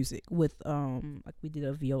chamber music with like we did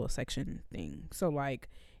a viola section thing. So like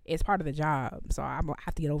it's part of the job. So I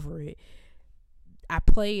have to get over it. I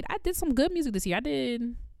did some good music this year. I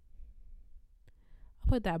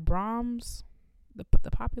played that Brahms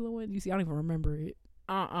the popular one. You see, I don't even remember it.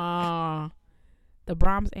 The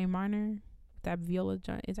Brahms A minor, that viola.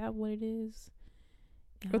 Is that what it is?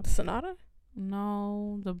 With the sonata?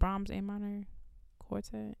 No, the Brahms A minor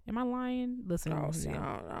quartet. Am I lying? Listen. Oh, see,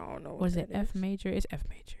 I don't know. What is it? F major? It's F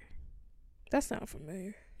major. That sounds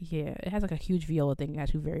familiar. Yeah, it has like a huge viola thing. It's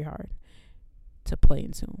actually very hard to play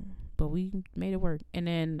in tune, but we made it work. And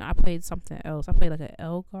then I played something else. I played like an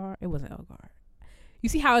Elgar. It wasn't Elgar. You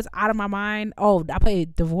see how it's out of my mind? Oh, I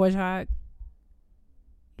played Dvorak.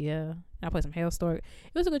 Yeah, and I played some Hailstork. It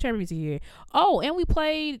was a good chamber music year. Oh, and we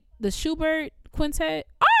played the Schubert Quintet.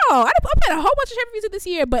 Oh, I played a whole bunch of chamber music this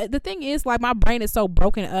year. But the thing is, like, my brain is so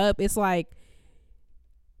broken up. It's like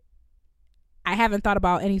I haven't thought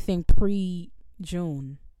about anything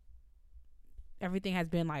pre-June. Everything has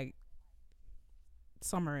been like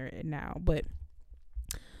summer now, but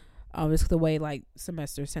it's the way like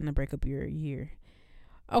semesters tend to break up your year.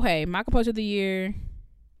 Okay, my composer of the year,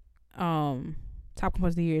 top composer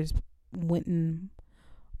of the year is Wynton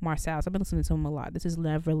Marsalis. I've been listening to him a lot. This is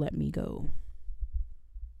Never Let Me Go.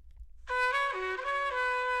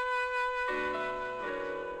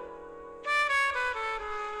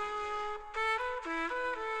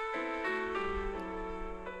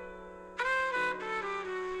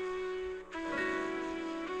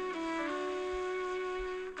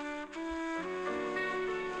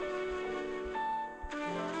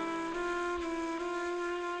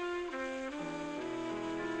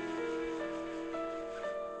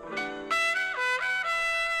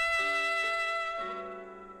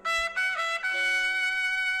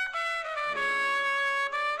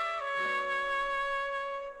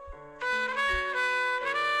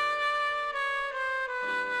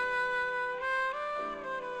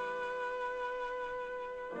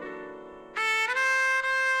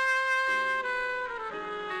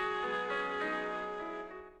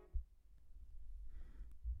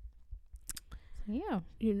 Yeah.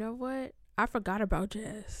 You know what? I forgot about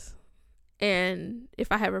jazz. And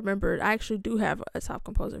if I had remembered, I actually do have a top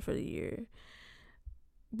composer for the year.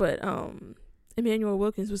 But Emmanuel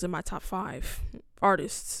Wilkins was in my top 5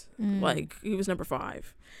 artists. Like, he was number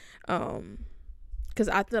 5. Because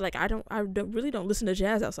I feel like I really don't listen to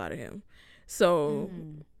jazz outside of him. So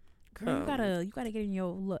girl, you gotta get in your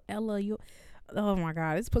little Ella. Oh my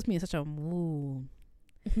God, this puts me in such a mood.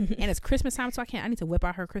 And it's Christmas time, so I need to whip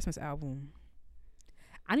out her Christmas album.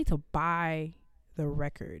 I need to buy the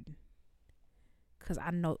record because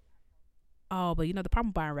I know. Oh, but the problem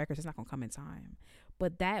with buying records is not gonna come in time.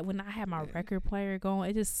 But that when I have my record player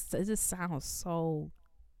going, it just sounds so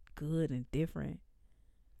good and different.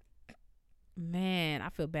 Man, I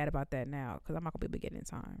feel bad about that now because I'm not gonna be able to get it in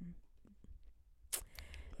time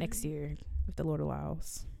next year if the Lord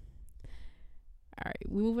allows. All right,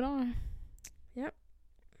 we moving on. Yep.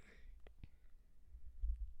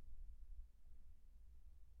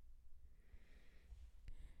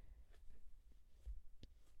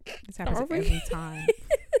 This happens every time.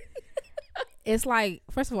 It's like,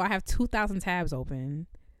 first of all, I have 2,000 tabs open.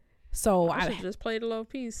 So I should just play the little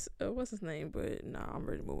piece. What's his name? But nah, I'm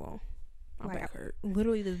ready to move on. My back hurt.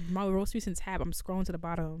 Literally, my most recent tab, I'm scrolling to the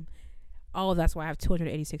bottom. Oh, that's why I have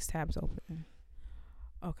 286 tabs open.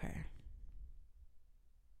 Okay.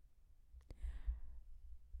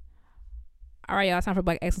 All right, y'all. It's time for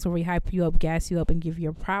Black Excellence, where we hype you up, gas you up, and give you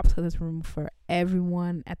your props because there's room for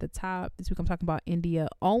everyone at the top. This week I'm talking about India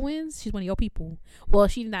Owens. She's one of your people. Well,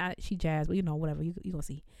 she jazz, but whatever. You gonna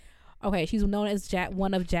see. Okay, she's known as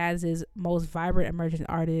one of jazz's most vibrant emerging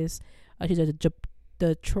artists. She's a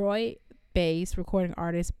Detroit-based recording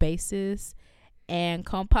artist, bassist, and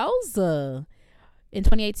composer. In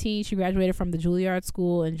 2018, she graduated from the Juilliard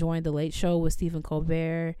School and joined The Late Show with Stephen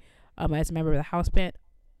Colbert as a member of the house band.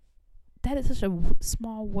 That is such a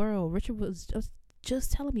small world. Richard was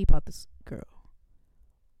just telling me about this girl.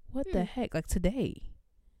 What the heck? Like today.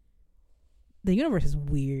 The universe is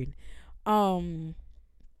weird. Since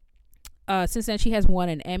then, she has won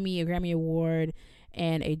an Emmy, a Grammy Award,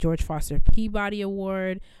 and a George Foster Peabody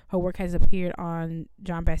Award. Her work has appeared on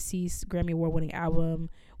John Baptiste's Grammy Award-winning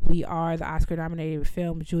album We Are, the Oscar-nominated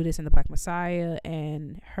film Judas and the Black Messiah,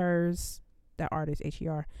 and Hers, that artist,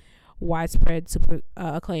 H-E-R, widespread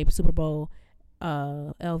acclaimed Super Bowl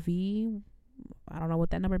LV, I don't know what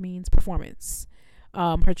that number means, performance.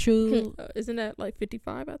 Her true isn't that like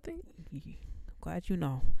 55, I think? Glad you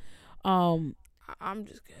know. I'm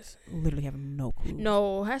just guessing. Literally have no clue.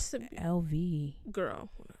 No, it has to be LV. Girl,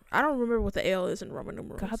 I don't remember what the L is in Roman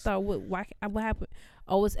numerals. God, I thought what happened?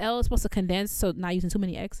 Oh, is L supposed to condense so not using too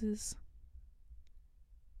many X's?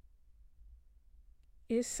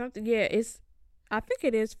 It's something. Yeah, I think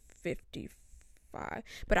it is 55.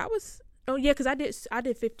 But I was Oh yeah, because I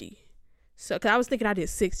did 50. So because I was thinking I did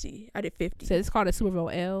 60. I did 50. So it's called a Super Bowl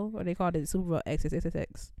L, or they called it Super Bowl X.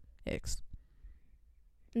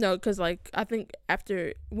 No, because like I think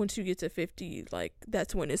after once you get to 50, like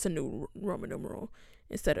that's when it's a new Roman numeral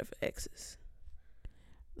instead of X's.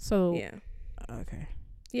 So yeah. Okay.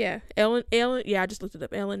 Yeah, Ellen. Yeah, I just looked it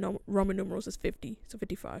up. Ellen Roman numerals is 50, so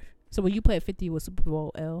 55. So when you play 50 with Super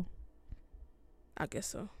Bowl L, I guess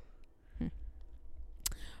so.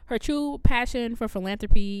 Her true passion for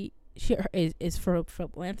philanthropy is for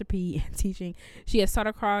philanthropy and teaching. She has taught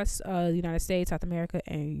across the United States, South America,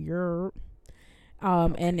 and Europe.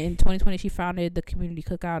 And in 2020, she founded the Community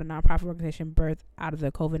Cookout, a nonprofit organization birthed out of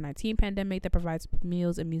the COVID-19 pandemic that provides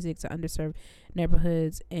meals and music to underserved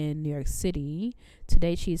neighborhoods in New York City. To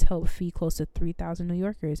date, she's helped feed close to 3,000 New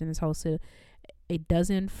Yorkers and has hosted a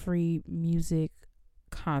dozen free music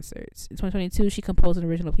concerts. In 2022, she composed an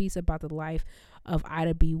original piece about the life of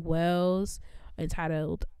Ida B. Wells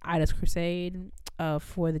entitled Ida's Crusade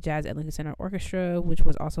for the Jazz at Lincoln Center Orchestra, which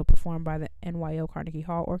was also performed by the NYO Carnegie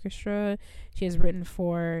Hall Orchestra. She has written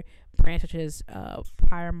for brands such as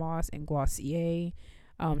Pyer Moss and Glossier.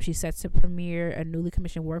 She's set to premiere a newly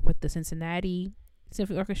commissioned work with the Cincinnati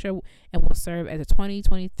Symphony Orchestra and will serve as a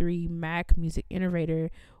 2023 MAC Music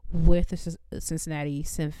Innovator with the Cincinnati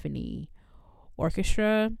Symphony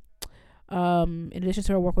Orchestra. In addition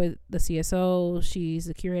to her work with the CSO, she's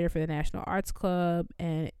the curator for the National Arts Club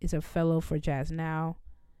and is a fellow for Jazz Now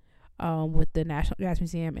with the National Jazz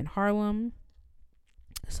Museum in Harlem.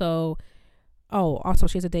 So, also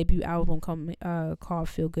she has a debut album called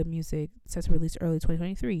Feel Good Music, set to release early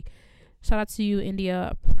 2023. Shout out to you,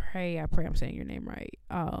 India. I pray I'm saying your name right.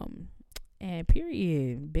 And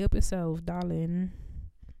period. Big up yourself, darling.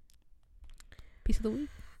 Piece of the week.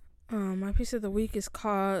 My piece of the week is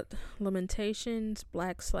called Lamentations,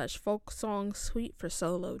 Black/Folk Song Suite for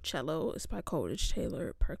Solo Cello. It's by Coleridge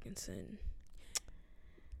Taylor Perkinson.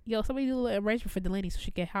 Yo, somebody do a little arrangement for Delaney so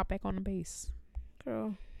she can hop back on the bass.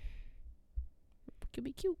 Girl. Could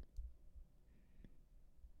be cute.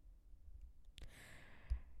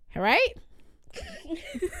 All right.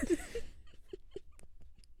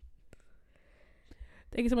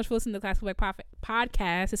 Thank you so much for listening to the Classical Black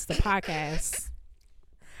Podcast. This is the podcast.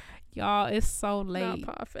 Y'all, it's so late. Not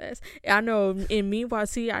podcast. I know. And meanwhile,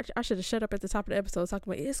 see, I should have shut up at the top of the episode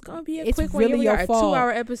talking about it's gonna be a quick one. Really your fault. A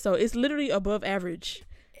 2-hour episode. It's literally above average.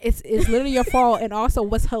 It's literally your fault. And also,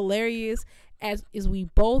 what's hilarious is we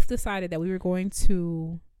both decided that we were going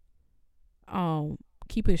to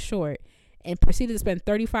keep it short and proceeded to spend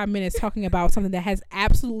 35 minutes talking about something that has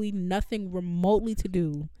absolutely nothing remotely to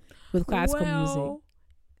do with classical music.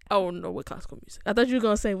 Oh no, with classical music. I thought you were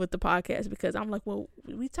gonna say with the podcast because I'm like, well,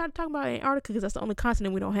 we started talking about Antarctica because that's the only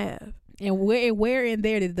continent we don't have. And where in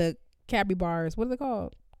there did the capybaras? What are they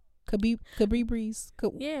called? Cabibris.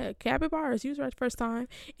 Yeah, capybaras. You was right the first time.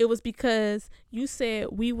 It was because you said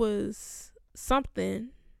we was something.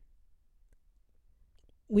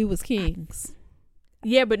 We was kings.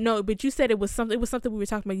 Yeah, but you said it was something. It was something we were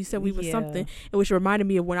talking about. You said we was something, which reminded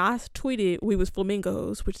me of when I tweeted we was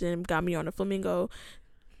flamingos, which then got me on a flamingo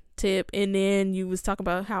tip. And then you was talking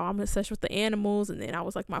about how I'm obsessed with the animals, and then I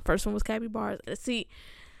was like, my first one was capybaras. See,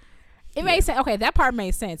 it made sense. Okay, that part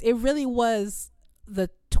made sense. It really was the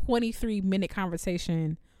 23-minute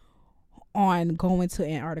conversation on going to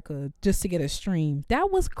Antarctica just to get a stream. That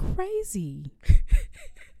was crazy.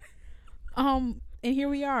 And here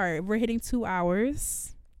we are. We're hitting 2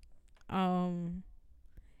 hours. And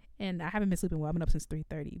I haven't been sleeping well. I've been up since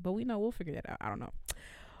 3:30, but we'll figure that out. I don't know.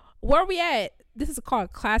 Where are we at? This is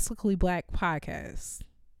called Classically Black Podcast.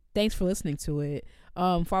 Thanks for listening to it.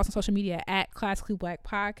 Follow us on social media at Classically Black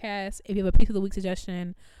Podcast. If you have a piece of the week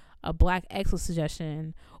suggestion, a Black excellence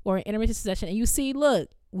suggestion, or an intermission suggestion, and you see, look,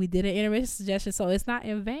 we did an intermission suggestion, so it's not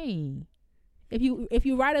in vain. If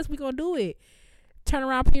you write us, we're gonna do it.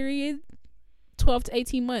 Turnaround period 12 to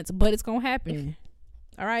 18 months, but it's gonna happen.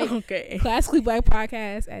 All right. Okay. Classically Black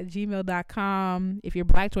Podcast at gmail.com. If you're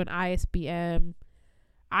Black, join ISBM.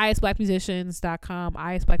 ISBlackmusicians.com.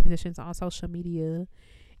 ISBlackmusicians on social media.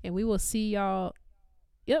 And we will see y'all.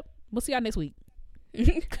 Yep. We'll see y'all next week.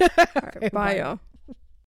 All right, bye, y'all.